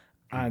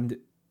 And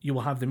you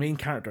will have the main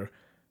character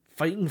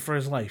fighting for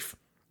his life,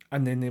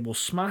 and then they will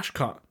smash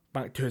cut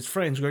back to his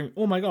friends going,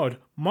 "Oh my god,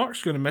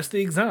 Mark's going to miss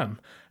the exam,"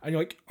 and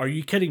you're like, "Are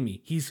you kidding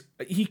me?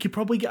 He could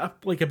probably get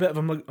a bit of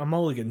a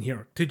mulligan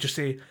here to just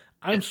say,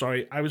 'I'm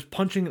sorry, I was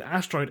punching an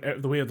asteroid out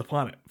of the way of the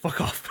planet.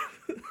 Fuck off.'"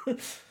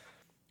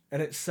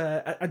 And it's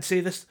I'd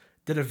say this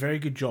did a very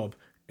good job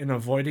in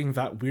avoiding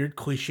that weird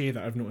cliche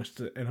that I've noticed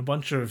in a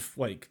bunch of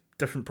like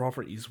different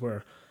properties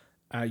where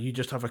you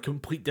just have a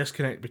complete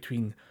disconnect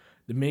between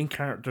the main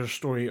character's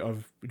story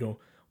of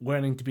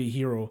learning to be a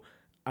hero,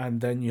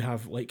 and then you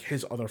have like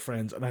his other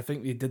friends, and I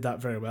think they did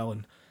that very well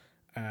in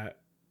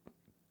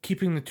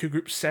keeping the two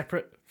groups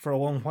separate for a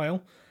long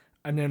while,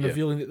 and then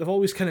revealing that they've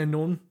always kind of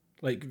known,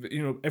 like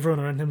everyone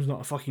around him is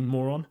not a fucking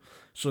moron,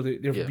 so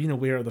they've been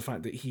aware of the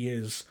fact that he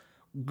is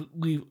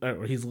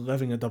or he's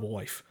living a double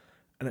life,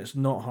 and it's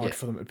not hard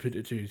for them to put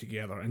the two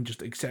together and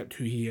just accept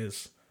who he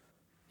is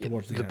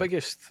towards the end.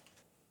 Biggest,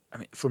 I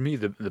mean, for me,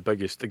 the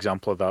biggest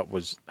example of that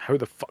was how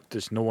the fuck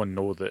does no one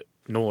know that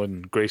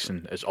Nolan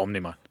Grayson is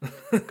Omni-Man?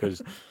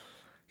 Because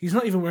he's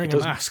not even wearing a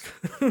mask.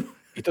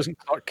 He doesn't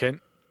Clark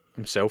Kent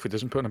himself. He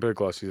doesn't put on a pair of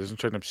glasses. He doesn't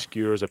try and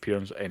obscure his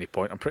appearance at any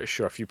point. I'm pretty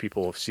sure a few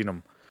people have seen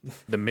him.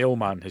 The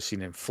mailman has seen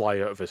him fly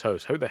out of his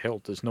house. How the hell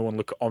does no one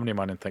look at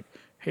Omni-Man and think,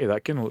 "Hey,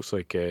 that kind of looks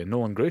like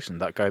Nolan Grayson,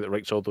 that guy that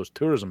writes all those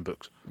tourism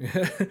books"?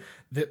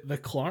 The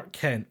Clark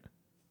Kent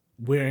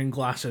wearing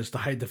glasses to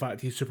hide the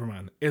fact he's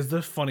Superman is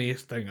the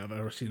funniest thing I've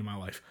ever seen in my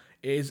life.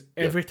 It is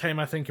every time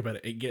I think about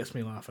it, it gets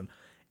me laughing.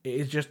 It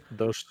is just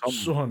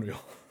so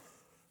unreal.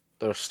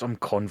 There's some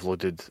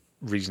convoluted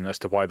reason as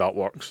to why that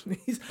works. And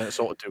it's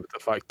all to do with the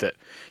fact that,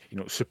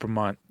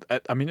 Superman,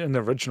 I mean, in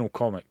the original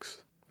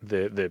comics,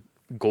 the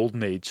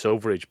Golden Age,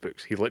 Silver Age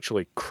books, he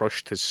literally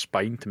crushed his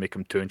spine to make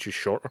him 2 inches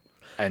shorter.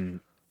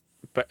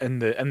 But in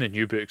the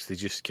new books, they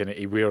just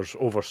he wears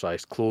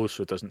oversized clothes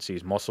so it doesn't see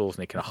his muscles,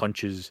 and he kind of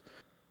hunches.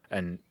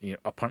 And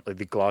apparently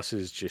the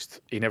glasses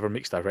he never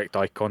makes direct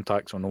eye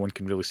contact, so no one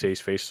can really see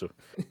his face. So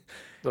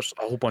there's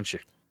a whole bunch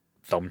of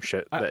dumb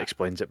shit that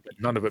explains it, but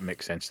none of it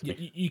makes sense to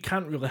me. You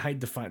can't really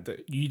hide the fact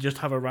that you just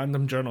have a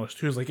random journalist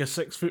who's like a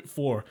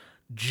 6'4"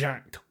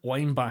 jacked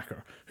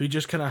linebacker who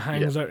just kind of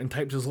hangs out and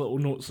types his little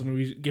notes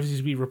and gives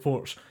his wee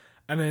reports,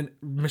 and then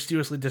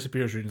mysteriously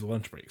disappears during the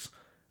lunch breaks,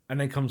 and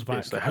then comes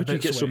back. Like, how do you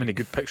get so many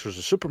good pictures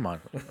of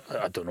Superman?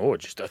 I don't know.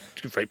 Just a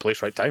right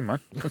place, right time, man.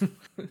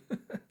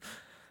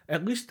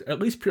 At least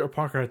Peter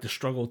Parker had to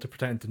struggle to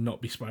pretend to not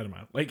be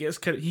Spider-Man. Like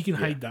he can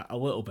hide that a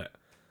little bit.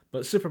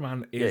 But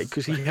Superman is... Yeah,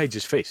 because he hides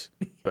his face.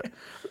 But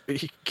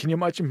can you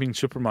imagine being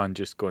Superman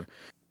just going,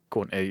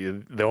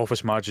 the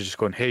office manager just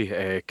going,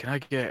 "Hey, can I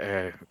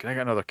get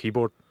another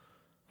keyboard?"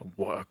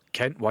 "What,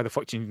 Kent? Why the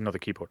fuck do you need another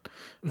keyboard?"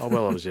 "Oh,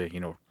 well, I was,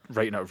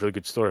 writing out a really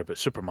good story about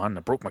Superman, and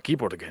I broke my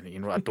keyboard again.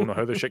 I don't know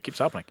how this shit keeps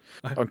happening.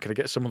 Oh, can I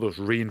get some of those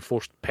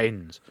reinforced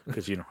pens?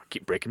 Because, I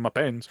keep breaking my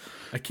pens.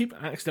 I keep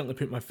accidentally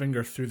putting my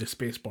finger through the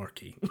spacebar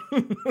key."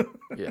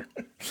 Yeah.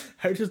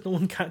 How does no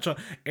one catch on?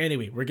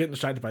 Anyway, we're getting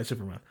distracted by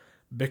Superman.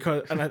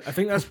 And I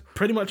think that's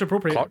pretty much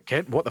appropriate. Clark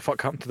Kent, what the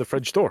fuck happened to the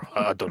fridge door?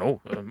 I don't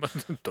know. Don't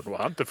know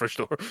what happened to the fridge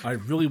door. I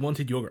really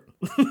wanted yogurt.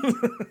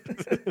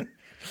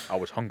 I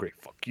was hungry.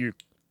 Fuck you,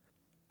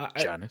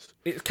 Janice.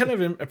 It's kind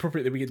of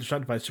appropriate that we get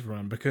distracted by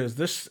Superman, because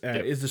this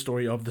is the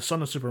story of the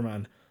son of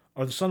Superman,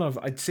 or the son of,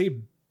 I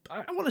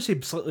want to say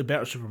slightly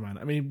better Superman.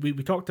 I mean, we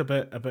talked a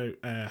bit about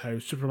how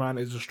Superman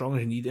is as strong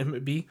as you need him to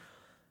be.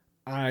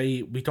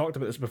 We talked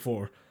about this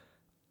before.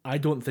 I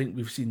don't think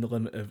we've seen the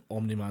limit of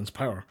Omni-Man's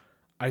power.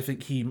 I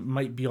think he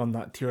might be on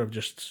that tier of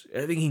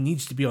I think he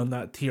needs to be on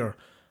that tier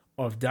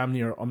of damn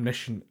near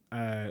omniscient,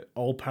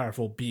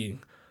 all-powerful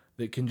being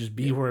that can just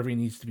be wherever he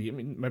needs to be. I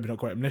mean, maybe not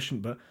quite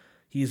omniscient, but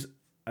he's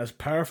as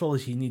powerful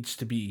as he needs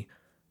to be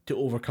to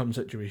overcome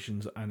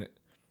situations, and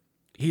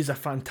he's a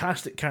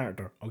fantastic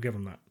character. I'll give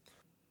him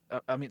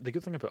that. I mean, the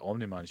good thing about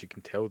Omni-Man is you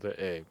can tell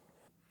that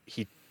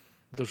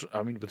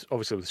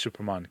obviously with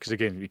Superman, because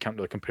again, you can't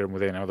really compare him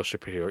with any other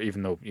superhero,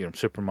 even though,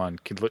 Superman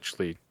can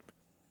literally...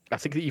 I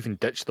think they even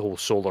ditched the whole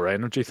solar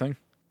energy thing,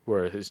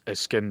 where his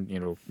skin,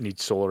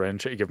 needs solar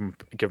energy to give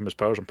him his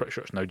powers. I'm pretty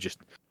sure it's now just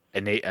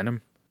innate in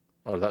him,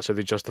 or that's how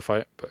they justify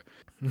it. But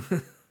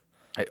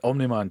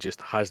Omni-Man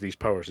just has these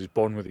powers. He's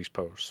born with these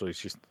powers, so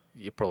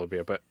you'd probably be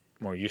a bit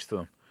more used to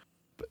them.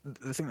 But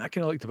the thing that I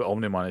kind of liked about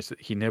Omni-Man is that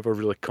he never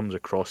really comes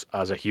across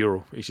as a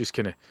hero. He's just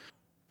kind of,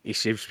 he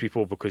saves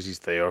people because he's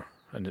there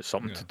and it's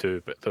something to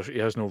do, but he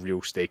has no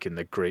real stake in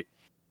the great,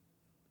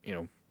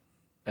 in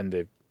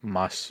the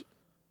mass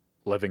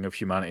living of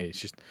humanity. It's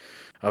just,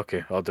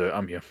 okay, I'll do it.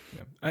 I'm here.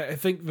 Yeah. I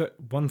think that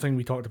one thing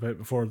we talked about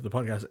before the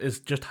podcast is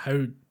just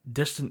how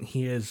distant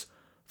he is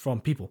from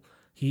people.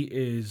 He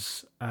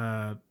is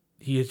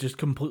just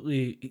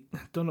completely, I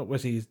don't know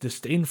what his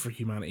disdain for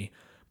humanity,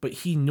 but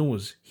he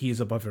knows he is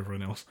above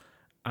everyone else,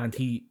 and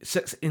he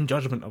sits in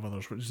judgment of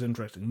others, which is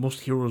interesting. Most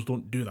heroes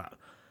don't do that.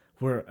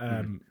 Where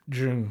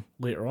during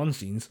later on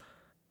scenes,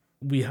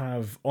 we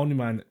have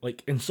Omni-Man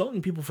like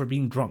insulting people for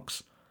being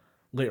drunks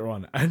later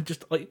on, and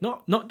just like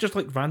not just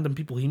like random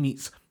people he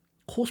meets,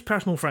 close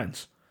personal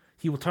friends.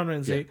 He will turn around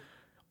and say,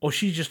 "Oh,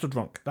 she's just a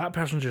drunk. That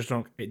person's just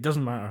drunk. It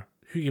doesn't matter.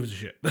 Who gives a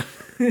shit?"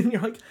 And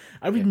you're like,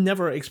 I would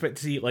never expect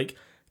to see like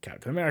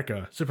Captain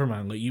America,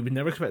 Superman. Like you would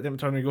never expect them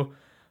to turn and go,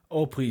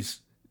 "Oh,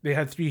 please, they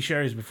had 3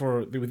 sherries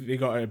before they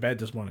got out of bed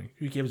this morning.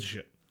 Who gives a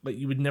shit?" Like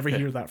you would never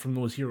hear that from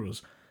those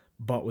heroes.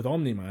 But with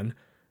Omni-Man,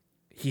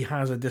 he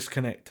has a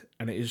disconnect,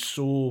 and it's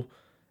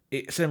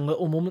in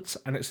little moments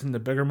and it's in the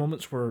bigger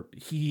moments where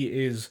he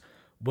is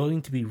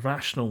willing to be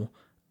rational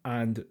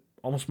and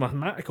almost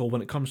mathematical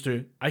when it comes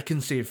to, I can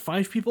save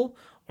 5 people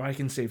or I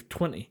can save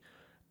 20.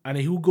 And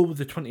he'll go with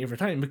the 20 every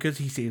time because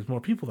he saves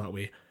more people that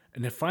way.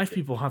 And if 5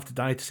 people have to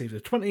die to save the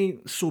 20,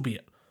 so be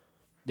it.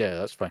 Yeah,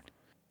 that's fine.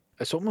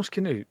 It's almost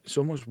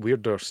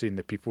weirder seeing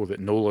the people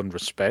that Nolan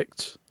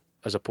respects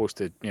as opposed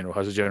to,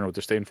 has a general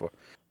disdain for.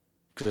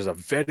 Because there's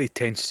a very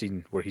tense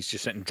scene where he's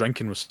just sitting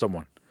drinking with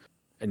someone,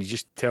 and you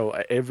just tell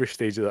at every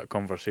stage of that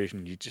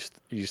conversation, you just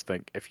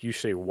think if you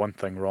say one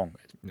thing wrong,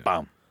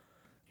 bam,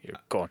 you're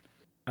gone.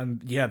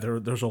 And yeah,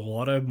 there's a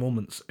lot of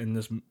moments in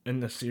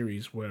this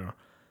series where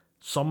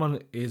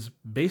someone is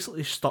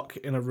basically stuck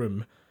in a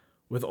room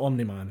with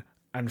Omni-Man,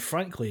 and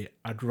frankly,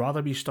 I'd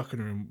rather be stuck in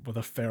a room with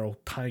a feral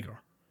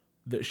tiger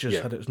that's just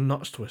had its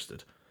nuts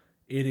twisted.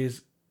 It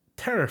is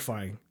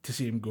terrifying to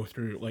see him go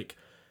through, like,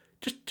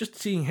 just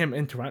seeing him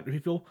interact with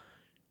people,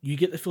 you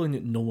get the feeling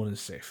that no one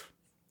is safe.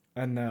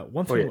 And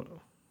one thing...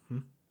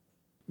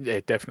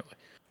 Yeah, definitely.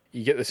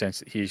 You get the sense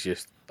that he's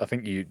just... I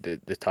think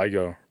the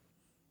tiger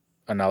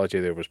analogy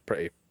there was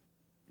pretty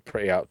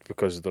apt,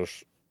 because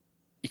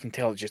you can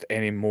tell at just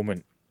any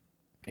moment,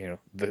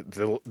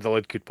 the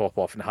lid could pop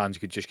off and hands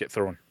could just get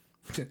thrown.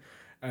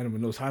 And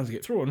when those hands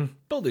get thrown,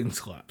 buildings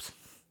collapse.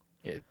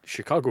 Yeah,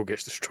 Chicago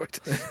gets destroyed.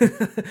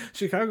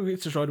 Chicago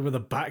gets destroyed with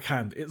a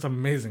backhand. It's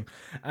amazing.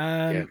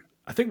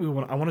 I think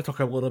I want to talk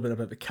a little bit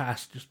about the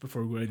cast just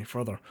before we go any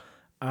further.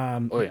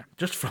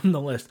 Just from the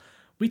list,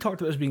 we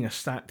talked about this being a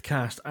stacked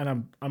cast,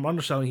 and I'm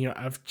underselling here.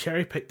 I've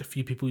cherry picked a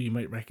few people you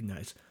might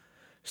recognise: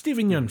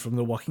 Stephen Yeun from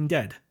The Walking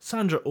Dead,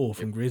 Sandra Oh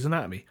from Grey's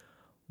Anatomy,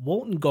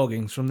 Walton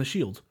Goggins from The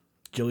Shield,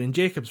 Gillian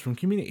Jacobs from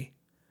Community,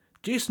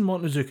 Jason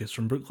Montezukis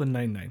from Brooklyn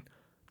Nine-Nine,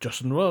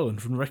 Justin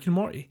Roiland from Rick and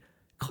Morty,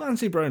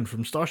 Clancy Brown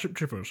from Starship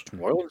Troopers.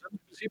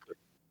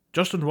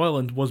 Justin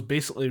Roiland was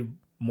basically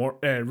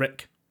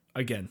Rick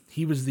again.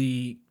 He was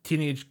the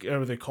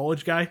the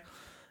college guy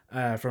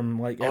from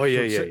like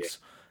episode 6.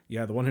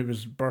 Yeah, the one who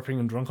was burping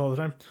and drunk all the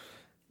time.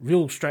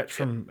 Real stretch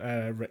from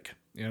Rick,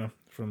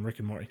 from Rick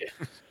and Morty.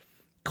 Yeah.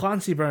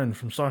 Clancy Brown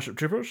from Starship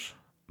Troopers.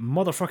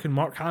 Motherfucking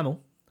Mark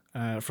Hamill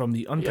from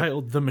the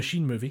untitled The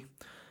Machine movie.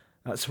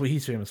 That's what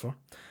he's famous for.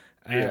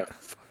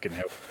 Fucking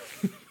hell.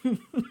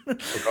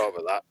 Forgot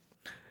about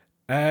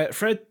that.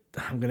 Fred,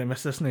 I'm going to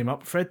mess this name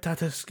up. Fred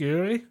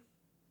Tatasciore?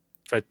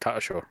 Fred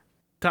Tatasciore.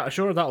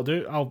 Tatasciore, that'll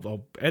do.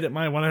 I'll edit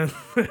my one in.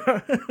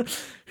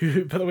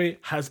 Who, by the way,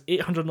 has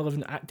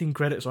 811 acting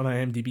credits on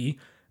IMDb,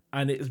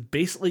 and it's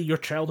basically your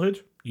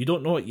childhood. You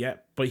don't know it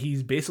yet, but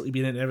he's basically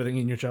been in everything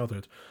in your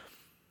childhood.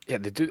 Yeah,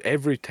 they do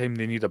every time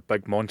they need a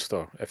big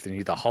monster. If they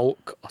need a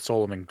Hulk, a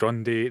Solomon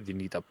Grundy, they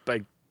need a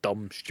big,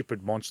 dumb,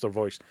 stupid monster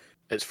voice,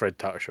 it's Fred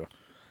Tatasciore.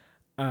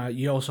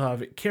 You also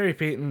have Kerry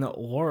Payton,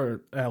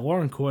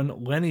 Lauren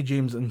Cohen, Lenny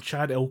James, and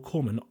Chad L.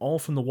 Coleman, all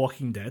from The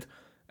Walking Dead,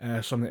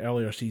 some of the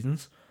earlier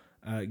seasons.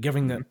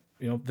 Given that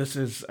this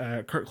is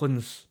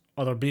Kirkland's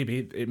other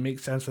baby, it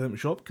makes sense for them to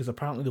show up, because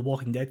apparently The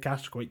Walking Dead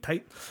cast are quite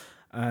tight,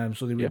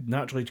 so they would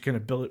naturally kind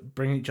of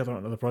bring each other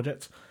onto the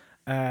projects.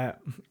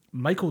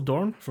 Michael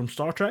Dorn from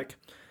Star Trek,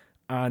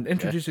 and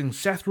introducing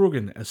Seth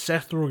Rogen as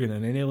Seth Rogen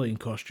in an alien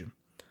costume.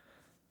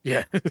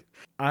 Yeah.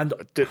 And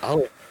dude,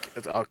 can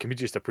we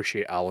just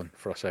appreciate Alan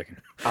for a second?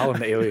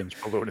 Alan the alien's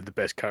probably one of the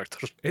best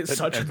characters. It's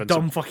such a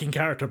dumb fucking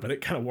character, but it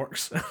kind of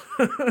works.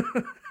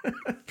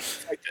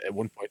 At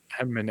one point,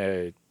 him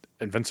and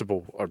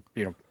Invincible are,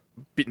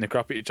 beating the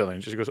crap at each other,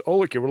 and just goes, "Oh,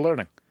 look, you were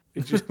learning."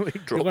 He just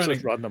drops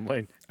this random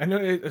line. I know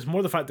it's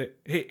more the fact that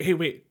hey,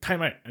 wait,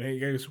 time out, and he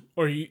goes,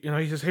 or he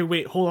says, "Hey,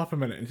 wait, hold up a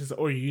minute," and he says,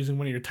 "Oh, you're using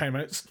one of your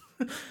timeouts."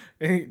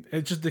 And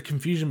it's just the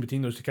confusion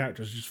between those two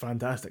characters is just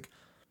fantastic.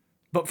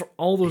 But for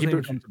all those he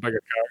names, becomes a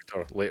bigger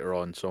character later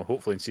on, so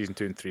hopefully in season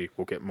 2 and 3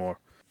 we'll get more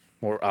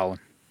Alan.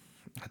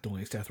 I don't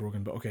like Seth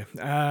Rogen, but okay.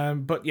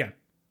 But yeah,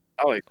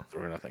 I like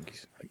Rowan. I think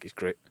he's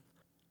great.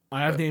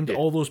 I have named yeah.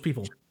 all those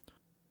people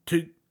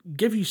to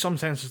give you some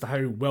sense as to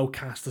how well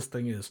cast this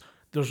thing is.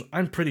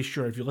 I'm pretty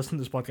sure if you listen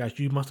to this podcast,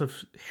 you must have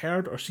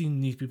heard or seen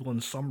these people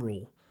in some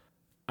role.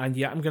 And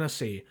yet I'm going to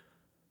say,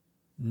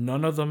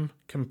 none of them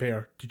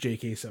compare to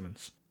J.K.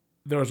 Simmons.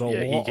 There's a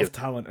lot of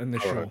talent in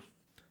this show.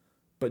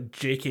 But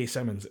J.K.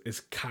 Simmons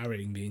is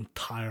carrying the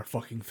entire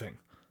fucking thing.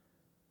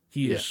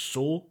 He is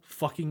so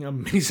fucking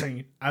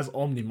amazing as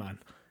Omni-Man.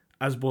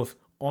 As both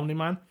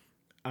Omni-Man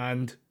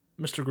and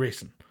Mr.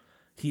 Grayson.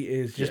 He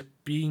is just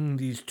being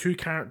these two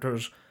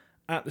characters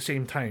at the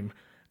same time.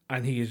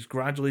 And he is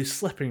gradually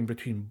slipping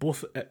between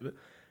both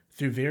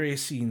through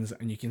various scenes,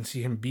 and you can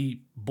see him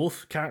be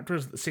both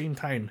characters at the same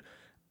time,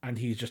 and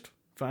he's just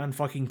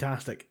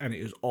fan-fucking-tastic, and it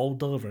is all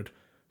delivered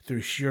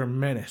through sheer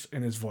menace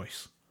in his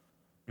voice.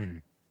 Oh,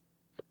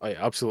 yeah,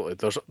 absolutely.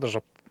 There's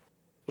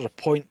a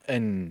point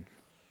in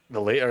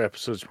the later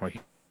episodes where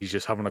he's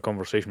just having a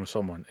conversation with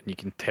someone, and you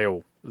can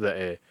tell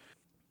that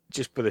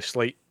just by the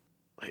slight,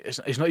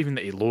 it's not even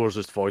that he lowers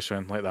his voice or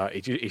anything like that.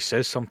 He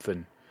says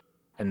something.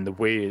 And the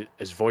way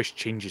his voice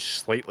changes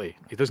slightly,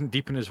 he doesn't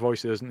deepen his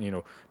voice. He doesn't,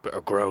 put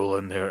a growl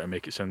in there to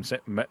make it sound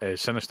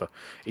sinister.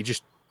 He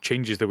just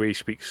changes the way he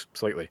speaks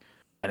slightly,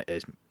 and it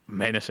is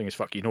menacing as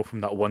fuck. You know from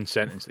that one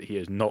sentence that he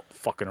is not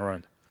fucking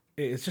around.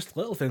 It's just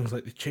little things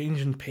like the change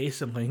in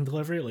pace and line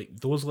delivery, like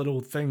those little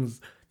things,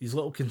 these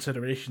little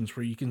considerations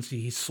where you can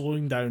see he's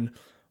slowing down,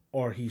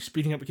 or he's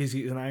speeding up because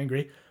he's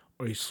angry,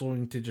 or he's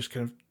slowing to just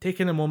kind of take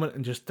in a moment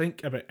and just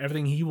think about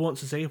everything he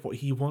wants to say, what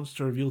he wants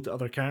to reveal to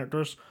other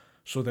characters.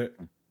 So that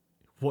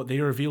what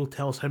they reveal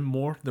tells him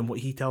more than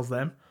what he tells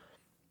them.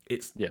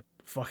 It's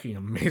fucking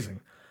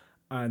amazing.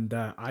 And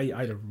I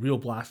had a real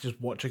blast just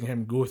watching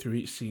him go through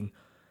each scene.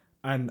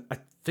 And I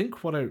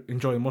think what I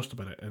enjoy the most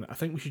about it, and I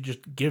think we should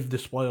just give the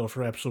spoiler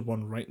for episode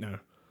 1 right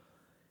now.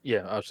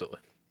 Yeah,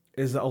 absolutely.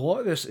 Is that a lot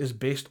of this is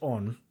based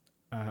on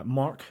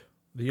Mark,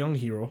 the young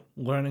hero,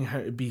 learning how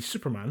to be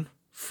Superman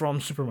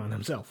from Superman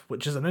himself,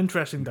 which is an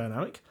interesting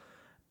dynamic.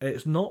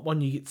 It's not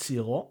one you get to see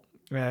a lot.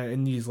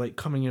 In these like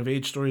coming of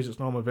age stories, it's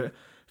normally about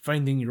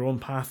finding your own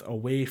path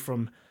away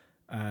from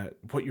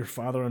what your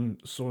father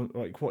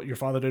what your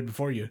father did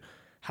before you.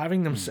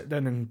 Having them sit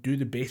down and do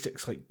the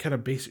basics, like kind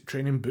of basic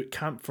training boot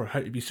camp for how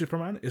to be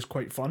Superman, is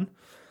quite fun.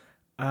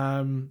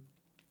 And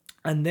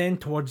then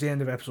towards the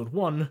end of episode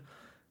 1,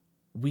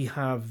 we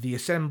have the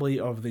assembly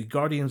of the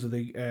Guardians of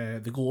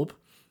the Globe,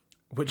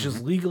 which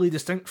is legally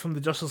distinct from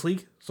the Justice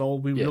League. That's all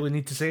we really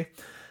need to say.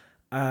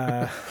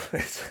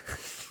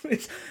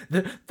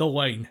 The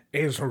line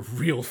is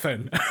real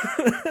thin.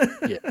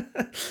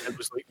 It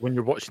was like when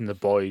you're watching The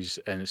Boys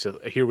and it said,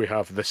 here we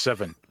have the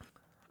Seven.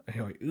 And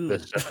you're like, the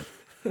Seven.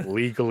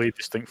 Legally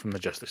distinct from the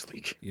Justice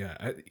League.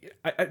 Yeah,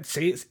 I'd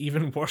say it's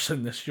even worse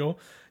in this show,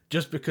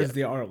 just because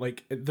they are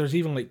like, there's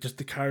even like just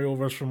the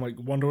carryovers from like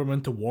Wonder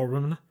Woman to War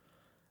Woman.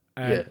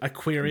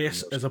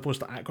 Aquarius as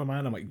opposed to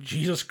Aquaman. I'm like,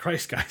 Jesus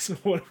Christ, guys.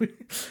 What are we?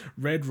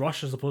 Red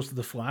Rush as opposed to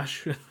The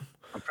Flash.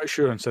 I'm pretty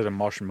sure instead of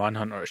Martian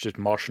Manhunter, it's just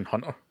Martian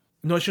Hunter.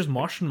 No, it's just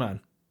Martian Man.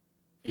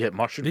 Yeah,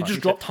 Martian They Man.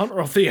 just dropped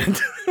Hunter off the end.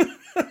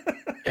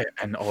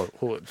 And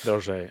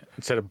there's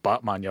instead of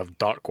Batman, you have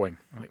Darkwing.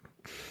 Like,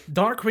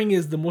 Darkwing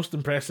is the most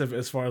impressive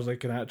as far as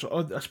like an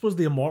actual. I suppose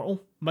the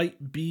Immortal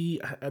might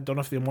be. I don't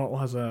know if the Immortal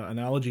has an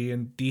analogy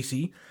in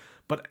DC,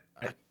 but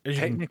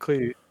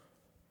technically,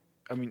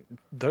 I mean,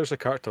 there's a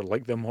character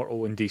like the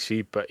Immortal in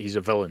DC, but he's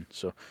a villain.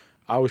 So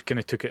I always kind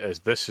of took it as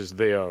this is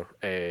their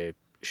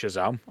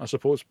Shazam, I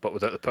suppose, but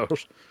without the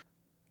powers.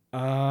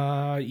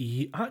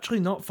 Actually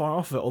not far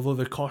off it, although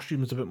the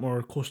costume is a bit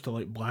more close to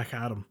like Black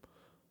Adam.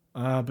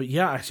 But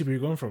yeah, I see where you're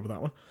going for with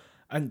that one.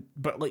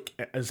 But like,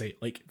 as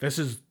this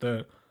is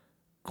the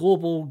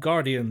Global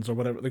Guardians or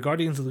whatever, the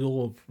Guardians of the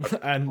Globe,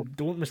 and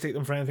don't mistake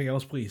them for anything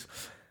else, please.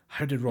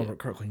 How did Robert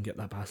Kirkland get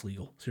that past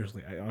legal?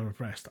 Seriously, I'm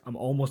impressed. I'm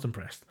almost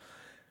impressed.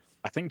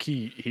 I think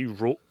he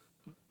wrote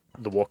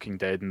The Walking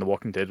Dead, and The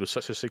Walking Dead was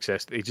such a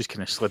success that he just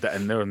kind of slid it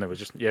in there, and they were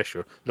just, yeah,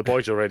 sure. The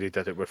boys already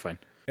did it, we're fine.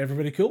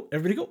 Everybody cool?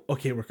 Everybody cool?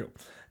 Okay, we're cool.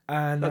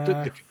 And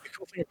the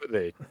cool thing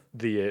about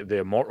the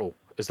Immortal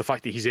is the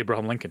fact that he's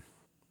Abraham Lincoln.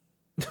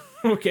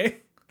 Okay.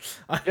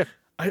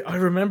 I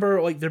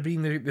remember like there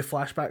being the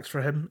flashbacks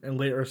for him in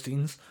later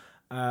scenes,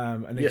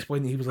 and they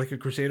explained that he was like a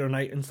Crusader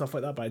knight and stuff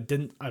like that. But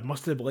I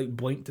must have like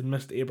blinked and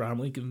missed the Abraham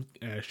Lincoln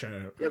shout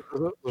out. Yeah,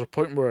 there's a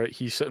point where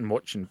he's sitting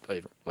watching,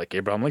 like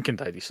Abraham Lincoln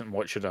died. He's sitting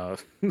watching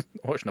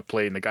watching a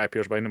play, and the guy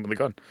appears behind him with a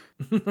gun.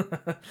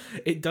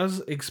 It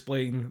does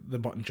explain the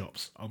button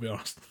chops. I'll be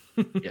honest.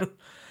 Yeah,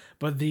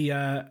 but the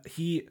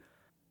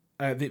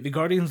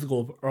Guardians of the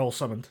Globe are all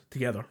summoned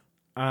together,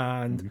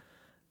 and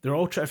they're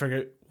all trying to figure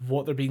out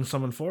what they're being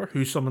summoned for,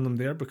 who summoned them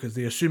there, because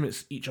they assume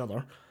it's each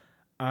other.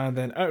 And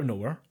then out of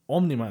nowhere,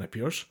 Omni-Man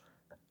appears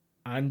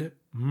and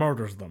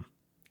murders them.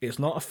 It's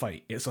not a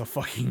fight, it's a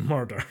fucking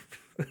murder.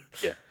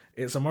 Yeah.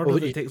 It's a murder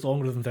that takes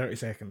longer than 30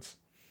 seconds.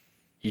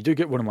 You do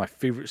get one of my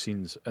favourite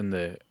scenes in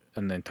the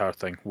entire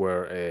thing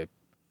where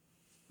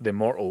the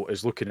Immortal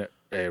is looking at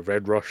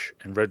Red Rush,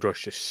 and Red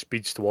Rush just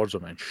speeds towards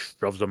him and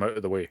shoves him out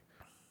of the way.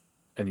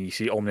 And you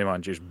see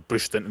Omni-Man just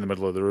boost into the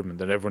middle of the room, and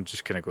then everyone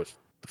just kind of goes,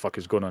 "The fuck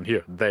is going on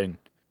here?" Then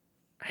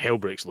hell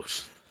breaks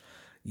loose.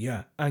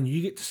 Yeah, and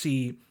you get to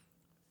see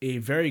a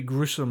very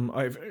gruesome,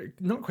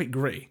 not quite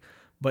grey,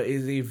 but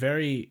is a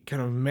very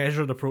kind of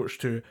measured approach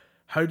to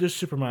how does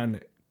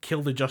Superman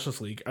kill the Justice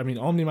League. I mean,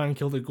 Omni-Man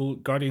killed the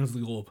Guardians of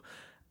the Globe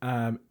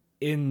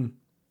in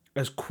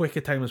as quick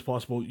a time as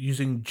possible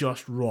using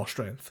just raw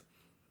strength.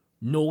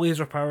 No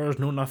laser powers,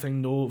 no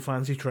nothing, no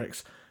fancy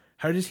tricks.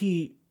 How does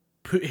he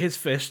put his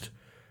fist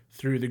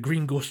through the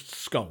Green Ghost's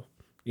skull?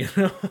 You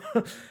know,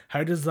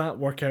 how does that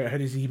work out? How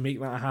does he make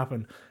that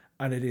happen?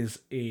 And it is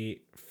a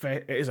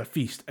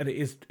feast, and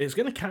it's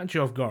going to catch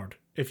you off guard.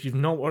 If you've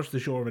not watched the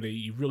show already,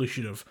 you really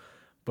should have.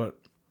 But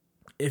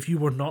if you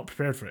were not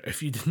prepared for it,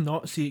 if you did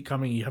not see it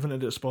coming, you haven't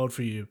had it spoiled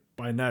for you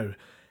by now,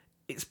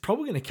 it's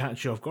probably going to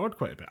catch you off guard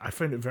quite a bit. I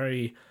found it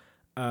very,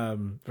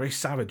 very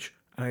savage,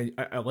 and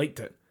I liked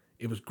it.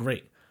 It was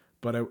great,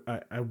 but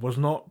I was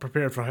not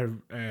prepared for how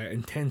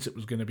intense it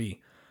was going to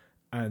be.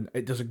 And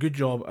it does a good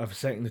job of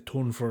setting the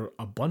tone for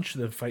a bunch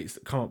of the fights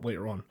that come up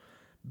later on.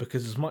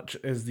 Because as much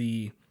as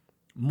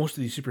most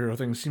of these superhero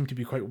things seem to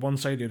be quite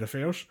one-sided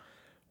affairs,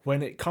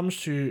 when it comes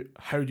to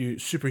how do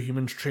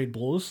superhumans trade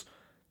blows,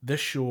 this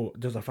show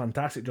does a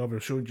fantastic job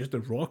of showing just the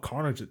raw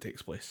carnage that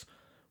takes place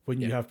when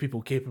you have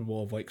people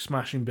capable of like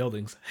smashing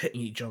buildings,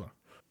 hitting each other.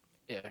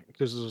 Yeah,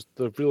 because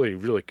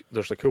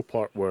there's a cool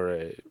part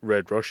where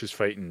Red Rush is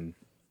fighting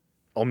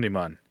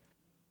Omni-Man,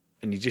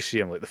 and you just see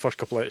him, like, the first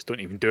couple of hits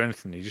don't even do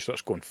anything. He just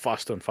starts going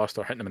faster and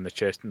faster, hitting him in the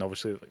chest, and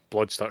obviously like,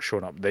 blood starts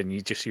showing up. Then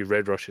you just see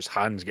Red Rush's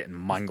hands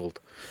getting mangled,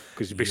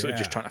 because he's basically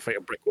just trying to fight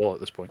a brick wall at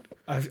this point.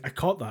 I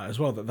caught that as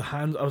well, that the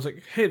hands, I was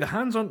like, hey, the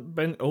hands aren't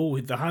bending,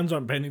 the hands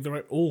aren't bending the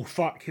right, oh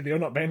fuck, they're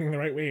not bending the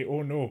right way,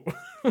 oh no.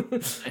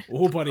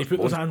 Oh buddy, put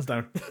those hands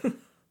down.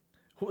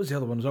 What was the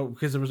other one as well?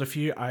 Because there was a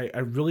few, I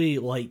really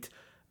liked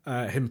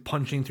him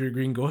punching through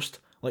Green Ghost.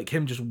 Like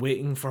him just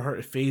waiting for her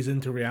to phase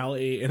into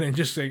reality and then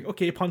just saying,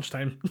 okay, punch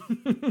time.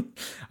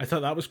 I thought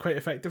that was quite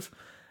effective.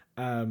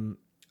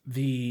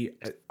 The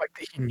fact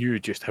that he knew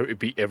just how to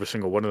beat every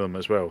single one of them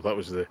as well. That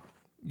was the...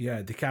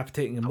 Yeah,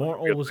 decapitating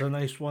Immortal was a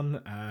nice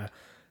one.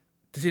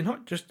 Does he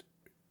not just...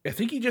 I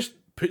think he just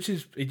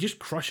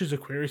crushes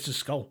Aquarius'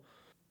 skull.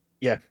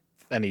 Yeah,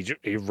 and he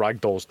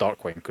ragdolls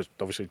Darkwing, because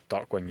obviously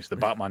Darkwing is the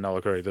Batman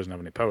allegory, he doesn't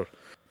have any power.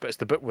 But it's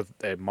the bit with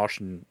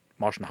Martian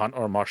Hunter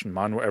or Martian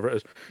Man, whatever it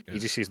is. Yeah. He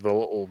just sees the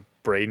little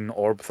brain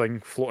orb thing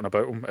floating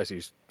about him as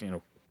he's,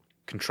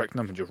 constricting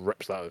him, and just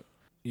rips that out.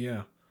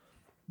 Yeah.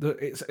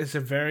 It's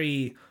a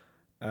very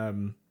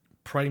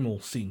primal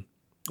scene.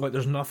 Like,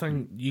 there's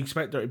nothing... You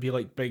expect there to be,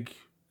 like, big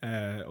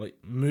like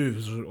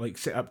moves or, like,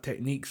 set up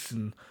techniques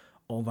and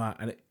all that,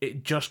 and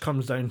it just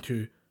comes down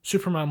to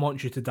Superman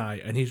wants you to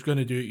die, and he's going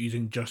to do it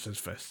using just his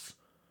fists.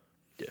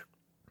 Yeah.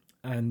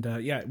 And,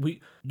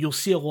 you'll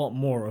see a lot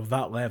more of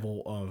that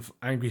level of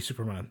angry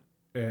Superman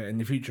in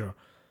the future,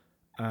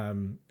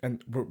 and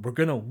we're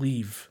gonna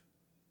leave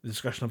the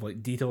discussion of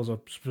like details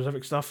of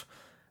specific stuff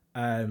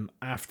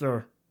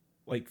after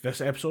like this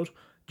episode,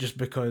 just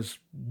because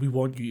we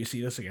want you to see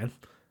this again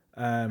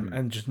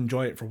and just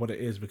enjoy it for what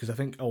it is, because I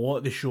think a lot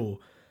of the show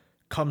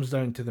comes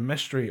down to the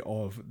mystery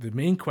of the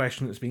main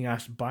question that's being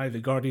asked by the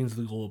Guardians of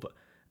the Globe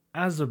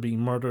as they're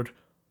being murdered.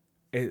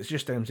 It's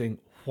just them saying,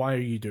 why are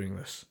you doing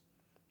this?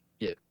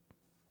 Yeah.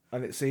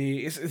 And it's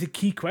a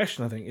key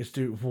question, I think, is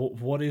to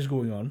what is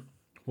going on.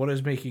 What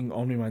is making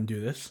Omni-Man do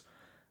this,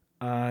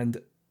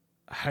 and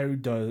how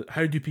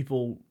do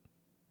people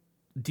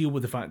deal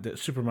with the fact that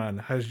Superman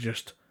has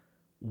just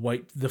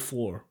wiped the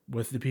floor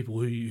with the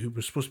people who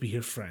were supposed to be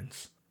his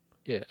friends?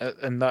 Yeah,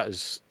 and that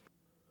is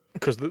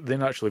because they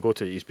naturally go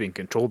to he's being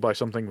controlled by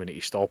something. We need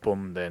to stop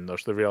him. Then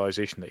there's the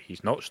realization that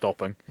he's not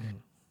stopping.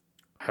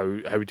 How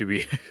do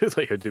we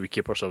how do we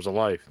keep ourselves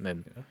alive? And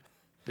then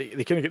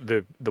they kind of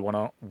get the one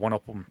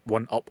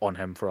up on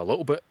him for a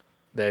little bit.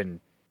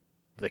 Then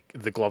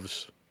the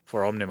gloves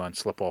for Omni-Man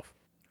slip off,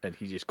 and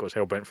he just goes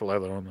hell-bent for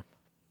leather on them.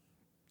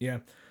 Yeah,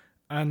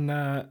 and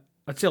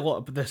I'd say a lot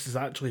of this is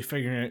actually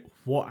figuring out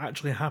what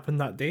actually happened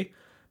that day,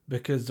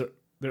 because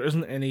there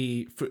isn't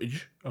any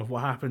footage of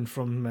what happened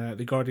from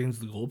the Guardians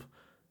of the Globe,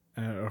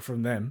 or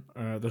from them.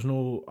 There's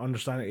no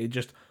understanding. It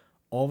just,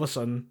 all of a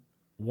sudden,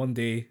 one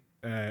day,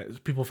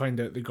 people find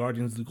out the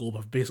Guardians of the Globe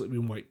have basically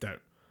been wiped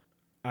out,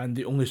 and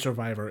the only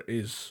survivor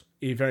is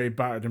a very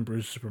battered and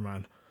bruised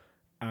Superman.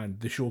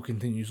 And the show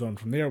continues on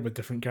from there with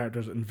different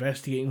characters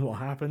investigating what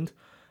happened,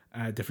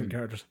 different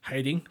characters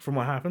hiding from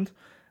what happened,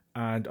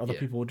 and other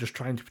people just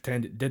trying to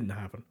pretend it didn't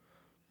happen,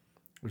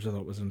 which I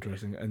thought was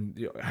interesting.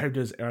 And how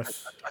does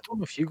Earth... I don't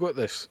know if you got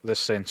this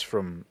sense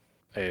from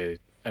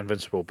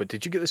Invincible, but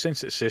did you get the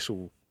sense that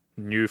Cecil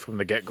knew from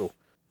the get-go,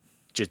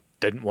 just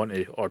didn't want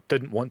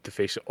to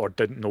face it, or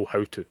didn't know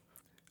how to?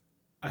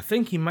 I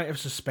think he might have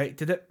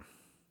suspected it.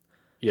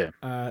 Yeah.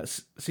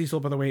 Cecil,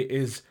 by the way,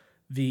 is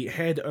the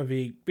head of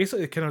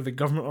basically kind of the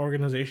government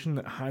organization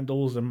that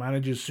handles and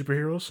manages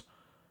superheroes,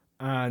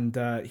 and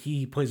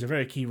he plays a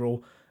very key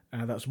role.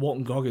 That's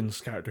Walton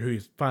Goggins' character, who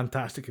is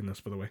fantastic in this,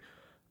 by the way.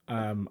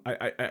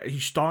 You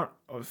start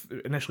off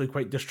initially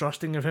quite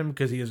distrusting of him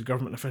because he is a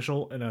government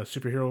official in a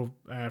superhero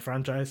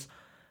franchise,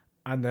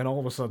 and then all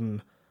of a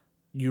sudden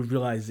you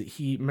realize that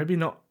he maybe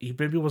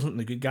wasn't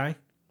the good guy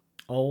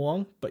all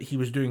along, but he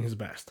was doing his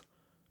best,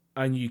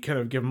 and you kind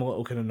of give him a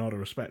little kind of nod of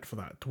respect for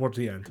that towards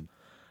the end.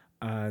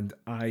 And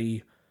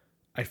I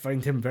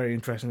find him very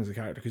interesting as a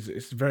character because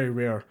it's very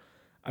rare.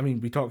 I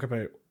mean, we talk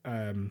about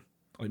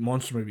like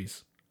monster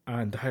movies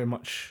and how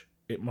much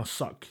it must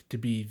suck to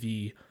be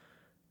the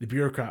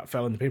bureaucrat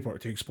filling the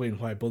paperwork to explain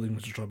why a building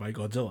was destroyed by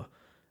Godzilla.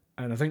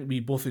 And I think we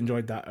both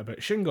enjoyed that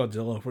about Shin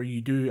Godzilla, where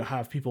you do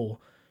have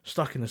people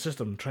stuck in the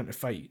system trying to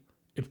fight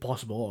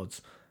impossible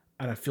odds.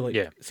 And I feel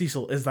like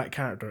Cecil is that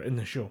character in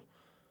the show.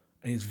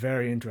 And he's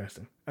very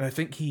interesting. And I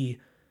think he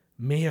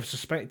may have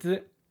suspected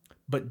it,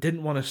 but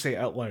didn't want to say it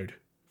out loud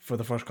for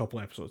the first couple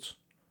episodes.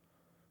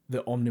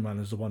 That Omni-Man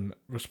is the one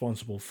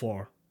responsible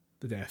for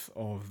the death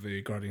of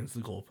the Guardians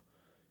of the Globe.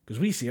 Because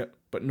we see it,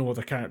 but no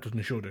other characters in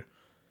the show do.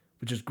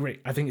 Which is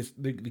great. I think it's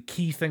the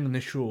key thing in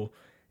this show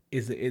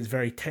is that it's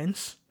very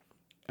tense,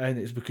 and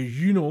it's because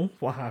you know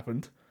what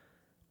happened,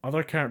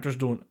 other characters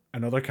don't,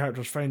 and other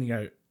characters finding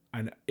out,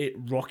 and it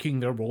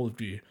rocking their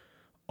worldview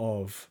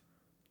of,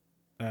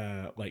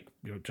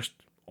 just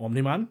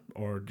Omni-Man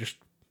or just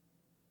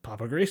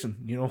Papa Grayson.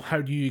 You know,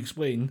 how do you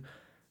explain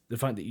the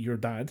fact that your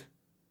dad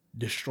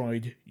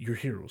destroyed your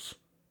heroes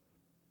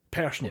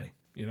personally?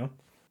 You know,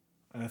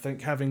 and I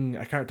think having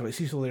a character like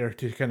Cecil there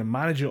to kind of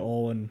manage it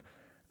all and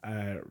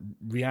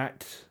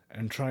react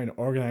and try and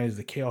organize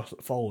the chaos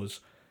that follows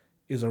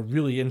is a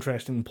really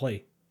interesting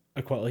play.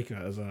 I quite like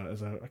that as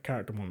a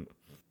character moment.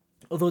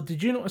 Although,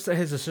 did you notice that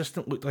his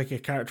assistant looked like a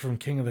character from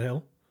King of the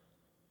Hill?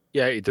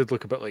 Yeah, he did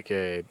look a bit like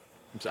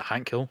was it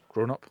Hank Hill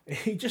grown up?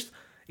 He just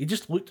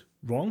looked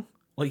wrong.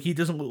 Like, he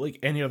doesn't look like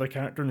any other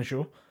character in the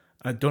show.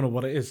 I don't know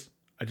what it is.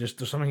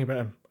 There's something about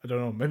him. I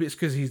don't know. Maybe it's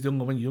because he's the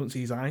only one you don't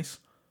see his eyes.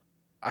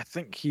 I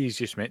think he's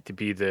just meant to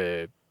be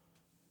the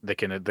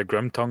kind of the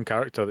grim tongue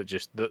character that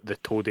just the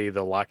toady,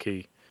 the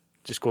lackey,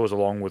 just goes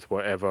along with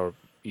whatever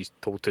he's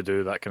told to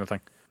do, that kind of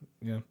thing.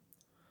 Yeah,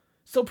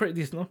 still pretty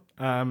decent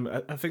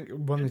though. I think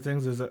one of the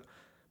things is that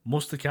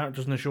most of the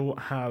characters in the show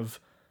have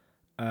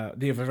a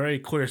very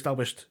clear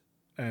established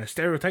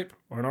stereotype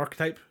or an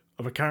archetype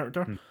of a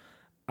character,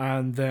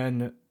 and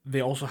then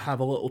they also have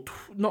a little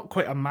not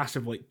quite a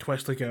massive like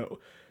twist, like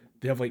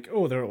they have like,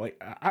 oh, they're like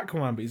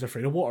Aquaman but he's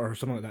afraid of water or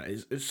something like that.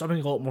 It's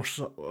something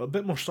a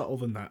bit more subtle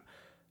than that.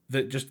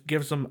 That just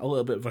gives them a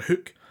little bit of a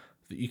hook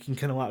that you can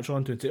kind of latch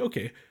onto and say,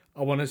 okay,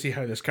 I want to see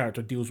how this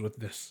character deals with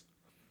this.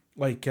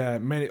 Like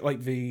Atom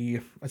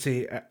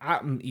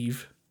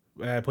Eve,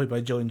 played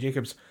by Gillian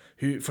Jacobs,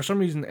 who for some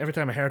reason every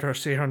time I heard her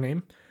say her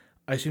name,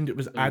 I assumed it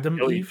was Adam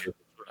Eve.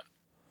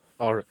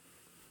 Or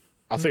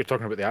I think you're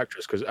talking about the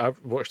actress, because I've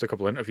watched a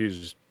couple of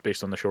interviews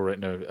based on the show right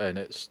now,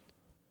 and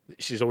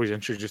she's always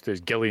introduced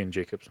as Gillian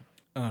Jacobs.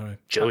 All right.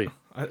 Gillian,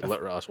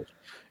 literal assholes.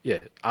 Yeah,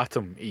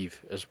 Atom Eve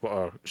is what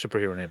our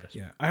superhero name is.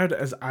 Yeah, I heard it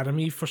as Adam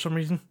Eve for some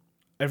reason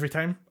every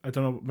time. I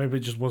don't know, maybe I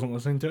just wasn't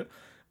listening to it.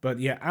 But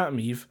yeah, Atom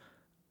Eve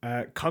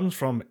comes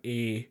from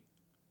a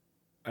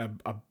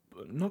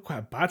not quite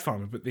a bad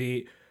family, but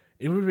in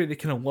a way they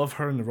kind of love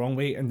her in the wrong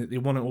way, and that they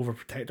want to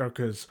overprotect her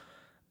because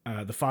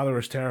the father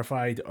is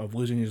terrified of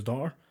losing his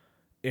daughter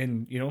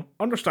in,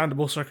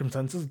 understandable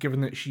circumstances,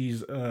 given that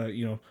she's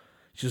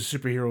she's a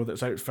superhero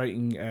that's out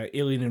fighting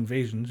alien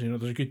invasions.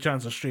 There's a good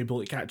chance a stray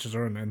bullet catches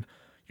her and then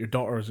your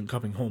daughter isn't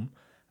coming home.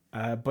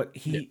 But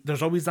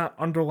there's always that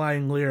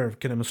underlying layer of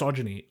kind of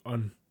misogyny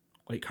on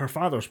like her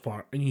father's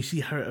part, and you see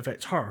how it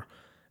affects her.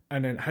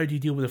 And then how do you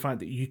deal with the fact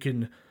that you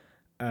can,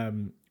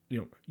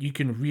 you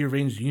can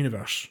rearrange the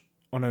universe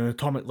on an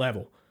atomic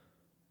level,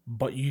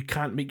 but you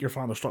can't make your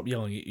father stop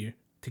yelling at you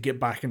to get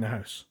back in the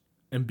house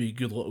and be a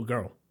good little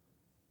girl.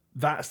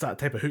 That's that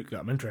type of hook that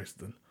I'm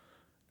interested in.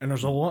 And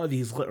there's a lot of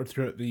these littered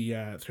throughout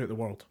the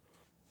world.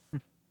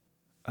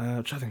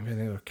 I'm trying to think of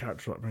any other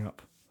characters I want to bring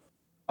up.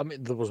 I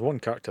mean, there was one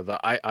character that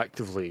I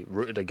actively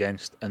rooted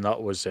against, and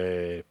that was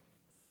a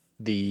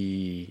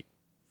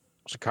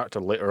character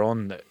later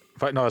on. In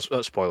fact, no,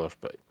 that's spoilers.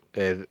 But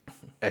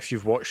if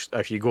you've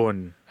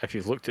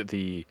looked at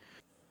the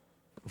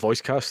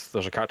voice cast,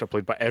 there's a character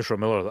played by Ezra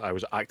Miller that I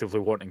was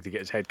actively wanting to get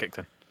his head kicked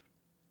in.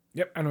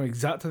 Yep, I know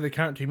exactly the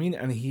character you mean,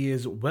 and he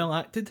is well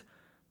acted.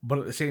 But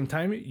at the same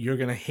time, you're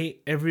gonna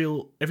hate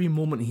every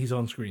moment he's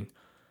on screen,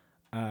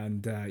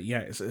 and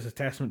it's a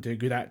testament to a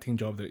good acting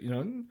job that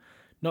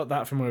not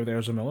that familiar with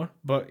Ezra Miller,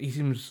 but he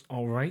seems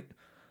all right,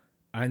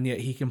 and yet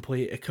he can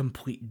play a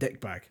complete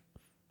dickbag.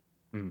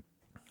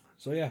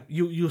 So yeah,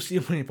 you'll see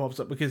him when he pops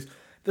up, because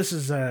this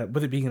is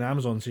with it being an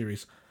Amazon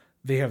series,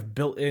 they have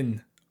built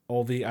in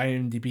all the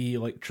IMDb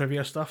like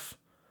trivia stuff.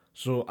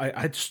 So I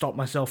had to stop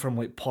myself from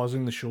like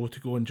pausing the show to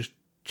go and just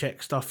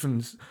check stuff.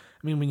 And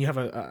I mean, when you have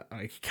a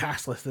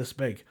cast list this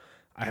big,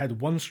 I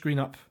had one screen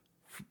up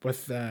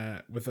with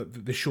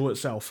the show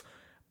itself,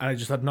 and I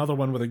just had another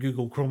one with a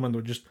Google Chrome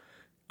window, just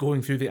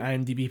going through the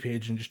IMDb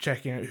page and just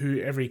checking out who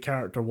every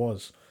character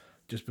was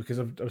just because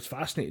I was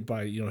fascinated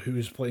by who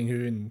was playing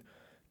who and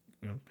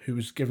who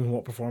was giving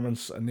what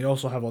performance, and they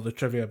also have all the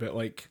trivia about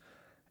like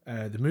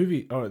the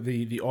movie or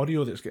the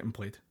audio that's getting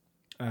played.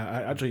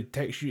 I actually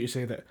text you to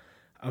say that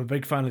I'm a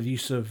big fan of the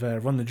use of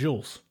Run the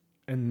Jewels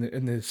in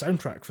the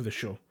soundtrack for the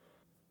show.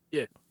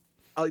 Yeah,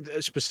 I like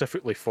it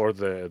specifically for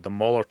the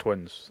Mauler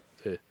twins,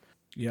 the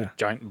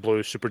giant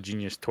blue super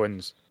genius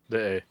twins.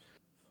 That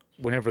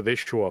whenever they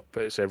show up,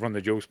 it's Run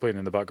the Jewels playing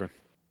in the background.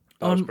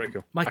 That was pretty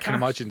cool. I can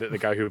imagine that the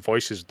guy who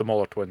voices the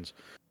Mauler twins,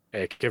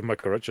 Kevin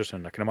Michael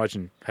Richardson, I can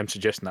imagine him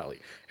suggesting that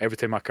like every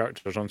time my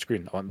character's on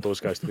screen, I want those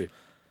guys to be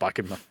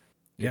backing me,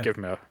 give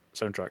me a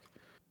soundtrack.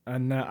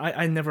 And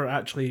I never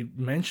actually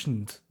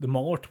mentioned the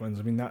Mauler twins.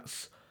 I mean,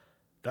 that's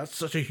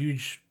such a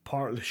huge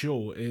part of the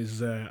show,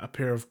 is a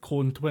pair of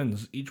clone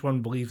twins. Each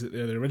one believes that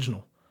they're the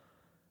original.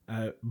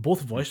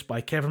 Both voiced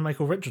by Kevin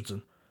Michael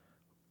Richardson.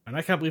 And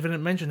I can't believe I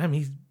didn't mention him.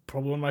 He's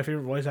probably one of my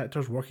favourite voice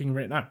actors working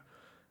right now.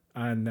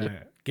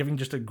 And giving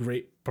just a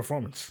great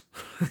performance.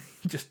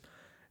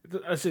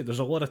 I say there's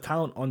a lot of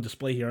talent on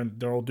display here, and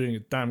they're all doing a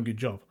damn good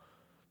job.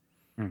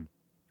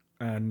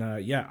 And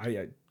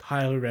I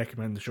highly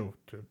recommend the show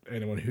to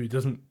anyone who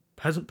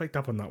hasn't picked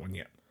up on that one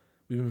yet.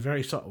 We've been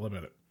very subtle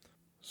about it.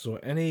 So,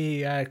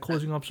 any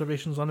closing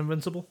observations on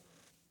Invincible?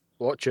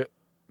 Watch it,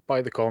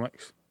 buy the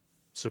comics,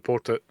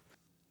 support it,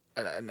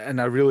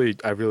 and I really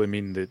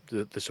mean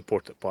the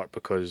support it part,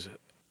 because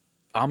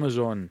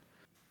Amazon,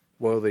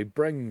 while they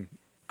bring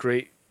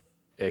great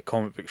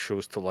comic book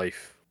shows to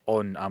life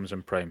on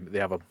Amazon Prime, they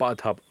have a bad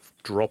habit of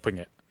dropping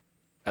it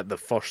at the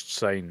first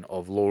sign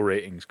of low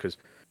ratings, because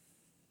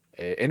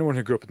anyone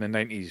who grew up in the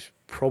 90s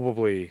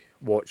probably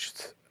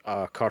watched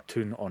a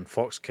cartoon on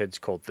Fox Kids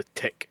called The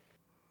Tick.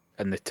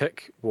 And The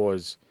Tick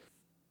was,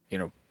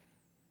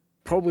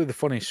 probably the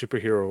funniest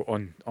superhero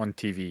on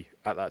TV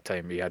at that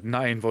time. He had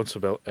nigh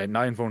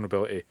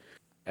invulnerability,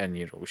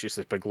 and, was just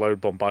this big,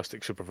 loud,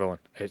 bombastic superhero.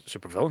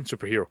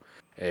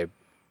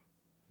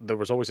 There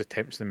was always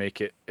attempts to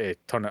make it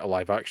turn it a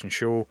live-action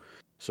show.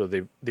 So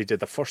they did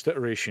the first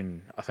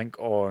iteration, I think,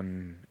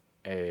 on...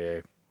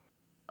 I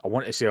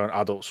want to say on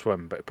Adult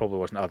Swim, but it probably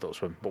wasn't Adult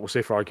Swim. But we'll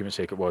say for argument's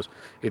sake it was.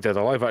 He did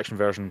a live-action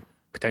version,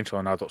 potentially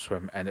on Adult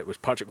Swim, and it was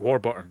Patrick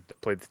Warburton that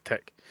played the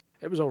Tick.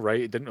 It was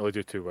alright, it didn't really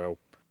do too well.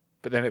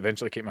 But then it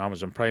eventually came to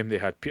Amazon Prime. They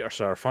had Peter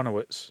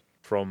Serafinowicz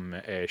from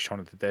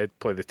Shaun of the Dead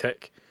play the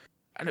Tick.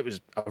 And it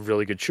was a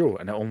really good show.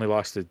 And it only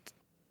lasted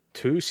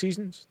 3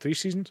 seasons,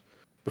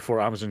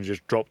 before Amazon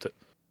just dropped it,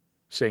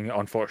 saying,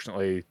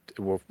 unfortunately,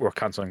 we're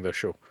cancelling their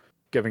show,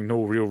 giving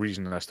no real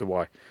reason as to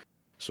why.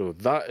 So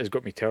that has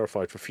got me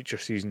terrified for future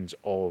seasons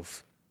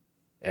of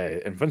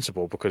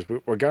Invincible, because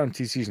we're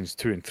guaranteed seasons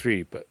 2 and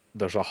 3, but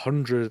there's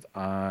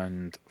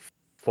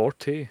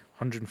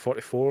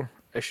 144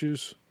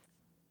 issues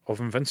of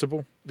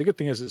Invincible. The good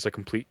thing is it's a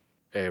complete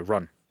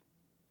run.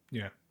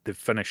 Yeah. They've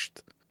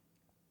finished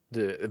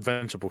the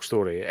Invincible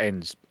story. It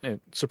ends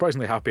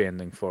surprisingly happy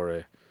ending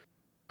for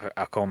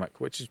a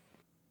comic, which is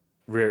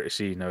rare to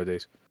see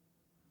nowadays.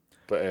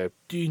 But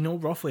do you know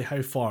roughly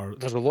how far...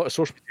 There's a lot of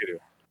source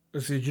material.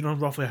 Do you know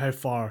roughly how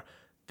far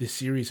the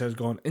series has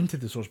gone into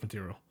the source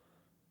material?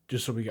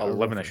 Just so we get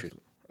 11 issues.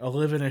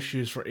 11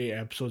 issues for 8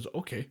 episodes.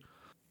 Okay.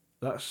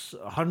 That's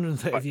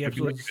 130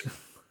 episodes.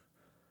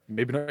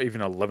 Maybe not even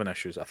 11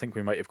 issues. I think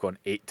we might have gone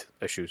 8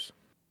 issues.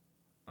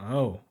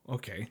 Oh,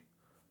 okay.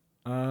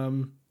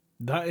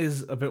 That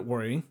is a bit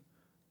worrying.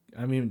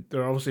 I mean,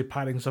 they're obviously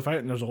padding stuff out,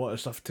 and there's a lot of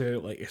stuff to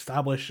like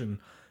establish and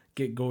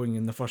get going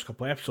in the first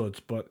couple of episodes,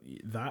 but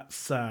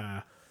that's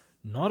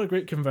not a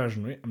great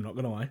conversion rate, I'm not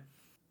going to lie.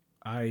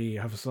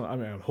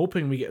 I'm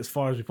hoping we get as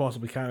far as we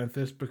possibly can with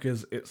this,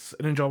 because it's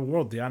an enjoyable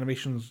world. The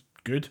animation's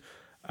good.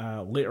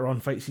 Later on,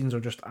 fight scenes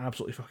are just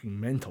absolutely fucking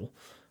mental.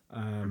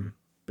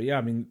 But yeah,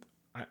 I mean,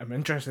 I'm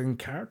interested in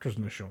characters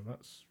in the show.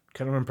 That's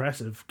kind of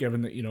impressive,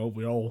 given that,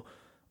 we all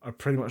are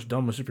pretty much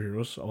done with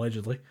superheroes,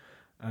 allegedly.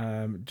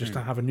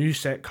 To have a new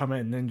set come in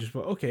and then just,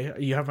 okay,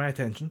 you have my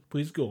attention,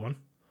 please go on.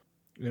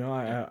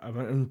 I'm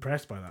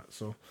impressed by that.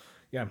 So,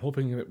 yeah, I'm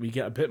hoping that we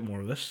get a bit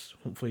more of this.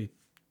 Hopefully,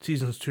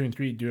 seasons 2 and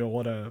 3 do a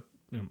lot of,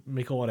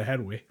 make a lot of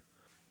headway.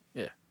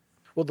 Yeah.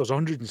 Well, there's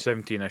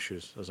 117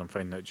 issues, as I'm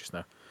finding out just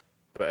now.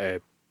 But I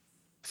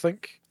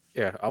think,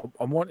 I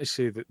want to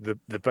say that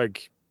the big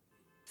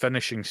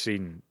finishing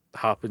scene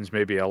happens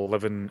maybe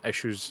 11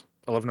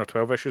 or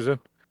 12 issues in.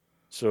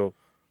 So,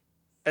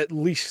 at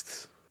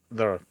least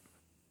there are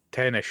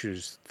 10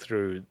 issues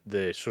through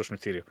the source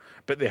material.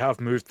 But they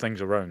have moved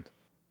things around.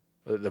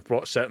 They've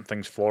brought certain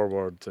things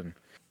forward and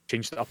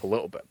changed it up a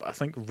little bit, but I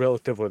think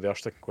relatively they are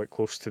sticking quite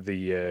close to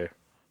the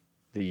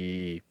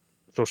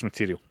source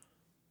material.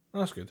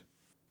 That's good.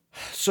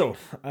 So,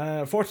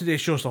 for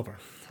today's showstopper,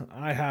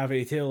 I have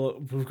a tale.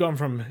 We've gone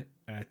from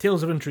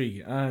tales of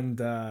intrigue and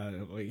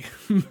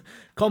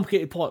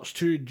complicated plots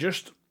to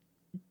just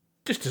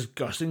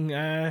disgusting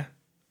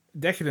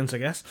decadence, I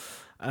guess.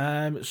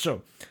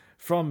 So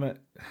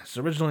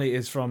originally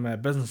is from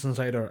Business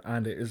Insider,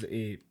 and it is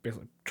a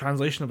basically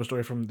translation of a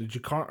story from the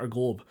Jakarta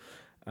Globe,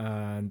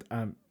 and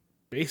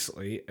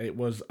basically it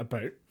was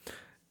about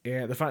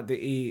the fact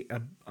that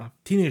a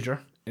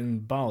teenager in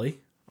Bali,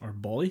 or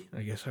Bali,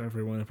 I guess however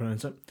you want to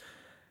pronounce it,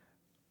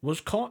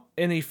 was caught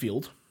in a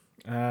field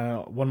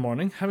one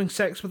morning having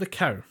sex with a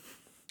cow.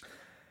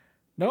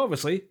 Now,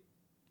 obviously,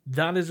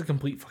 that is a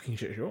complete fucking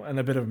shit show and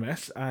a bit of a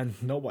mess,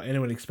 and not what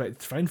anyone expected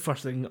to find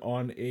first thing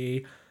on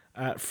a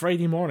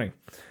Friday morning.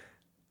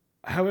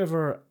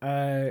 However,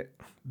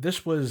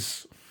 this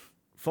was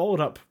followed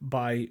up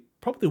by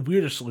probably the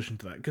weirdest solution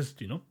to that, because,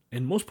 you know,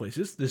 in most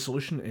places, the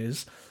solution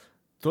is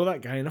throw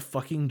that guy in a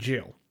fucking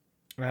jail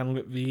and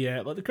let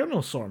the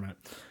criminals sort him out.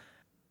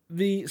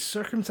 The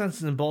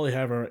circumstances in Bali,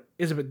 however,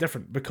 is a bit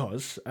different,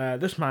 because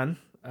this man,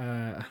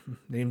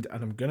 named,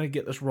 and I'm going to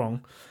get this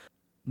wrong,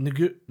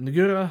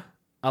 Negura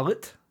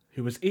Alit,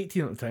 who was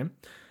 18 at the time,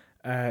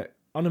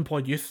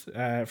 unemployed youth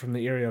from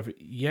the area of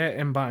Ye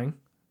Mbang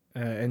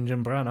in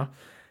Jimbrana,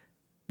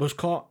 was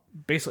caught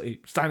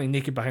basically standing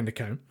naked behind a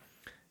cow.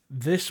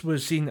 This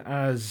was seen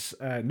as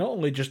not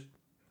only just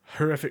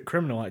horrific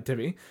criminal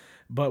activity,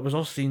 but was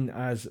also seen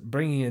as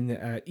bringing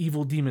in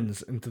evil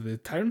demons into the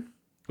town,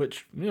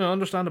 which, you know,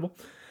 understandable.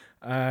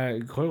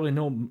 Clearly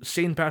no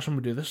sane person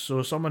would do this,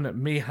 so someone that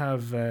may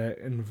have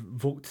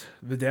invoked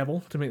the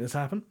devil to make this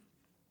happen.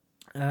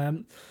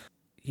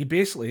 He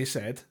basically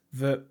said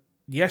that,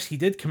 yes, he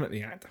did commit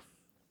the act,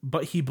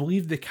 but he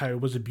believed the cow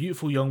was a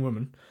beautiful young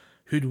woman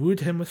who'd wooed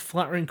him with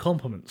flattering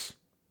compliments,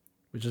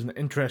 which is an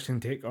interesting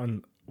take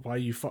on why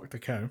you fucked a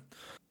cow.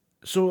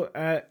 So,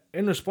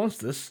 in response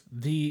to this,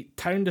 the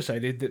town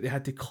decided that they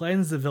had to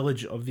cleanse the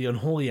village of the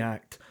unholy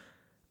act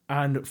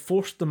and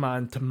forced the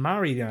man to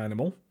marry the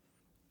animal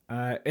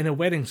in a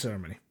wedding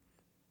ceremony.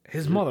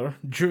 His mother,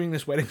 during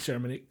this wedding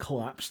ceremony,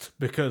 collapsed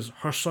because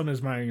her son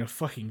is marrying a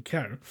fucking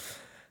cow.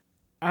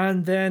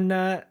 And then,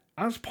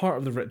 as part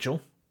of the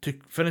ritual, to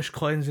finish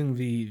cleansing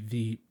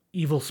the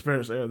evil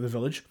spirits out of the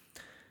village,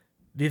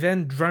 they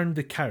then drowned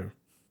the cow.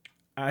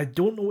 I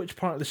don't know which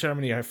part of the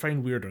ceremony I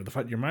find weirder, the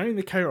fact you're marrying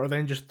the cow or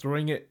then just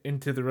throwing it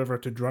into the river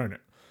to drown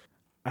it.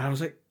 And I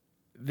was like,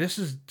 this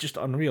is just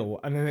unreal.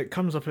 And then it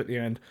comes up at the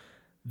end.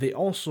 They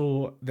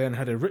also then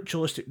had a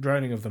ritualistic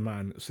drowning of the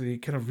man, so they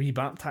kind of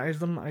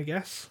rebaptized him, I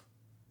guess,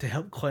 to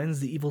help cleanse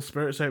the evil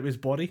spirits out of his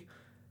body.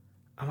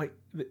 I'm like,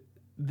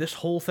 this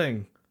whole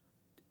thing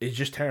is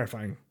just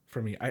terrifying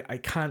for me. I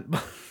can't...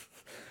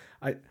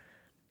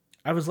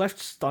 I was left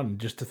stunned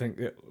just to think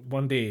that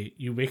one day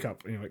you wake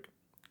up and you're like,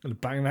 gonna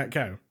bang that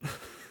cow.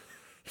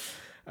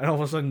 And all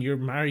of a sudden you're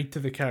married to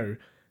the cow,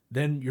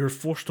 then you're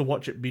forced to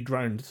watch it be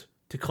drowned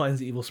to cleanse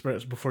the evil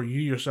spirits before you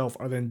yourself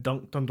are then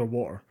dunked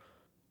underwater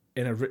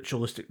in a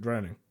ritualistic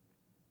drowning.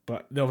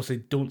 But they obviously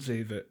don't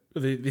say that.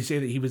 They say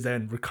that he was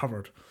then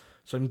recovered.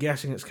 So I'm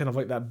guessing it's kind of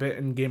like that bit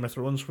in Game of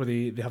Thrones where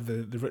they have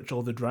the ritual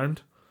of the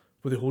drowned,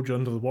 where they hold you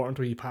under the water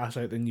until you pass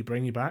out, then you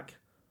bring you back.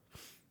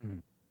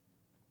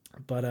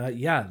 But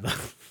yeah,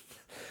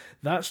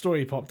 that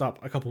story popped up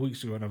a couple of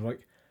weeks ago, and I'm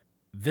like,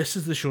 this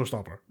is the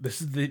showstopper.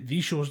 This is the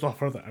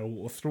showstopper that I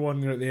will throw on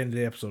there at the end of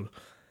the episode,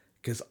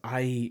 because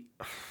I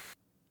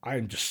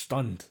am just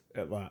stunned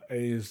at that.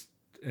 It is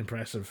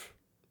impressive.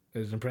 It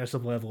is an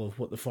impressive level of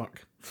what the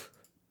fuck.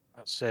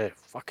 That's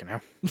fucking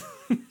hell.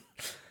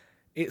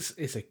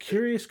 It's a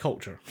curious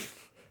culture.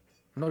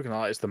 I'm not gonna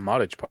lie, it's the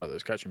marriage part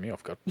that's catching me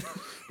off guard.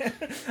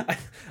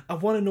 I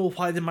want to know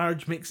why the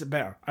marriage makes it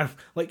better.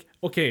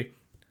 Okay,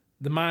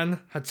 the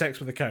man had sex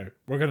with the cow.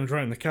 We're going to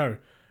drown the cow.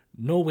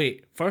 No,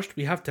 wait. First,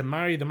 we have to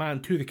marry the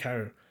man to the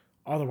cow.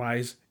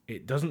 Otherwise,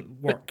 it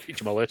doesn't work.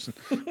 Teach him a lesson.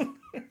 We're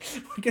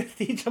going to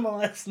teach him a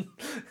lesson.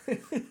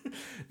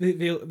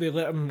 they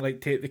let him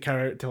like take the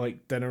cow out to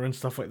like dinner and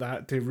stuff like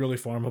that to really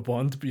form a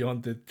bond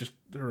beyond the just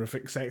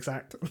horrific sex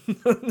act.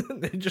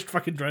 They just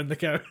fucking drown the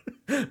cow.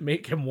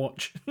 Make him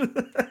watch.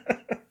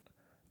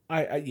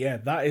 Yeah,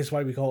 that is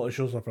why we call it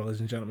a showstopper, ladies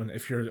and gentlemen.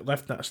 If you're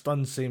left in that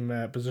stunned same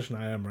position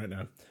I am right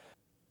now.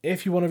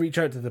 If you want to reach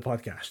out to the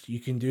podcast, you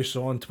can do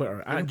so on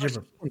Twitter at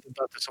Gibber.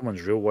 That to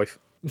someone's real wife.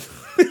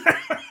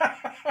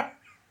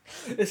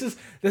 This is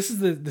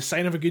the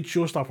sign of a good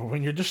showstopper,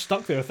 when you're just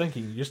stuck there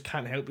thinking, you just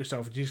can't help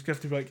yourself. You just have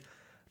to be like,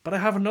 but I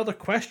have another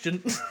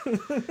question.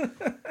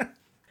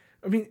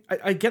 I mean,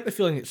 I get the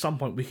feeling at some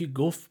point we could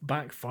go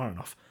back far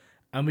enough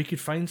and we could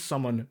find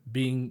someone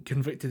being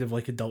convicted of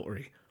like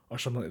adultery or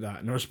something like that.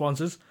 And the response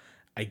is,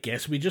 I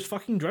guess we just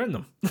fucking drown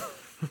them.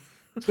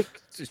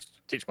 Just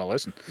teach my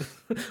lesson.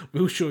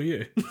 We'll show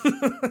you.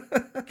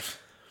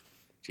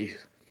 Jeez.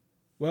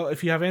 Well,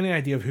 if you have any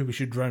idea of who we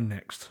should drown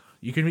next,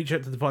 you can reach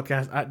out to the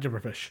podcast at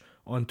Gibberpish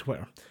on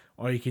Twitter,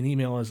 or you can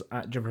email us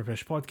at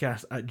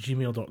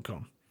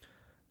gibberpishpodcast@gmail.com.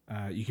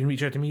 You can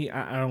reach out to me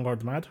at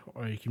AaronLordMad,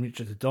 or you can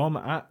reach out to Dom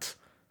at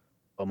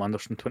Dom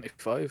Anderson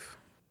 25.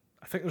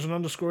 I think there's an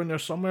underscore in there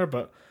somewhere,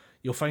 but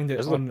you'll find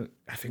it on...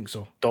 I think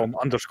so. Dom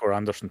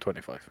 _Anderson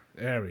 25.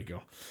 There we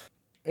go.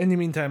 In the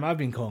meantime, I've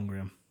been Colin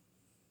Graham.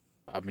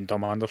 I've been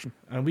Dom Anderson.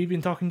 And we've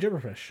been talking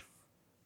Gibberpish.